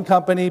Boeing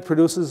Company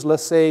produces,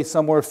 let's say,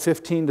 somewhere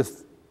 15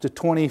 to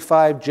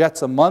 25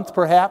 jets a month,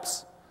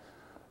 perhaps.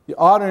 The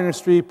auto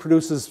industry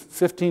produces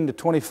 15 to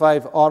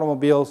 25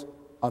 automobiles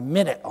a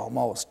minute,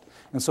 almost.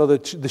 And so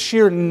the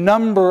sheer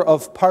number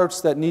of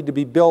parts that need to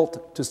be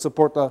built to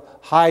support the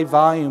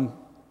high-volume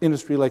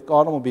industry like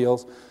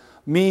automobiles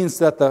means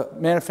that the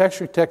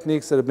manufacturing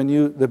techniques that have been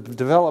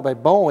developed by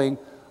Boeing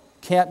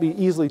can't be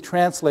easily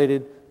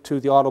translated to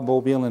the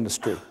automobile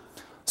industry.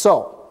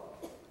 So,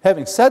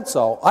 having said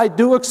so, I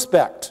do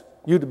expect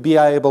you to be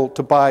able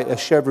to buy a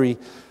Chevy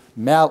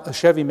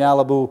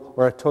Malibu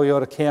or a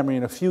Toyota Camry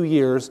in a few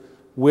years,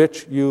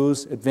 which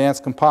use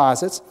advanced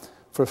composites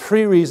for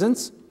three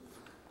reasons.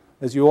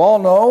 As you all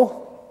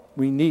know,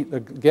 the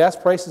gas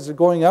prices are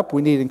going up,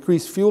 we need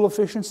increased fuel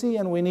efficiency,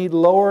 and we need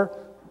lower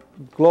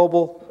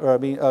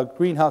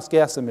greenhouse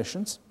gas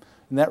emissions,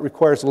 and that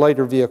requires a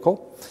lighter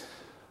vehicle.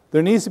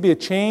 There needs to be a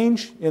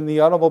change in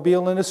the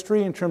automobile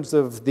industry in terms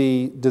of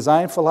the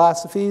design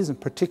philosophies. In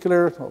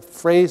particular, a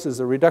phrase is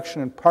a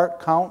reduction in part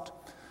count.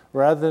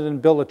 Rather than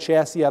build a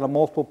chassis out of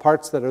multiple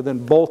parts that are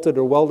then bolted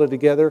or welded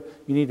together,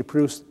 you need to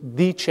produce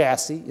the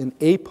chassis in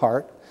a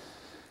part.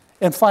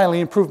 And finally,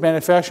 improve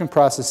manufacturing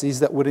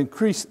processes that would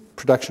increase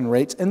production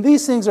rates. And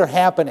these things are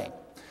happening.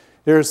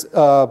 There's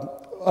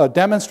a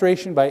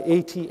demonstration by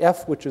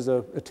ATF, which is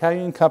an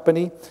Italian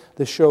company.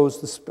 This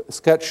shows, the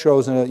sketch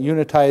shows a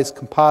unitized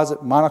composite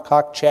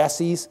monocoque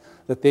chassis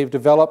that they've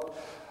developed,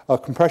 a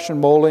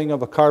compression molding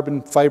of a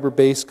carbon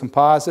fiber-based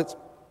composite.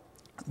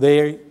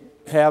 They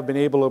have been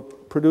able to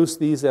produce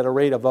these at a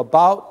rate of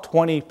about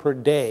 20 per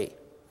day.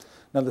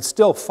 Now, that's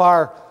still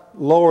far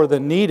lower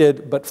than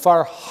needed, but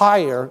far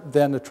higher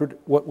than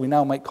what we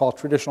now might call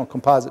traditional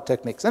composite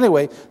techniques.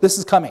 Anyway, this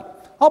is coming.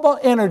 How about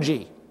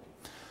energy?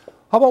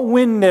 How about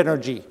wind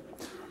energy?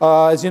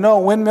 As you know,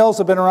 windmills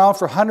have been around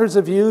for hundreds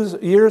of years,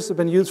 have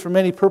been used for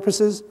many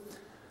purposes.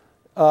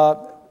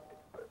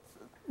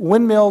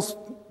 Windmills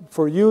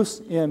for use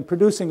in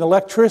producing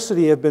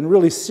electricity have been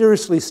really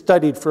seriously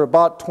studied for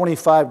about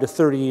 25 to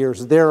 30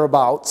 years,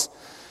 thereabouts.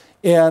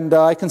 And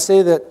I can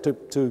say that,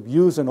 to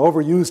use an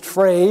overused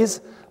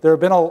phrase, there have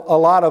been a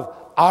lot of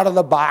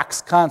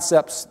out-of-the-box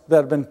concepts that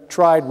have been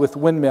tried with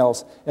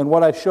windmills. And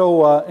what I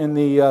show in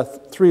the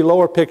three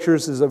lower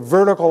pictures is a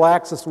vertical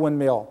axis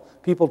windmill,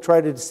 People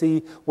tried to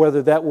see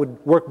whether that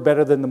would work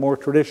better than the more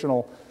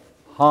traditional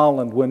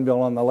Holland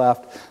windmill on the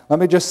left. Let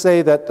me just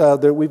say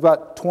that we've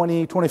got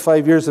 20,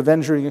 25 years of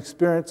engineering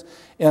experience,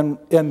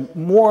 and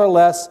more or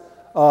less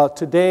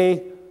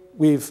today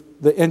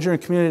the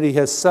engineering community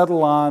has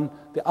settled on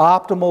the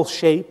optimal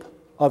shape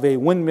of a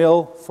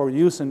windmill for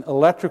use in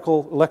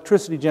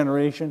electricity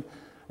generation.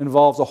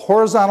 Involves a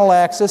horizontal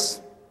axis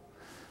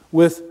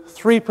with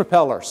 3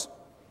 propellers.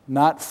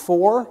 Not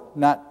 4,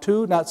 not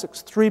 2, not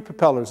 6, 3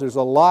 propellers. There's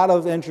a lot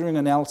of engineering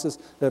analysis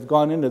that have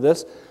gone into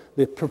this.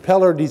 The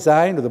propeller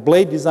design, or the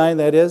blade design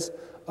that is,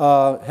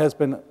 has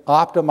been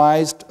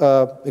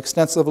optimized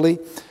extensively.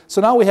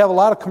 So now we have a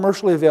lot of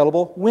commercially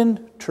available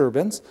wind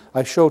turbines.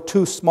 I show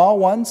 2 small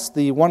ones.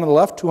 The one on the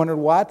left, 200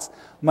 watts,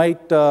 might,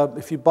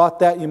 if you bought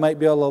that, you might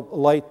be able to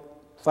light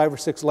 5 or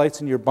 6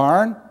 lights in your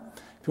barn.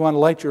 If you want to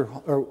light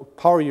or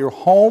power your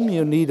home,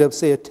 you need,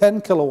 say, a 10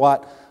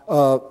 kilowatt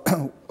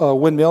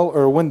windmill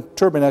or wind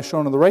turbine as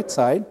shown on the right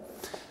side.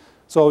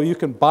 So you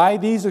can buy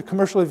these, are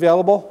commercially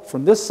available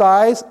from this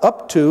size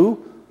up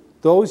to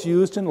those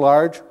used in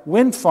large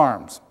wind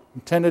farms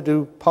intended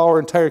to power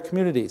entire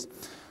communities.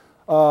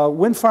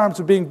 Wind farms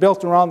are being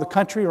built around the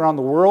country, around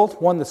the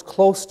world. One that's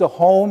close to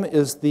home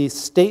is the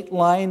State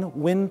Line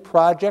Wind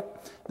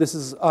Project. This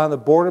is on the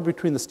border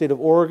between the state of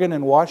Oregon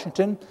and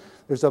Washington.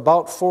 There's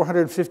about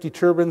 450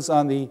 turbines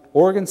on the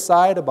Oregon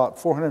side, about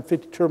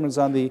 450 turbines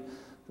on the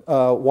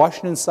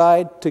Washington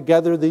side.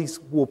 Together, these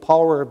will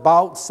power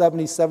about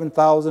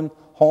 77,000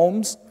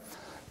 homes.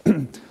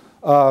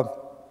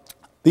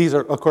 These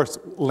are, of course,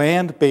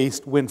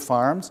 land-based wind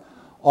farms.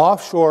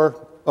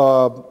 Offshore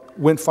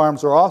wind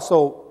farms are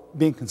also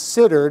being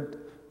considered.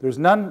 There's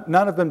none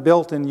have been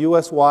built in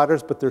U.S.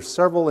 waters, but there's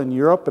several in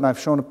Europe, and I've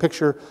shown a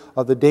picture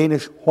of the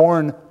Danish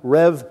Horn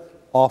Rev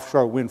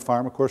offshore wind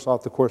farm, of course,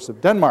 off the coast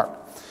of Denmark.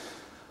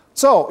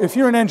 So, if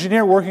you're an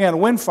engineer working on a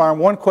wind farm,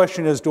 one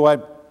question is, do I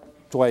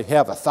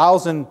have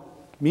 1,000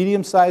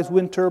 medium-sized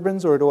wind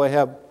turbines, or do I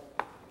have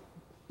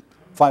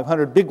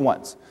 500 big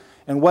ones?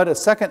 And what a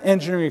second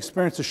engineering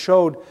experience has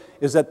showed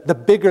is that the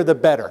bigger the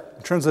better,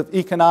 in terms of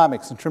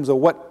economics, in terms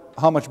of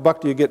how much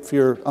buck do you get for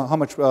your, how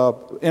much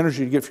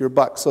energy you get for your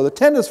buck. So the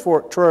trend is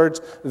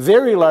towards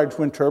very large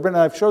wind turbine,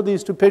 and I've showed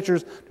these 2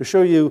 pictures to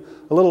show you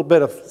a little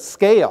bit of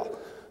scale.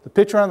 The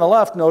picture on the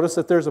left, notice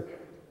that there's a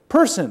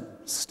person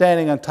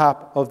standing on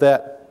top of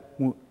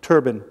that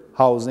turbine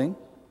housing.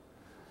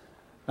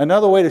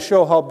 Another way to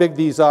show how big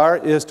these are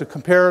is to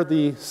compare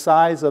the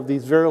size of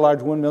these very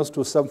large windmills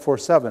to a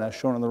 747, as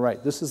shown on the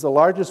right. This is the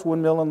largest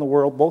windmill in the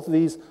world. Both of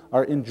these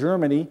are in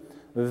Germany.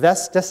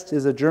 Vestas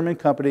is a German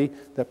company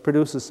that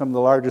produces some of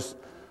the largest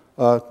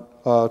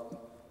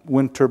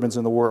wind turbines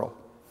in the world.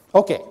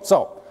 Okay,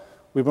 so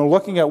we've been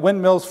looking at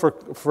windmills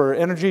for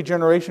energy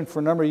generation for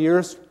a number of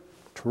years.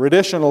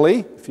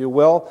 Traditionally, if you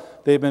will,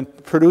 they've been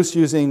produced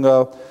using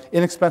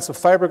inexpensive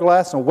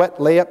fiberglass and wet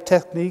layup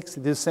techniques.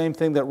 They do the same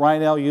thing that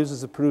Rheinell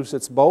uses to produce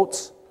its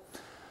boats.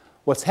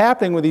 What's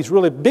happening with these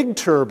really big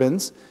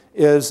turbines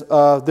is there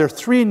are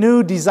 3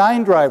 new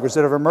design drivers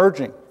that are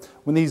emerging.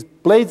 When these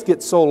blades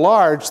get so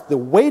large, the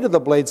weight of the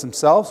blades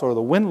themselves, or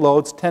the wind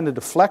loads, tend to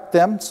deflect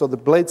them, so the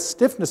blade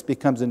stiffness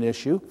becomes an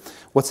issue.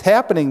 What's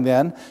happening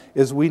then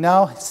is we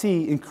now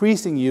see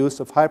increasing use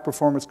of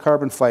high-performance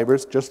carbon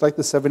fibers, just like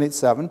the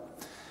 787.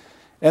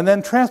 And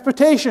then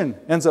transportation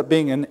ends up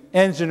being an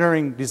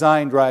engineering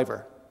design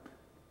driver.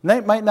 And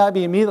that might not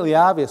be immediately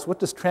obvious. What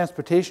does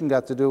transportation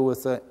got to do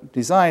with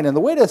design? And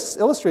the way to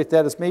illustrate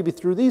that is maybe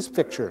through these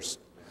pictures.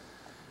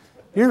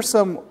 Here's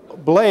some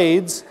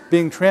blades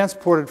being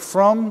transported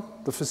from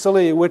the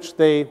facility in which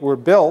they were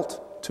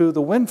built to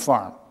the wind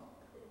farm.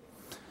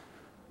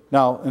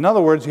 Now, in other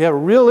words, you have a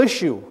real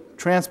issue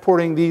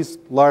transporting these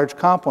large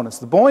components.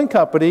 The Boeing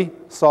Company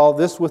solved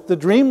this with the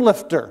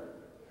Dreamliner.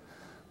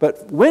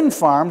 But wind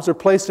farms are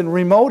placed in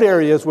remote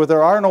areas where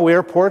there are no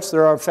airports,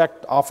 there are in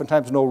fact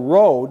oftentimes no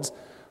roads.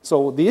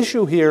 So the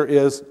issue here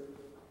is,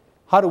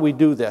 how do we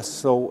do this?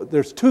 So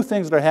there's 2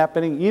 things that are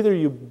happening. Either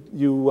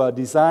you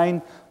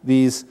design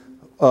these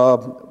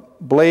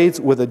blades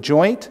with a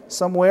joint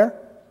somewhere,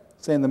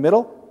 say in the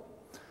middle.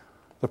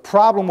 The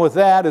problem with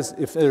that is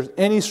if there's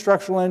any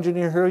structural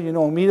engineer here, you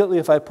know immediately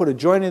if I put a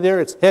joint in there,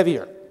 it's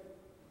heavier.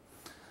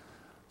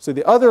 So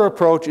the other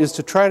approach is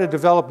to try to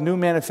develop new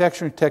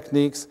manufacturing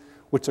techniques,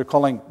 which they're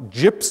calling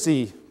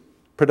gypsy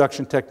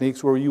production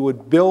techniques, where you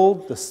would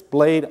build this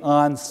blade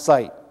on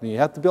site. You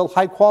have to build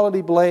high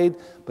quality blade,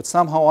 but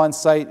somehow on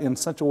site in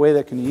such a way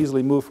that can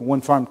easily move from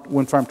one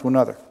farm to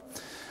another.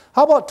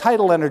 How about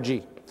tidal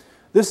energy?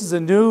 This is a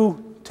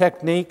new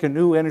technique, a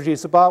new energy.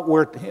 It's about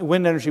where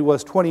wind energy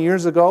was 20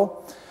 years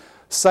ago.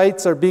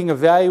 Sites are being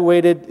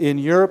evaluated in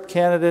Europe,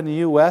 Canada, and the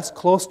U.S.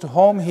 Close to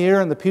home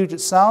here in the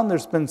Puget Sound,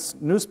 there's been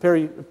a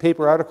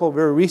newspaper article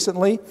very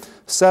recently.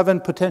 7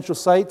 potential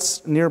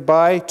sites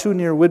nearby, 2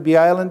 near Whidbey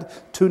Island,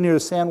 2 near the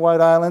Sandwide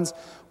Islands,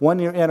 1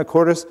 near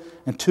Anacortes,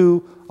 and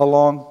 2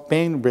 along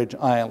Bainbridge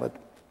Island.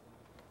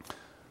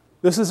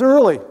 This is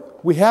early.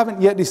 we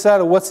haven't yet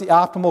decided what's the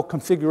optimal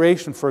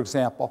configuration, for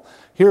example.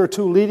 Here are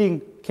two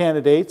leading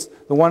candidates.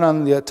 The one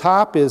on the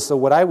top is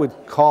what I would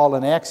call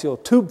an axial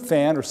tube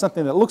fan, or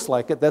something that looks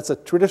like it. That's a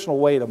traditional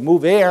way to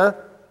move air.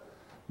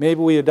 Maybe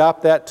we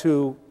adopt that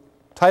to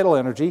tidal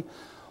energy.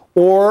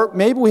 Or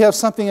maybe we have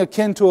something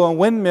akin to a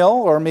windmill,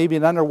 or maybe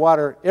an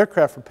underwater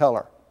aircraft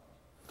propeller.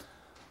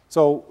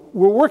 So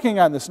we're working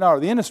on this now, or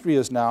the industry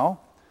is now.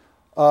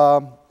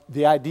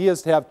 The idea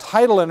is to have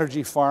tidal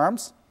energy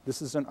farms.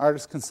 This is an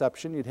artist's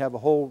conception. You'd have a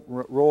whole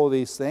row of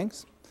these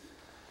things.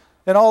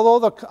 And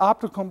although the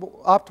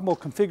optimal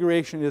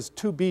configuration is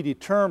to be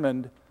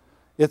determined,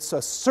 it's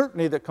a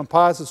certainty that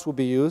composites will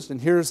be used.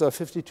 And here's a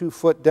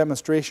 52-foot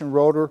demonstration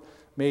rotor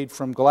made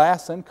from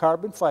glass and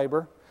carbon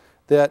fiber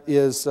that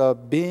is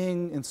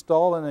being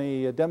installed in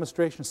a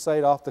demonstration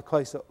site off the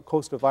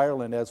coast of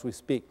Ireland as we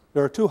speak.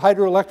 There are two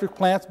hydroelectric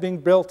plants being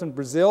built in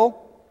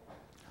Brazil.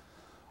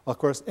 Of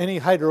course, any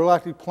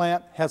hydroelectric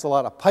plant has a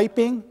lot of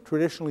piping,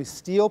 traditionally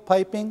steel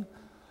piping.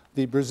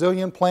 The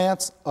Brazilian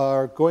plants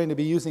are going to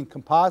be using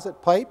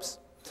composite pipes.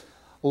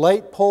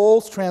 Light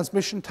poles,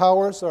 transmission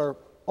towers are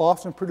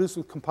often produced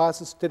with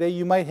composites today.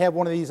 You might have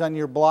one of these on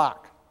your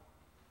block.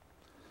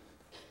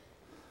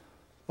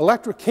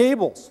 Electric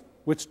cables,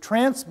 which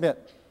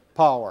transmit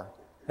power,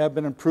 have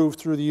been improved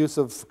through the use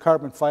of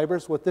carbon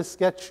fibers. What this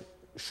sketch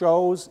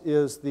shows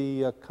is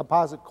the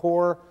composite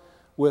core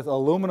with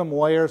aluminum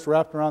wires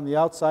wrapped around the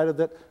outside of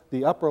it.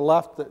 The upper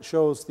left that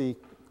shows the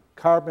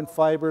carbon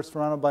fibers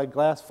surrounded by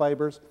glass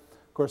fibers.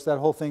 Of course, that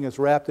whole thing is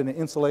wrapped in an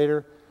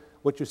insulator.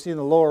 What you see in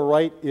the lower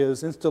right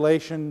is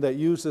installation that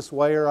used this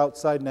wire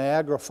outside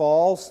Niagara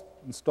Falls,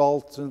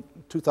 installed in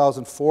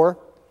 2004.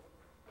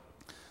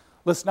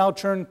 Let's now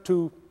turn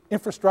to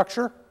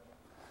infrastructure.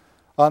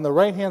 On the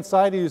right-hand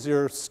side is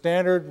your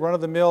standard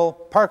run-of-the-mill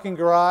parking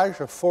garage,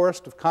 a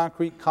forest of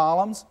concrete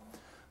columns.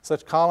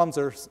 Such columns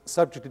are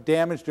subject to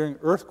damage during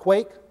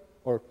earthquake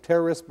or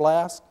terrorist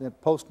blast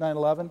post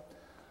 9/11.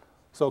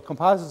 So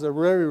composites are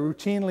very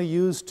routinely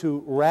used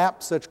to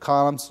wrap such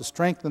columns to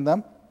strengthen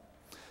them.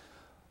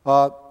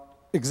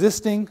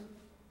 Existing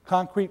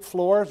concrete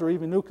floors or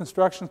even new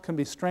constructions can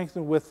be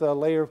strengthened with a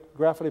layer of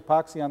graphite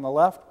epoxy on the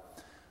left.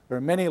 There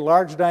are many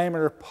large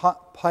diameter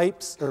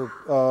pipes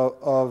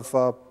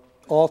of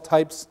all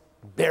types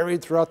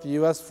buried throughout the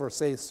U.S. for,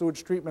 say,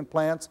 sewage treatment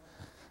plants.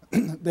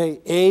 They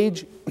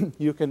age.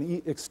 You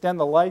can extend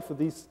the life of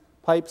these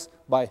pipes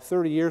by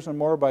 30 years or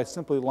more by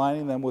simply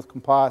lining them with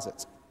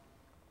composites.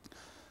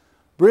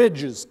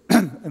 Bridges,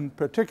 in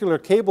particular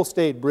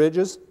cable-stayed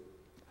bridges.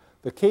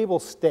 The cable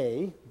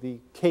stay, the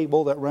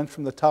cable that runs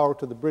from the tower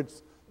to the bridge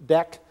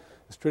deck,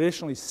 is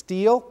traditionally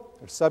steel.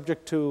 They're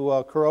subject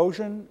to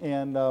corrosion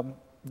and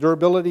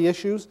durability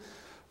issues.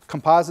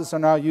 Composites are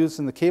now used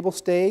in the cable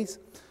stays.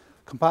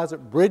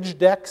 Composite bridge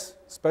decks,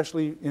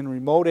 especially in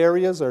remote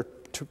areas, are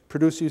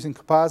produced using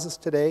composites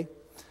today.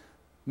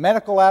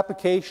 Medical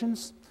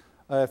applications.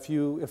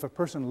 If a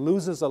person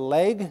loses a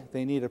leg,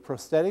 they need a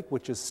prosthetic,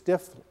 which is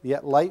stiff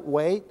yet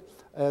lightweight.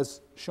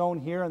 As shown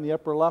here in the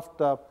upper left,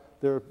 there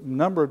are a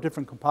number of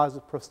different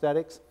composite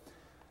prosthetics.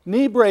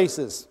 Knee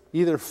braces,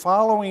 either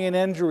following an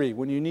injury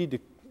when you need to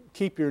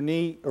keep your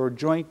knee or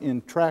joint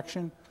in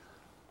traction,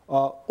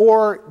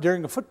 or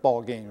during a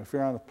football game, if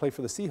you're on to play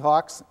for the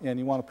Seahawks and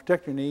you want to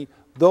protect your knee.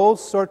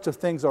 Those sorts of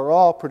things are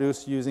all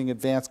produced using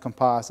advanced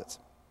composites.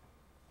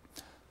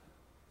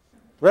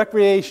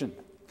 Recreation.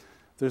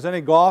 If there's any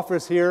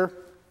golfers here,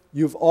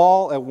 you've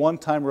all at one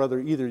time or other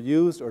either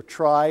used or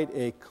tried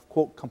a,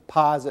 quote,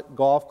 composite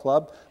golf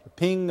club. The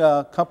Ping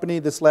Company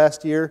this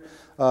last year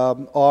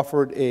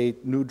offered a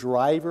new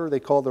driver they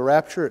call the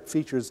Rapture. It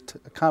features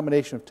a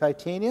combination of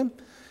titanium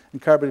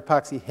and carbon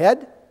epoxy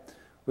head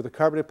with a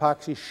carbon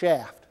epoxy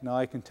shaft. Now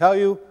I can tell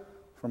you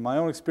from my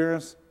own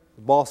experience,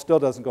 the ball still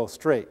doesn't go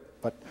straight,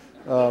 but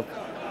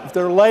if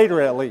they're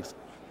lighter at least.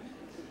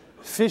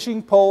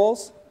 Fishing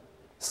poles,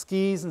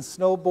 skis and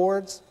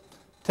snowboards,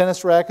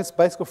 tennis rackets,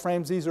 bicycle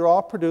frames, these are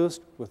all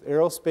produced with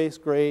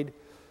aerospace grade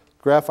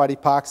graphite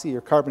epoxy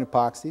or carbon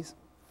epoxies.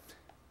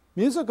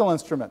 Musical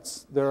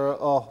instruments, there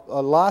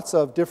are lots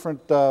of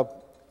different,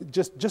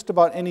 just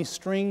about any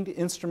stringed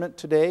instrument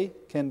today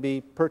can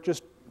be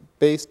purchased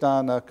based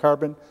on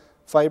carbon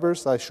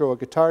fibers. I show a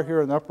guitar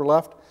here in the upper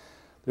left.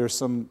 There's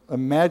some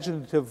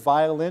imaginative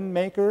violin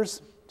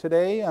makers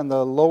today on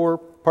the lower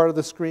part of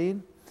the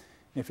screen.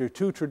 If you're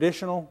too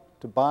traditional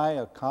to buy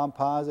a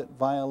composite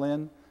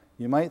violin,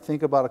 you might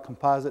think about a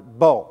composite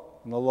bow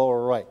in the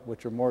lower right,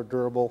 which are more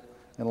durable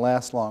and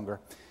last longer.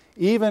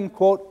 Even,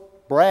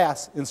 quote,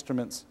 brass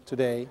instruments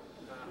today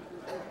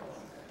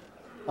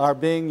are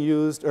being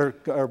used or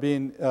are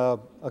being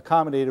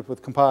accommodated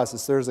with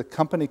composites. There's a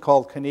company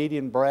called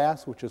Canadian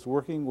Brass, which is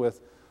working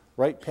with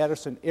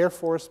Wright-Patterson Air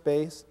Force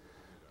Base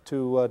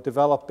to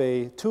develop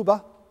a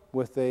tuba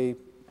with a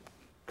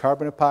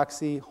carbon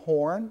epoxy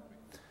horn.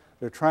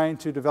 They're trying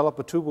to develop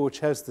a tuba which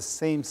has the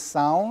same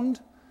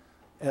sound,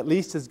 at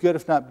least as good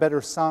if not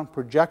better sound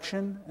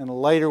projection, and a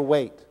lighter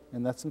weight.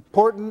 And that's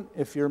important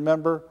if you're a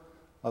member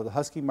of the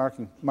Husky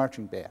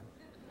marching band.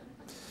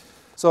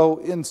 So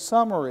in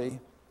summary,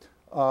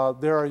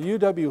 There are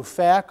UW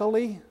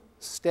faculty,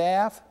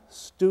 staff,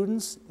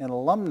 students, and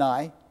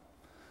alumni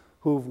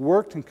who've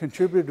worked and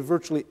contributed to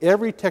virtually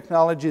every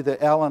technology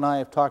that Al and I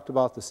have talked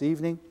about this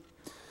evening.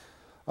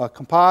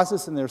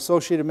 Composites and their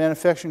associated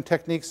manufacturing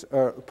techniques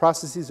or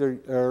processes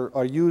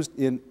are used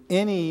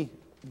in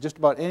just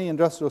about any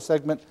industrial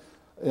segment,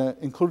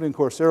 including, of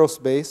course,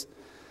 aerospace.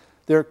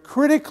 They're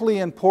critically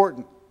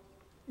important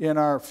in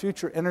our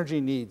future energy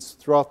needs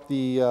throughout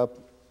the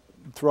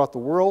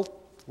world.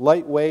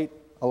 Lightweight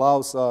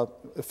allows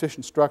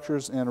efficient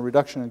structures and a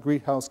reduction in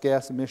greenhouse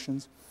gas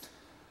emissions.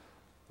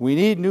 We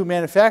need new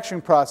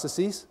manufacturing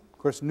processes. Of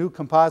course, new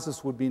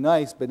composites would be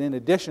nice, but in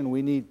addition,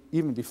 we need,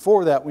 even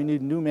before that, we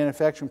need new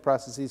manufacturing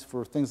processes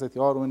for things like the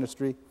auto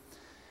industry.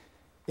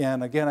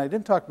 And again, I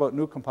didn't talk about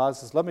new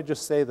composites. Let me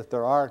just say that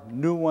there are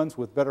new ones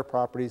with better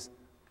properties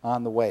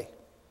on the way.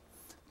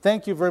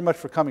 Thank you very much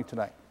for coming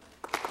tonight.